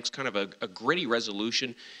the ranks, kind of a gritty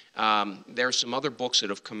resolution. There are some other books that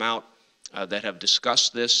have come out that have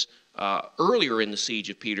discussed this earlier in the Siege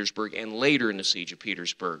of Petersburg and later in the Siege of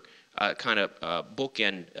Petersburg, kind of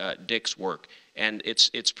bookend Dick's work. And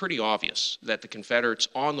it's pretty obvious that the Confederates,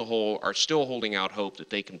 on the whole, are still holding out hope that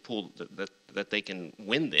they can that they can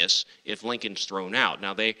win this if Lincoln's thrown out.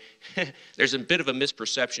 Now, there's a bit of a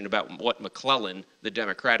misperception about what McClellan, the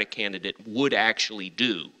Democratic candidate, would actually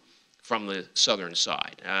do from the southern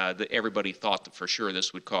side. Everybody thought that for sure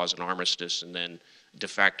this would cause an armistice, and then de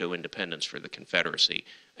facto independence for the Confederacy.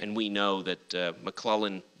 And we know that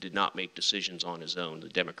McClellan did not make decisions on his own. The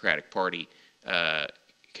Democratic Party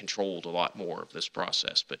controlled a lot more of this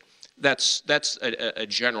process. But that's a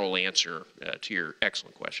general answer to your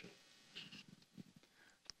excellent question.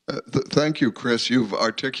 Thank you, Chris. You've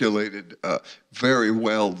articulated very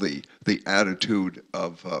well the attitude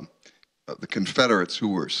of the Confederates who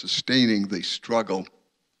were sustaining the struggle.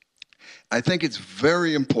 I think it's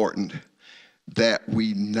very important that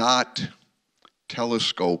we not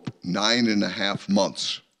telescope 9.5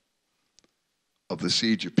 months of the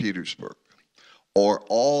Siege of Petersburg, or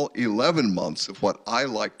all 11 months of what I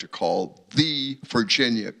like to call the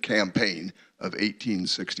Virginia campaign of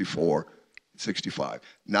 1864-65,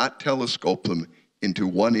 not telescope them into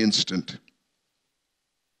one instant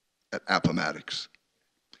at Appomattox,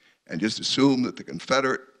 and just assume that the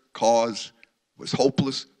Confederate cause was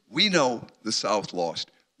hopeless. We know the South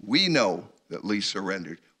lost. We know that Lee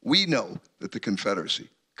surrendered. We know that the Confederacy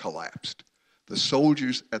collapsed. The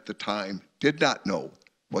soldiers at the time did not know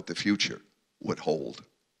what the future would hold.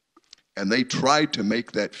 And they tried to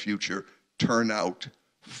make that future turn out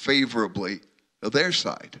favorably to their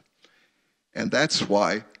side. And that's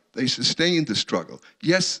why they sustained the struggle.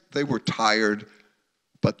 Yes, they were tired,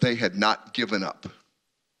 but they had not given up.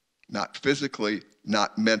 Not physically,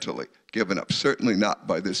 not mentally given up. Certainly not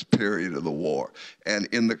by this period of the war. And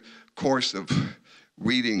in the course of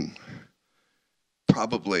reading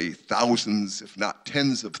probably thousands, if not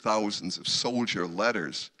tens of thousands of soldier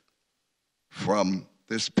letters from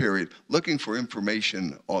this period, looking for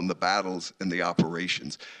information on the battles and the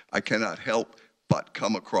operations, I cannot help but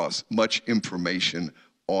come across much information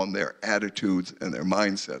on their attitudes and their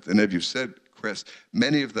mindset. And as you said, Chris,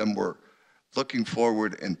 many of them were looking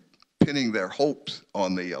forward and pinning their hopes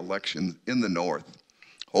on the elections in the North,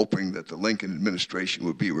 hoping that the Lincoln administration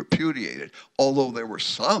would be repudiated, although there were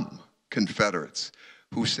some Confederates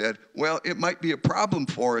who said, well, it might be a problem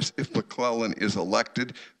for us if McClellan is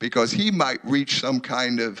elected because he might reach some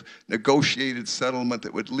kind of negotiated settlement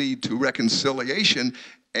that would lead to reconciliation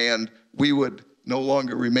and we would no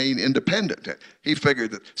longer remain independent. He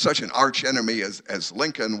figured that such an arch enemy as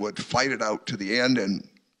Lincoln would fight it out to the end and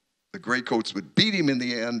the Graycoats would beat him in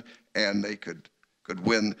the end and they could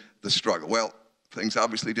win the struggle. Well, things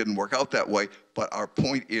obviously didn't work out that way, but our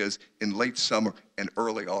point is in late summer and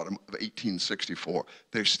early autumn of 1864,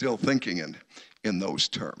 they're still thinking in those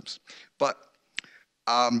terms. But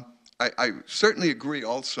I certainly agree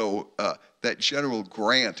also that General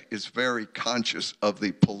Grant is very conscious of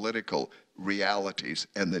the political realities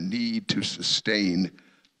and the need to sustain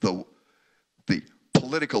the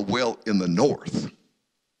political will in the North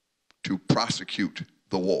to prosecute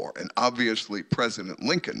the war. And obviously President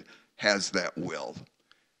Lincoln has that will,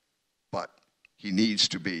 but he needs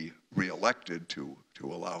to be reelected to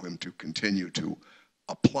allow him to continue to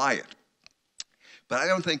apply it. But I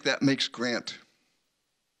don't think that makes Grant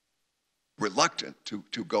reluctant to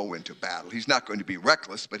go into battle. He's not going to be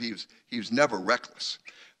reckless, but he was never reckless.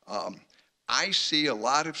 I see a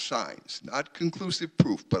lot of signs, not conclusive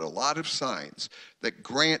proof, but a lot of signs that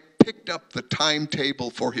Grant picked up the timetable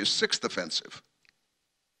for his 6th offensive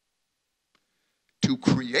to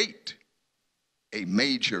create a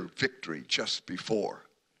major victory just before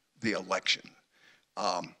the election.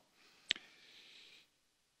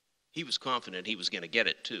 He was confident he was going to get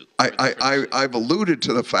it, too. I've alluded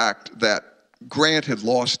to the fact that Grant had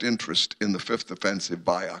lost interest in the 5th offensive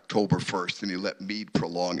by October 1st, and he let Meade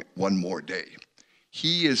prolong it one more day.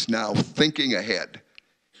 He is now thinking ahead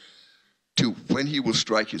to when he will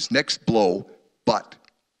strike his next blow, but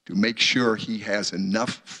to make sure he has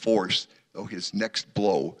enough force, though his next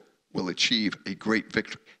blow will achieve a great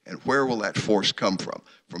victory. And where will that force come from?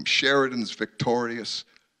 From Sheridan's victorious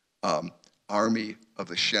army of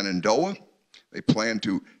the Shenandoah. They plan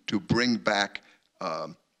to bring back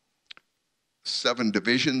 7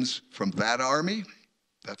 divisions from that army.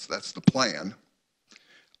 That's the plan.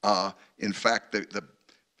 In fact, the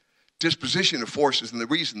disposition of forces and the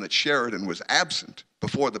reason that Sheridan was absent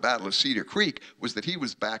before the Battle of Cedar Creek was that he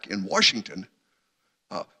was back in Washington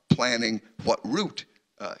planning what route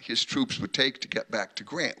his troops would take to get back to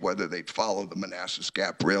Grant, whether they'd follow the Manassas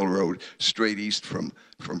Gap Railroad straight east from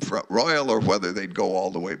Front Royal or whether they'd go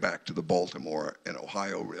all the way back to the Baltimore and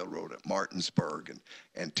Ohio Railroad at Martinsburg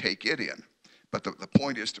and take it in. But the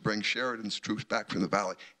point is to bring Sheridan's troops back from the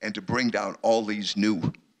valley and to bring down all these new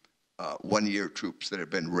one-year troops that have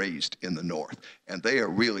been raised in the North. And they are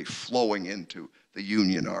really flowing into the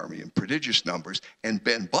Union Army in prodigious numbers. And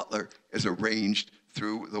Ben Butler is arranged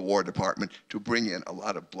through the War Department to bring in a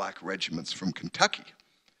lot of black regiments from Kentucky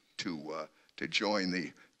to join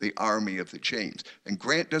the the Army of the James. And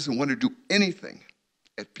Grant doesn't want to do anything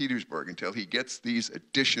at Petersburg until he gets these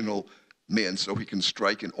additional men so he can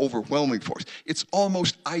strike an overwhelming force. It's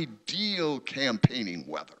almost ideal campaigning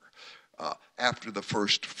weather after the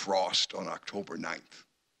first frost on October 9th.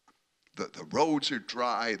 The roads are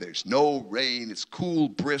dry, there's no rain, it's cool,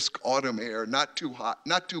 brisk autumn air, not too hot,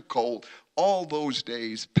 not too cold. All those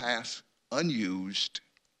days pass unused.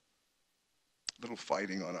 Little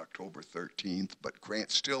fighting on October 13th, but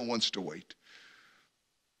Grant still wants to wait.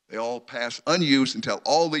 They all pass unused until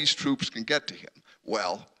all these troops can get to him.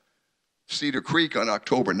 Well, Cedar Creek on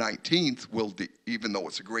October 19th will, even though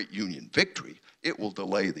it's a great Union victory, it will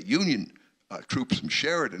delay the Union troops from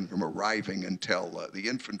Sheridan from arriving until the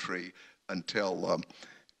infantry until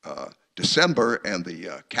December, and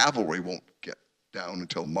the cavalry won't get down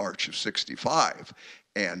until March of '65.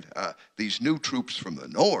 And these new troops from the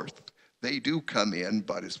north, they do come in,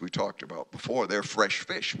 but as we talked about before, they're fresh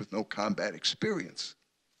fish with no combat experience.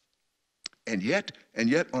 And yet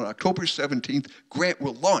on October 17th, Grant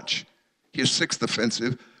will launch his 6th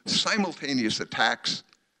offensive, simultaneous attacks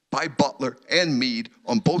by Butler and Meade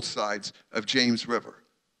on both sides of James River.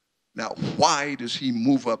 Now, why does he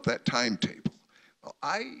move up that timetable? Well,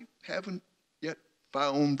 I haven't yet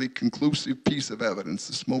found the conclusive piece of evidence,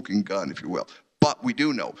 the smoking gun, if you will. But we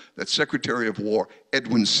do know that Secretary of War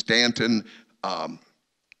Edwin Stanton,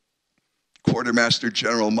 Quartermaster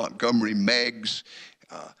General Montgomery Meigs,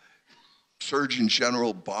 Surgeon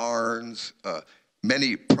General Barnes,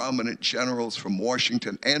 many prominent generals from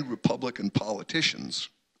Washington and Republican politicians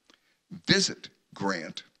visit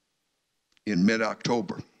Grant in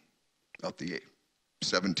mid-October of the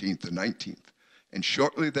 17th and 19th. And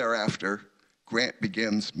shortly thereafter, Grant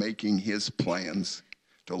begins making his plans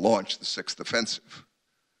to launch the 6th offensive.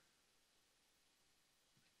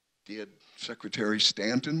 Did Secretary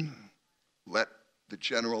Stanton let the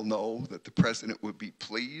general know that the president would be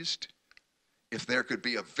pleased if there could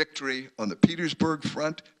be a victory on the Petersburg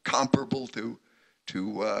front comparable to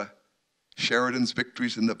Sheridan's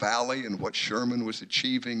victories in the Valley and what Sherman was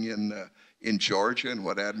achieving in Georgia and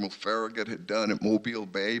what Admiral Farragut had done at Mobile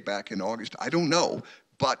Bay back in August? I don't know,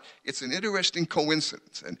 but it's an interesting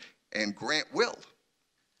coincidence, and Grant will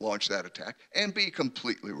launch that attack and be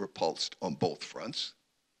completely repulsed on both fronts,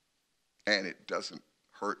 and it doesn't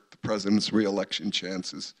hurt the president's re-election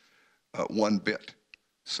chances one bit.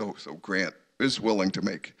 So Grant is willing to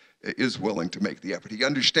make the effort. He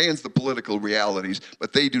understands the political realities,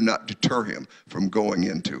 but they do not deter him from going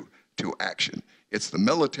into action. It's the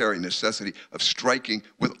military necessity of striking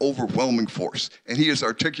with overwhelming force, and he has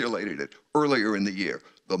articulated it earlier in the year.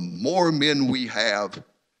 The more men we have,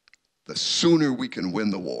 the sooner we can win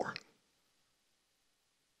the war.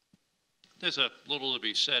 There's a little to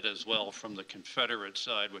be said as well from the Confederate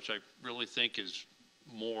side, which I really think is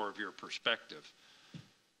more of your perspective.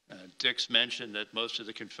 Dick's mentioned that most of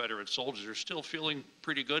the Confederate soldiers are still feeling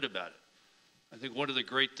pretty good about it. I think one of the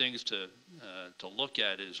great things to look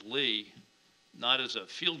at is Lee, not as a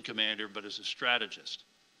field commander, but as a strategist.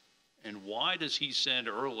 And why does he send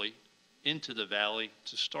Early into the Valley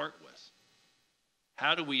to start with?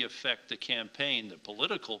 How do we affect the campaign, the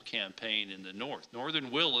political campaign in the North?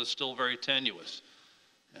 Northern will is still very tenuous.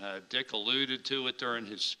 Dick alluded to it during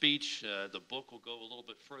his speech. The book will go a little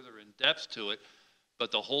bit further in depth to it. But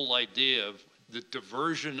the whole idea of the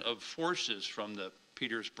diversion of forces from the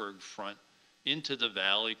Petersburg front into the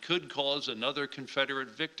Valley could cause another Confederate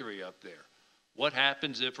victory up there. What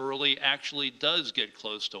happens if Early actually does get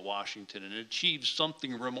close to Washington and achieves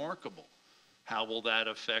something remarkable? How will that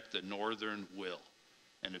affect the Northern will?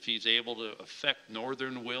 And if he's able to affect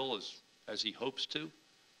Northern will as he hopes to,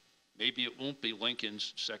 maybe it won't be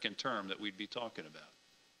Lincoln's second term that we'd be talking about.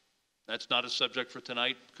 That's not a subject for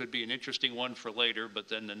tonight. Could be an interesting one for later, but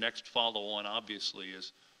then the next follow-on, obviously,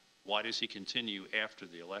 is why does he continue after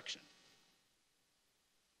the election?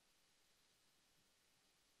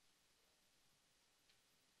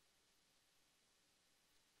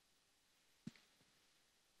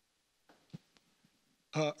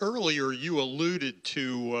 Earlier, you alluded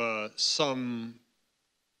to some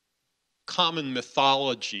common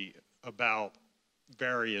mythology about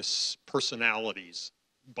various personalities.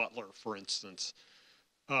 Butler, for instance.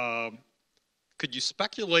 Could you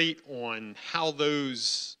speculate on how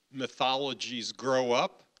those mythologies grow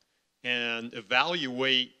up and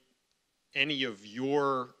evaluate any of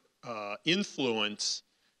your influence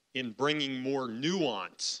in bringing more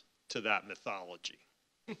nuance to that mythology?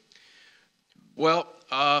 Well,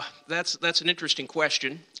 that's an interesting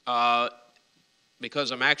question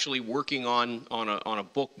because I'm actually working on a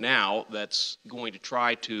book now that's going to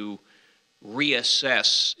try to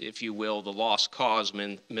reassess, if you will, the lost cause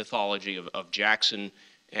mythology of Jackson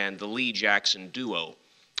and the Lee-Jackson duo,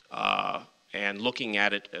 and looking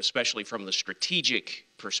at it especially from the strategic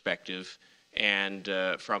perspective and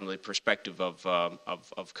from the perspective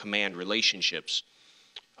of command relationships.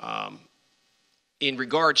 In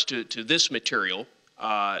regards to this material,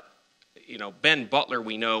 Ben Butler,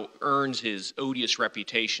 we know, earns his odious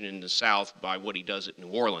reputation in the South by what he does at New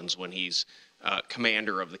Orleans when he's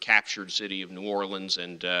commander of the captured city of New Orleans,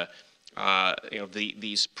 and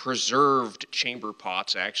these preserved chamber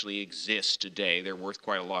pots actually exist today. They're worth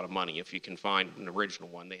quite a lot of money if you can find an original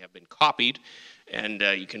one. They have been copied, and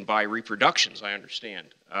you can buy reproductions, I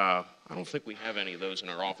understand. I don't think we have any of those in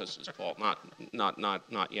our offices, Paul.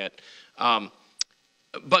 Not yet.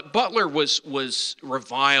 But Butler was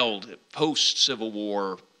reviled post-Civil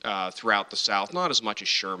War throughout the South, not as much as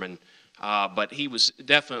Sherman, but he was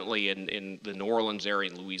definitely in the New Orleans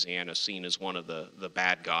area in Louisiana seen as one of the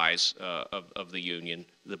bad guys of the Union,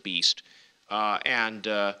 the Beast. I'm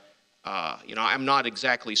not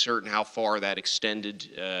exactly certain how far that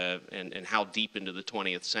extended and how deep into the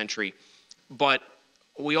 20th century, but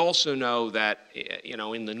we also know that,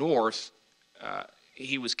 in the North,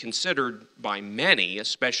 he was considered by many,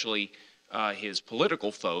 especially his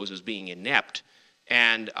political foes, as being inept.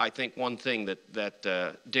 And I think one thing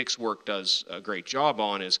that Dick's work does a great job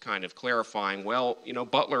on is kind of clarifying, well,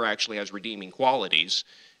 Butler actually has redeeming qualities,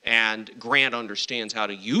 and Grant understands how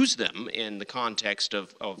to use them in the context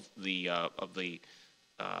of the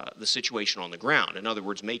situation on the ground. In other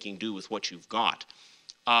words, making do with what you've got.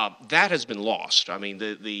 That has been lost. I mean,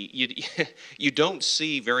 you don't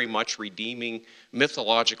see very much redeeming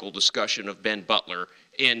mythological discussion of Ben Butler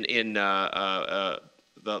in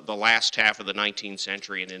the last half of the 19th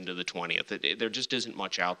century and into the 20th. There just isn't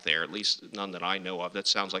much out there, at least none that I know of. That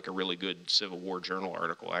sounds like a really good Civil War Journal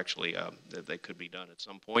article, actually, that could be done at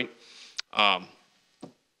some point.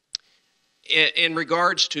 In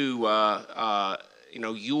regards to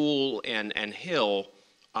Ewell and Hill,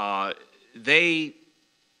 they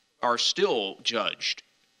are still judged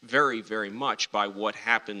very, very much by what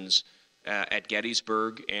happens at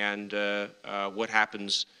Gettysburg and what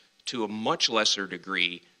happens to a much lesser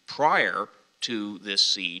degree prior to this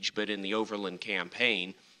siege, but in the Overland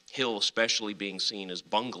campaign, Hill especially being seen as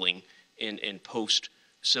bungling in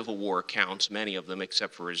post-Civil War accounts, many of them,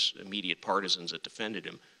 except for his immediate partisans that defended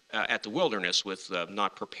him, at the Wilderness, with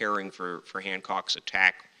not preparing for Hancock's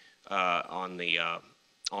attack on the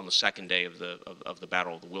second day of the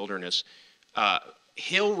Battle of the Wilderness.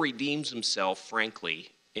 Hill redeems himself, frankly,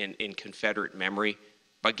 in Confederate memory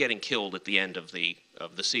by getting killed at the end of the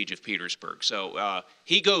Siege of Petersburg. So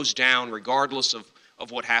he goes down regardless of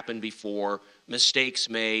what happened before, mistakes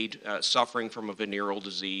made, suffering from a venereal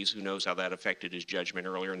disease. Who knows how that affected his judgment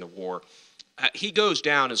earlier in the war. He goes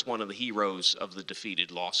down as one of the heroes of the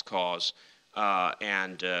defeated lost cause,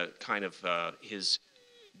 and his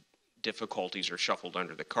difficulties are shuffled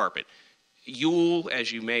under the carpet. Ewell,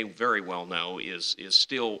 as you may very well know, is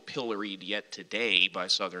still pilloried yet today by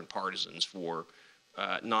Southern partisans for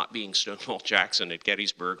not being Stonewall Jackson at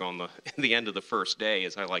Gettysburg on the end of the first day,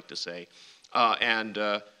 as I like to say.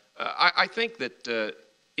 I think that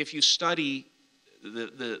if you study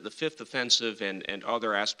the Fifth Offensive and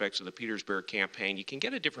other aspects of the Petersburg campaign, you can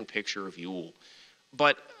get a different picture of Ewell.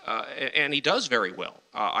 But and he does very well,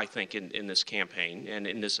 I think, in this campaign and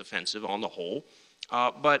in this offensive on the whole.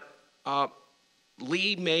 But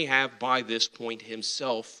Lee may have, by this point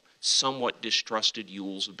himself, somewhat distrusted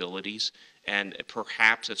Ewell's abilities, and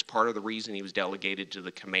perhaps it's part of the reason he was delegated to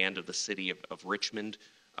the command of the city of Richmond.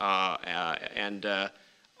 After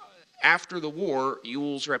the war,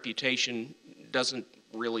 Ewell's reputation doesn't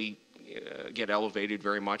really get elevated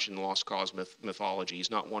very much in the Lost Cause mythology. He's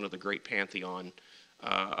not one of the great pantheon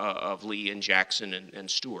of Lee and Jackson and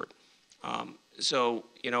Stuart. So,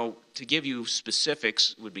 to give you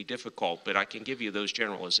specifics would be difficult, but I can give you those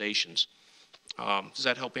generalizations. Does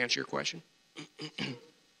that help answer your question? How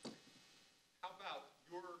about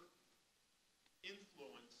your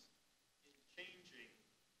influence in changing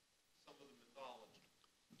some of the mythology?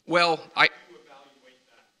 Well, How do you evaluate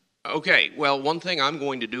that? Okay, well, one thing I'm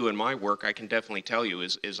going to do in my work, I can definitely tell you,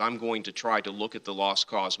 is I'm going to try to look at the Lost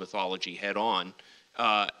Cause mythology head on,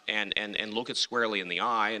 and look it squarely in the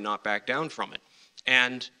eye and not back down from it.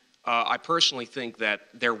 And I personally think that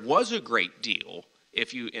there was a great deal,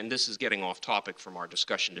 and this is getting off topic from our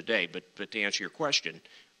discussion today, but to answer your question,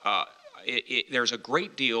 there's a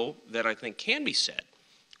great deal that I think can be said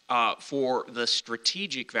for the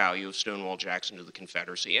strategic value of Stonewall Jackson to the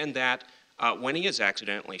Confederacy, and that when he is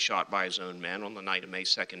accidentally shot by his own men on the night of May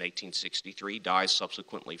 2nd, 1863, dies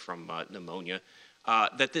subsequently from pneumonia,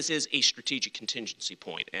 that this is a strategic contingency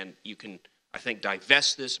point. And you can, I think,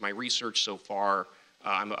 divest this. My research so far,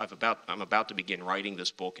 I'm about to begin writing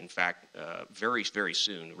this book, in fact, very, very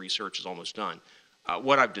soon. Research is almost done.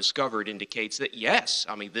 What I've discovered indicates that, yes,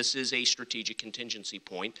 I mean, this is a strategic contingency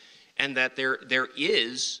point, and that there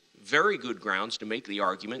is very good grounds to make the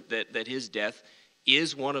argument that his death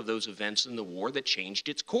is one of those events in the war that changed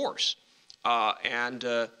its course.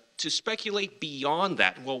 To speculate beyond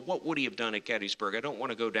that, well, what would he have done at Gettysburg? I don't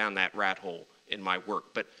want to go down that rat hole in my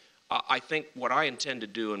work, but I think what I intend to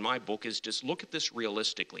do in my book is just look at this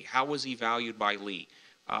realistically. How was he valued by Lee?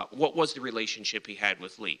 What was the relationship he had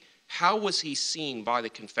with Lee? How was he seen by the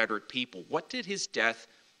Confederate people? What did his death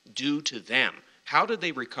do to them? How did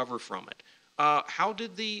they recover from it? How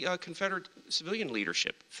did the Confederate civilian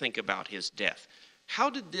leadership think about his death? How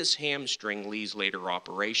did this hamstring Lee's later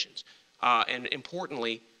operations? And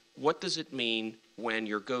importantly, what does it mean when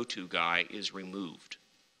your go-to guy is removed?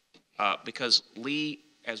 Because Lee,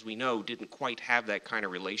 as we know, didn't quite have that kind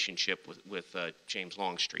of relationship with James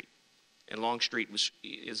Longstreet. And Longstreet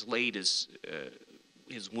is laid his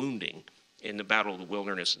wounding in the Battle of the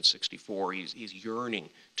Wilderness in '64. He's yearning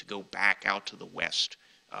to go back out to the West.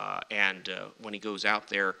 And when he goes out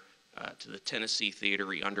there to the Tennessee Theater,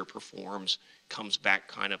 he underperforms, comes back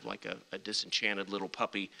kind of like a disenchanted little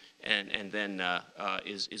puppy, and then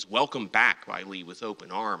is welcomed back by Lee with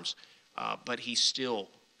open arms. But he still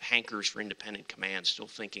hankers for independent command, still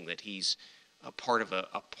thinking that he's a part of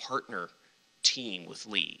a partner team with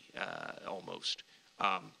Lee, almost.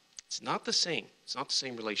 It's not the same. It's not the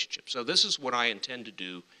same relationship. So this is what I intend to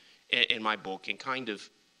do in my book, and kind of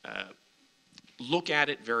look at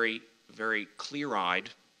it very, very clear-eyed,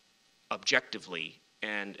 objectively,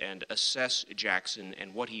 and assess Jackson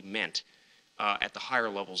and what he meant at the higher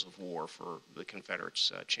levels of war for the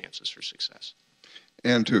Confederates' chances for success.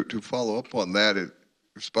 And to follow up on that, in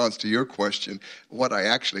response to your question, what I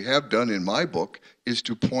actually have done in my book is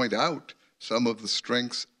to point out some of the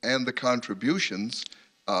strengths and the contributions,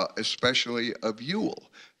 especially of Ewell.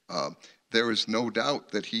 There is no doubt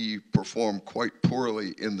that he performed quite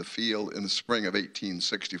poorly in the field in the spring of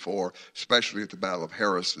 1864, especially at the Battle of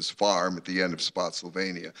Harris's Farm at the end of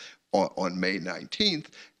Spotsylvania on May 19th,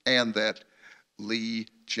 and that Lee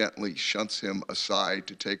gently shunts him aside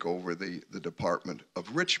to take over the Department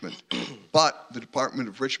of Richmond. But the Department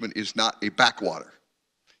of Richmond is not a backwater.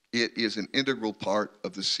 It is an integral part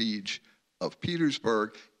of the Siege of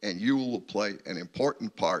Petersburg, and Ewell will play an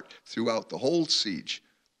important part throughout the whole siege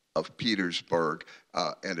of Petersburg,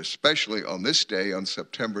 and especially on this day, on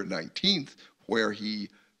September 19th, where he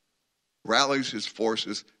rallies his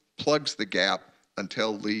forces, plugs the gap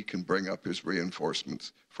until Lee can bring up his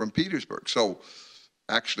reinforcements from Petersburg. So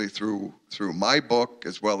actually through my book,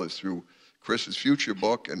 as well as through Chris's future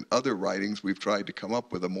book and other writings, we've tried to come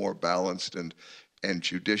up with a more balanced and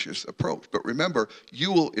judicious approach. But remember,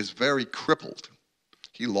 Ewell is very crippled.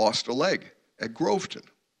 He lost a leg at Groveton.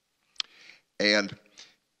 And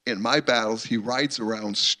in my battles, he rides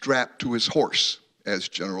around strapped to his horse, as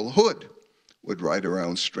General Hood would ride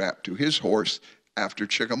around strapped to his horse after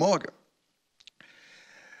Chickamauga.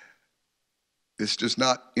 This does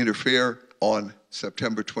not interfere on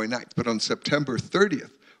September 29th, but on September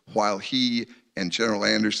 30th, while he and General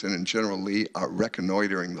Anderson and General Lee are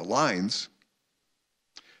reconnoitering the lines,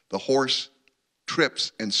 the horse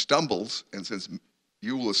trips and stumbles, and since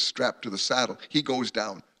Ewell is strapped to the saddle, he goes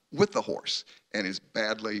down with the horse and is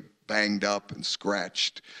badly banged up and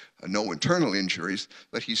scratched, no internal injuries,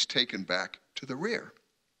 but he's taken back to the rear.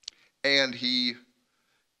 And he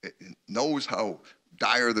knows how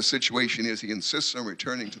dire the situation is. He insists on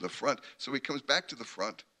returning to the front, so he comes back to the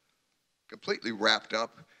front, completely wrapped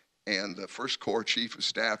up, and the First Corps Chief of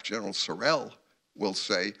Staff, General Sorrell, will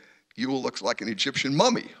say, Ewell looks like an Egyptian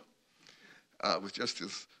mummy, with just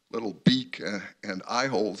his little beak and eye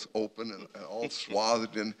holes open and all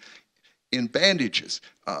swathed in bandages.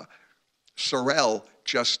 Sorrell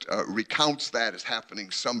just recounts that as happening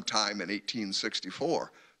sometime in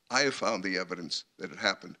 1864. I have found the evidence that it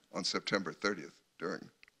happened on September 30th during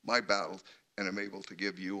my battles, and I'm able to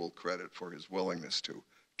give Ewell credit for his willingness to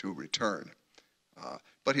return.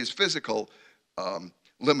 But his physical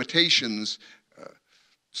limitations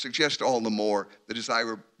suggest all the more the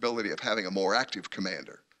desirability of having a more active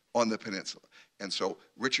commander on the peninsula. And so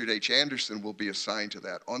Richard H. Anderson will be assigned to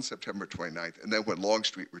that on September 29th, and then when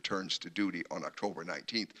Longstreet returns to duty on October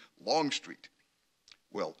 19th, Longstreet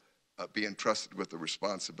will be entrusted with the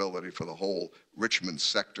responsibility for the whole Richmond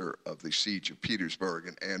sector of the Siege of Petersburg,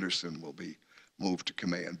 and Anderson will be moved to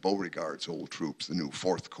command Beauregard's old troops, the new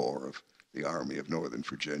 4th Corps of the Army of Northern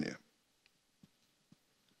Virginia.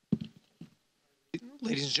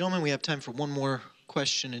 Ladies and gentlemen, we have time for one more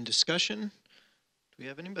question and discussion. Do we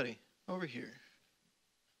have anybody over here?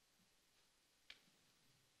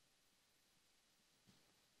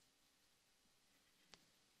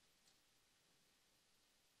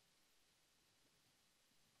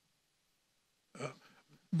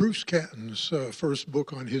 Bruce Catton's first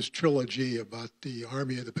book on his trilogy about the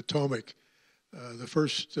Army of the Potomac. The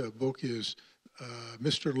first book is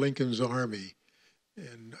Mr. Lincoln's Army.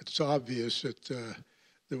 And it's obvious that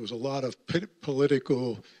there was a lot of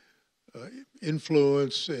political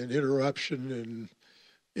influence and interruption and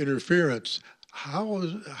interference.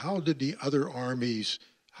 How did the other armies,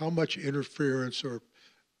 how much interference or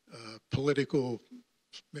political,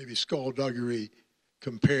 maybe skullduggery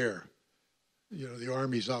compare? You know, the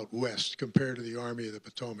armies out west compared to the Army of the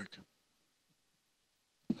Potomac?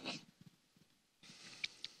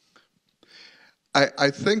 I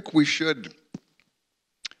think we should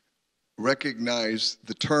recognize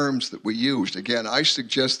the terms that we used. Again, I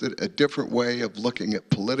suggested a different way of looking at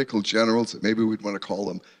political generals, that maybe we'd want to call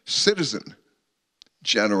them citizen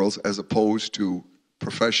generals as opposed to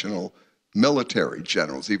professional military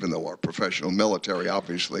generals, even though our professional military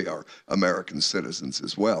obviously are American citizens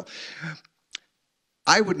as well.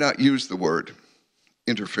 I would not use the word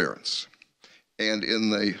interference. And in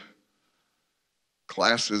the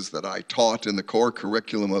classes that I taught in the core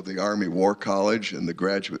curriculum of the Army War College and the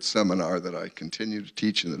graduate seminar that I continue to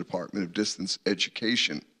teach in the Department of Distance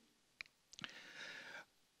Education,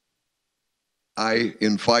 I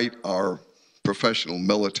invite our professional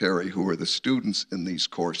military who are the students in these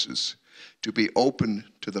courses to be open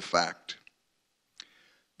to the fact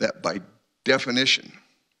that by definition,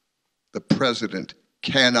 the president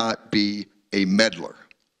cannot be a meddler.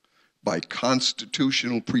 By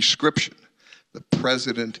constitutional prescription, the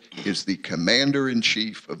president is the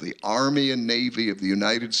commander-in-chief of the Army and Navy of the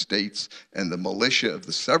United States and the militia of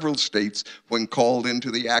the several states when called into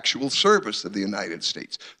the actual service of the United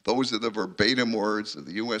States. Those are the verbatim words of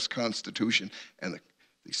the U.S. Constitution, and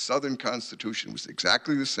the Southern Constitution was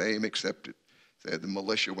exactly the same, except it said the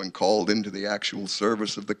militia when called into the actual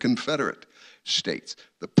service of the Confederate states.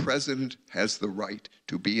 The president has the right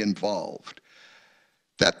to be involved.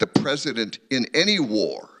 That the president in any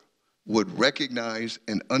war would recognize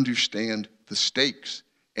and understand the stakes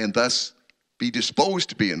and thus be disposed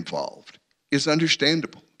to be involved is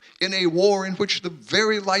understandable. In a war in which the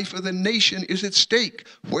very life of the nation is at stake,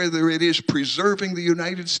 whether it is preserving the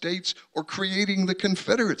United States or creating the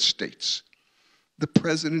Confederate states, the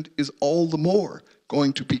president is all the more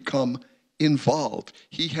going to become involved.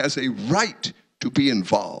 He has a right to be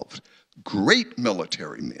involved. Great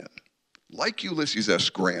military men, like Ulysses S.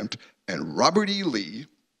 Grant and Robert E. Lee,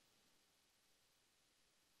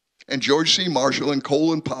 and George C. Marshall and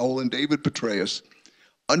Colin Powell and David Petraeus,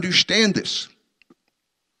 understand this.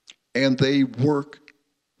 And they work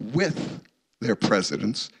with their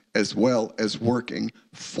presidents as well as working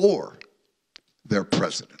for their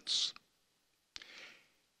presidents.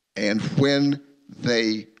 And when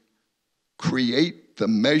they create the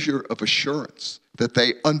measure of assurance that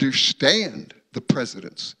they understand the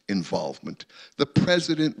president's involvement, the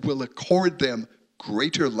president will accord them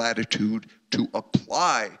greater latitude to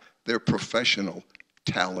apply their professional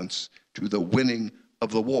talents to the winning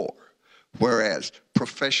of the war. Whereas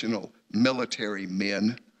professional military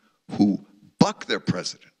men who buck their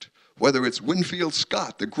president, whether it's Winfield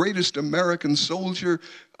Scott, the greatest American soldier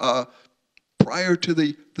prior to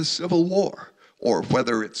the Civil War, or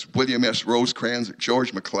whether it's William S. Rosecrans or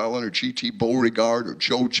George McClellan or G.T. Beauregard or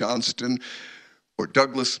Joe Johnston or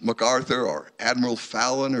Douglas MacArthur or Admiral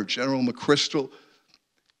Fallon or General McChrystal,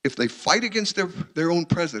 if they fight against their own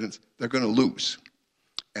presidents, they're going to lose.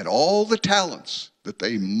 And all the talents that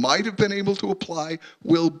they might have been able to apply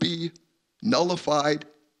will be nullified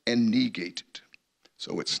and negated.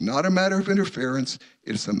 So it's not a matter of interference,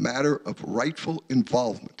 it's a matter of rightful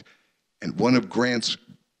involvement. And one of Grant's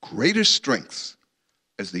greatest strengths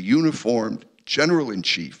as the uniformed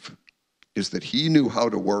general-in-chief is that he knew how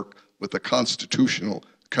to work with the constitutional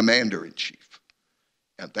commander-in-chief.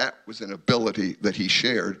 And that was an ability that he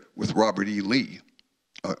shared with Robert E. Lee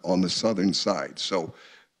on the southern side. So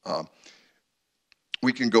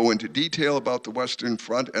we can go into detail about the Western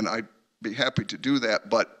Front, and I'd be happy to do that,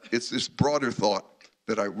 but it's this broader thought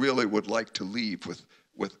that I really would like to leave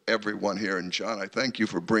with everyone here. And John, I thank you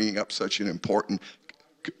for bringing up such an important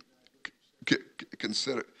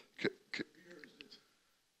consider.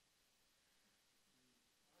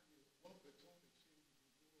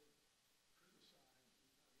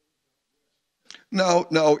 No,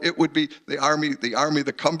 it would be the Army of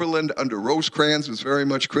the Cumberland under Rosecrans was very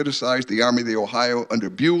much criticized. The Army of the Ohio under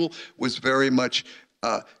Buell was very much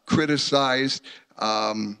criticized.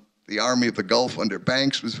 The Army of the Gulf under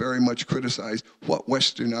Banks was very much criticized. What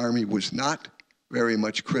Western Army was not very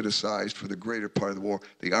much criticized for the greater part of the war?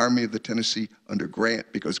 The Army of the Tennessee under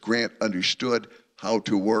Grant, because Grant understood how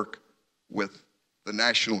to work with the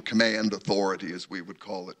National Command Authority, as we would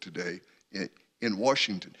call it today, in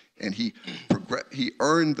Washington. And he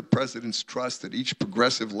earned the president's trust at each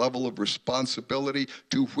progressive level of responsibility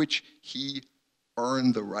to which he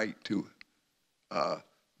earned the right to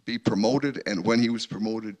be promoted. And when he was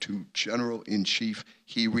promoted to General-in-Chief,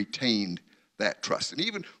 he retained that trust. And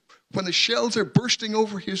even when the shells are bursting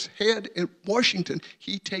over his head in Washington,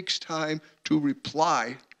 he takes time to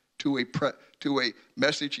reply to a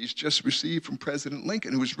message he's just received from President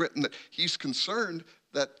Lincoln, who has written that he's concerned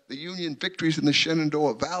that the Union victories in the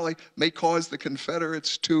Shenandoah Valley may cause the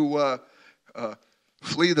Confederates to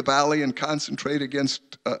flee the valley and concentrate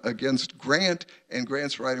against Grant. And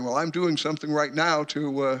Grant's writing, well, I'm doing something right now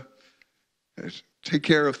to take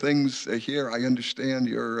care of things here. I understand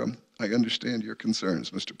your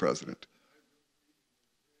concerns, Mr. President.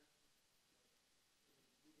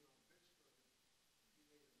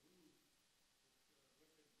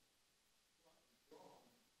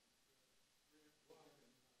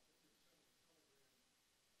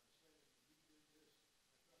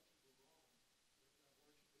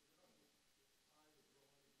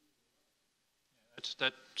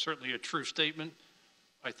 That's certainly a true statement.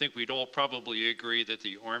 I think we'd all probably agree that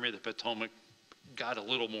the Army of the Potomac got a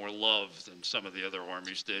little more love than some of the other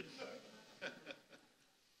armies did.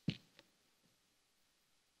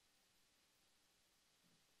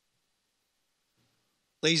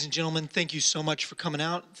 Ladies and gentlemen, thank you so much for coming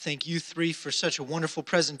out. Thank you three for such a wonderful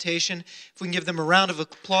presentation. If we can give them a round of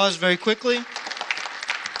applause very quickly.